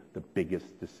be the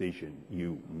biggest decision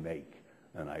you make.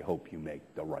 And I hope you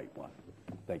make the right one.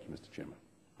 Thank you, Mr. Chairman.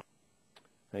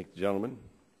 Thank you, gentlemen.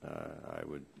 I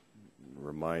would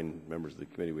remind members of the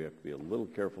committee we have to be a little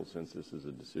careful since this is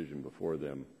a decision before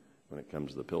them when it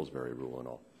comes to the Pillsbury rule and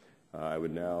all. I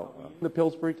would now... the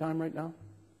Pillsbury time right now?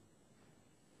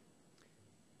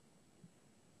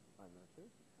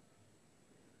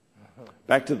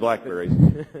 Back to the blackberries.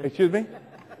 Excuse me?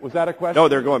 Was that a question? No,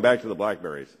 they're going back to the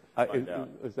blackberries.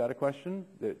 Is that a question?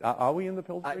 Are we in the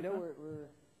Pillsbury time?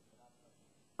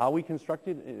 Are we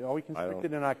constricted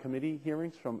in our committee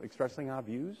hearings from expressing our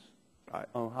views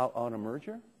on a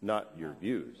merger? Not your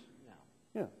views. No.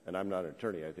 Yeah. And I'm not an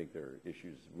attorney. I think there are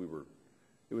issues.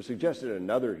 It was suggested in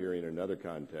another hearing in another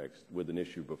context with an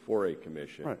issue before a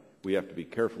commission. Right. We have to be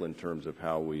careful in terms of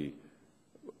how we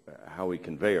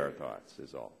convey our thoughts,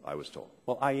 is all I was told.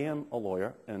 Well, I am a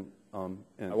lawyer, and I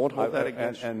won't hold that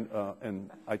against you.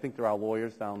 And I think there are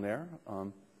lawyers down there.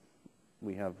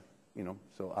 We have,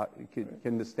 so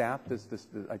can the staff? I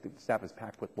think the staff is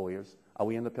packed with lawyers. Are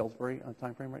we in the Pillsbury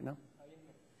time frame right now?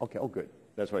 Okay. Oh, good.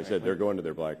 That's why I said they're going to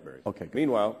their blackberries. Okay. Good.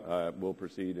 Meanwhile, we'll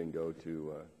proceed and go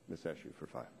to Ms. Eshoo for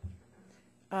 5.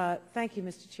 Thank you,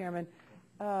 Mr. Chairman.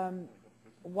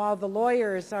 While the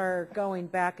lawyers are going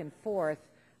back and forth,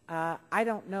 I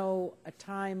don't know a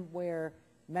time where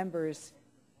members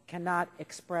cannot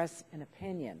express an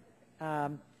opinion.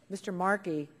 Mr.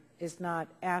 Markey is not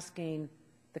asking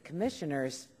the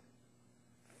commissioners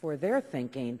for their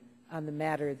thinking on the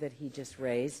matter that he just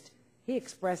raised. He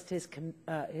expressed his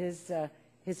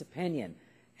opinion.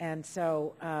 And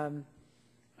so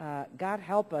God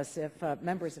help us if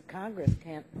members of Congress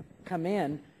can't come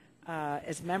in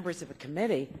as members of a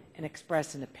committee and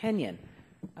express an opinion.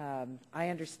 I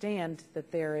understand that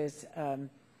there is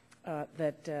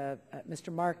Mr.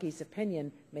 Markey's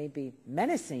opinion may be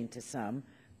menacing to some,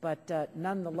 but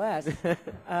nonetheless,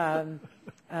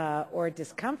 or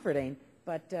discomforting.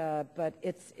 But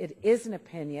it is an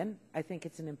opinion. I think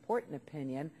it's an important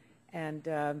opinion,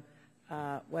 and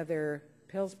whether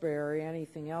Pillsbury or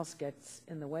anything else gets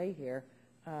in the way here,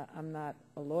 I'm not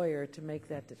a lawyer to make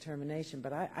that determination.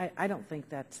 But I don't think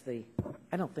that's the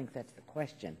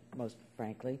question, most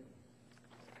frankly.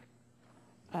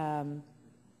 Let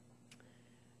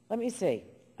me see.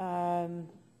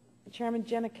 Chairman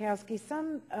Janikowski,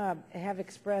 some have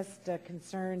expressed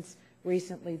concerns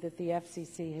recently that the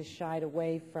FCC has shied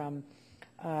away from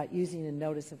using a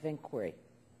notice of inquiry,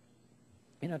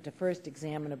 to first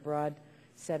examine a broad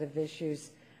set of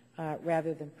issues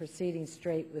rather than proceeding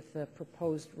straight with the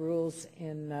proposed rules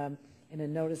in a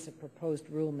notice of proposed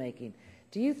rulemaking.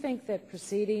 Do you think that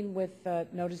proceeding with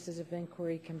notices of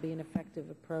inquiry can be an effective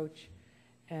approach?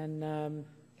 And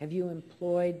have you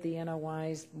employed the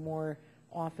NOIs more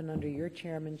often under your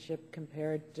chairmanship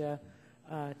compared to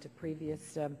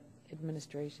previous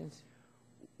administrations?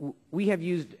 We have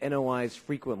used NOIs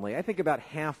frequently. I think about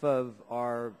half of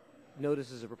our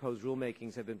notices of proposed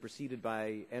rulemakings have been preceded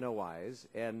by NOIs,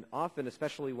 and often,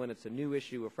 especially when it's a new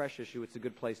issue, a fresh issue, it's a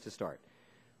good place to start.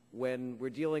 When we're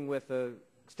dealing with a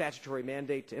statutory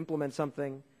mandate to implement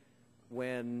something,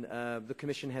 when the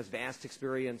Commission has vast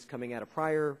experience coming out of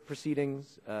prior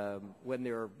proceedings, when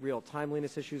there are real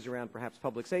timeliness issues around perhaps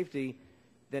public safety,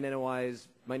 then NOIs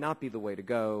might not be the way to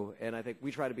go. And I think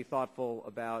we try to be thoughtful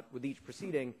about, with each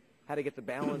proceeding, how to get the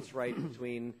balance right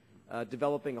between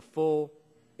developing a full,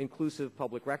 inclusive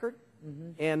public record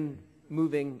and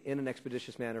moving in an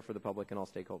expeditious manner for the public and all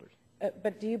stakeholders.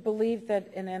 But do you believe that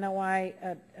an NOI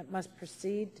must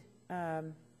precede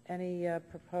any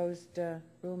proposed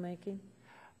rulemaking?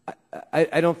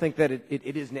 I don't think that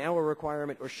it is now a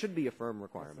requirement or should be a firm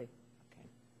requirement.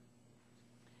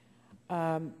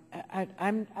 I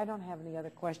don't have any other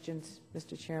questions,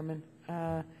 Mr. Chairman.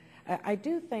 I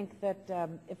do think that,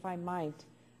 if I might,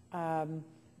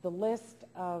 the list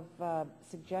of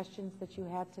suggestions that you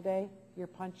had today, your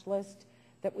punch list,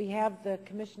 that we have the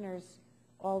commissioners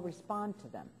all respond to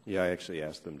them. Yeah, I actually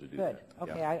asked them to do Good. that.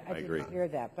 Okay, yeah, I didn't hear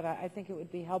that, but I think it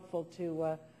would be helpful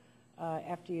to,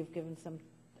 after you've given some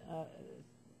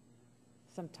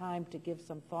time to give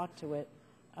some thought to it,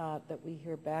 that we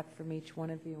hear back from each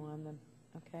one of you on them.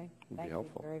 Okay. Would be Thank you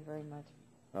helpful. very, very much.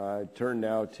 Turn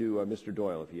now to Mr.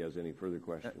 Doyle if he has any further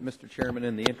questions. Mr. Chairman,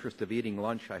 in the interest of eating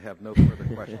lunch, I have no further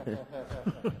questions.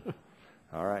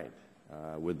 All right.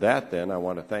 With that, then, I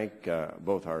want to thank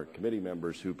both our committee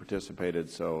members who participated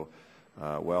so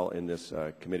well in this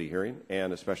committee hearing,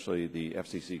 and especially the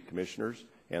FCC commissioners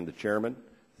and the chairman.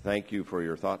 Thank you for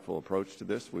your thoughtful approach to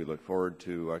this. We look forward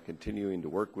to continuing to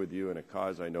work with you in a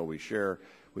cause I know we share,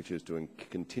 which is to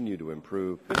continue to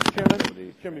improve.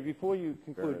 Mr. Chairman, before you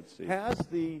conclude, has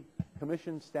the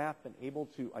commission staff been able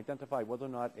to identify whether or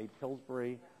not a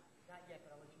Pillsbury... Not yet,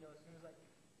 but I'll let you know as soon as I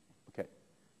can. Okay.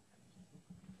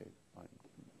 Okay, fine.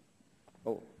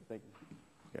 Oh, thank you.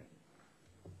 Okay.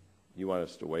 You want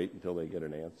us to wait until they get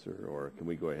an answer, or can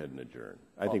we go ahead and adjourn?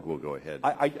 I think we'll go ahead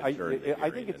and adjourn the I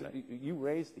think hearing, you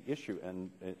raised the issue, and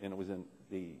it was in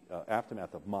the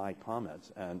aftermath of my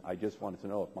comments, and I just wanted to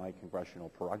know if my congressional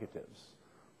prerogatives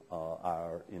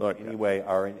are in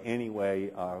any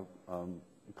way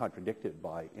contradicted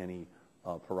by any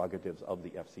prerogatives of the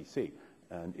FCC.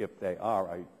 And if they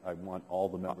are, I want all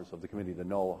the members of the committee to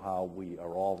know how we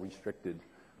are all restricted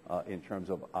in terms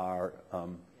of our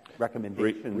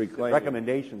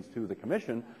recommendations to the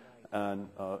commission, and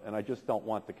I just don't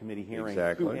want the committee hearing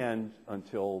to end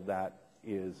until that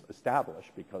is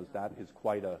established, because that is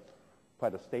quite a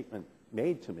statement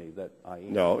made to me that I...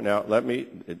 No, now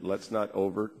let's not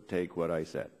overtake what I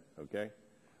said, okay?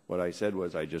 What I said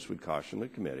was I just would caution the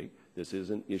committee, this is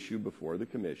an issue before the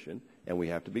commission, and we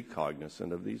have to be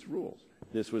cognizant of these rules.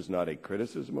 This was not a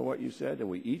criticism of what you said, and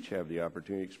we each have the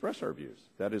opportunity to express our views.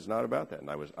 That is not about that, and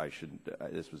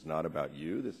this was not about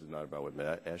you. This is not about what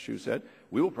Eshu said.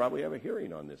 We will probably have a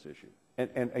hearing on this issue,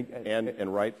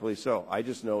 and rightfully so. I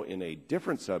just know in a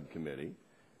different subcommittee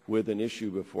with an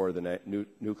issue before the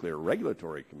Nuclear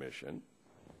Regulatory Commission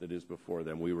that is before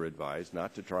them, we were advised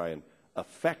not to try and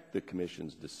affect the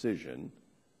commission's decision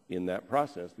in that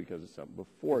process because it's something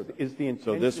before them.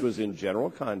 So this was in general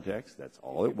context. That's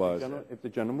all it was. If the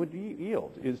gentleman would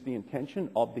yield, is the intention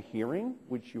of the hearing,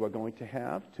 which you are going to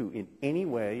have, to in any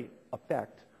way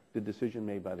affect the decision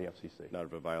made by the FCC? Not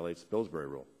if it violates the Pillsbury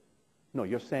rule. No,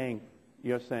 you're saying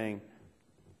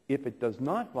if it does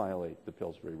not violate the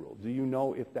Pillsbury rule, do you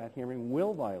know if that hearing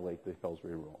will violate the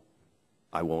Pillsbury rule?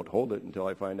 I won't hold it until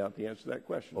I find out the answer to that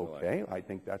question. Okay, I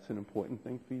think that's an important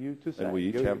thing for you to say. And we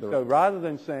each have the so rather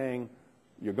than saying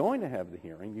you're going to have the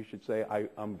hearing, you should say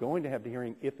I'm going to have the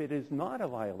hearing if it is not a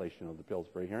violation of the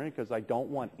Pillsbury hearing, because I don't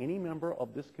want any member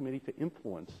of this committee to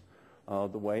influence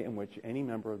the way in which any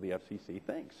member of the FCC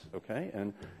thinks, okay?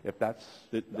 And if that's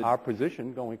our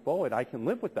position going forward, I can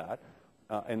live with that.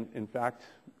 And in fact,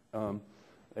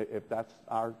 if that's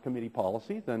our committee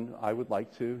policy, then I would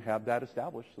like to have that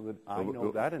established so that I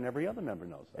know that and every other member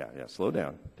knows that. Yeah, slow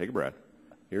down. Take a breath.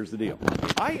 Here's the deal.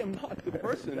 I am not the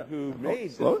person who made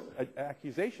this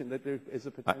accusation that there is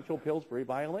a potential Pillsbury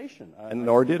violation. And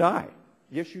nor did I.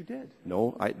 Yes, you did.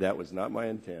 No, that was not my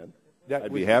intent.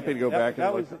 I'd be happy to go back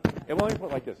and look. Let me put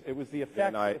it like this. It was the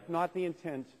effect, if not the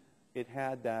intent, it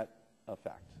had that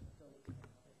effect.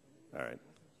 All right.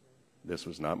 This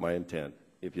was not my intent.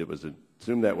 If it was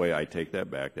assumed that way, I take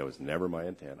that back. That was never my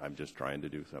intent. I'm just trying to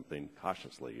do something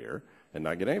cautiously here and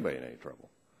not get anybody in any trouble.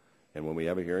 And when we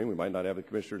have a hearing, we might not have the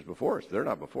commissioners before us. They're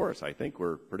not before us. I think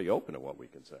we're pretty open to what we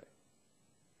can say.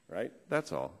 Right?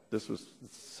 That's all.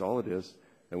 That's all it is.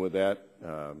 And with that,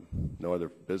 no other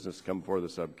business come before the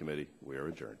subcommittee. We are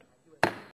adjourned.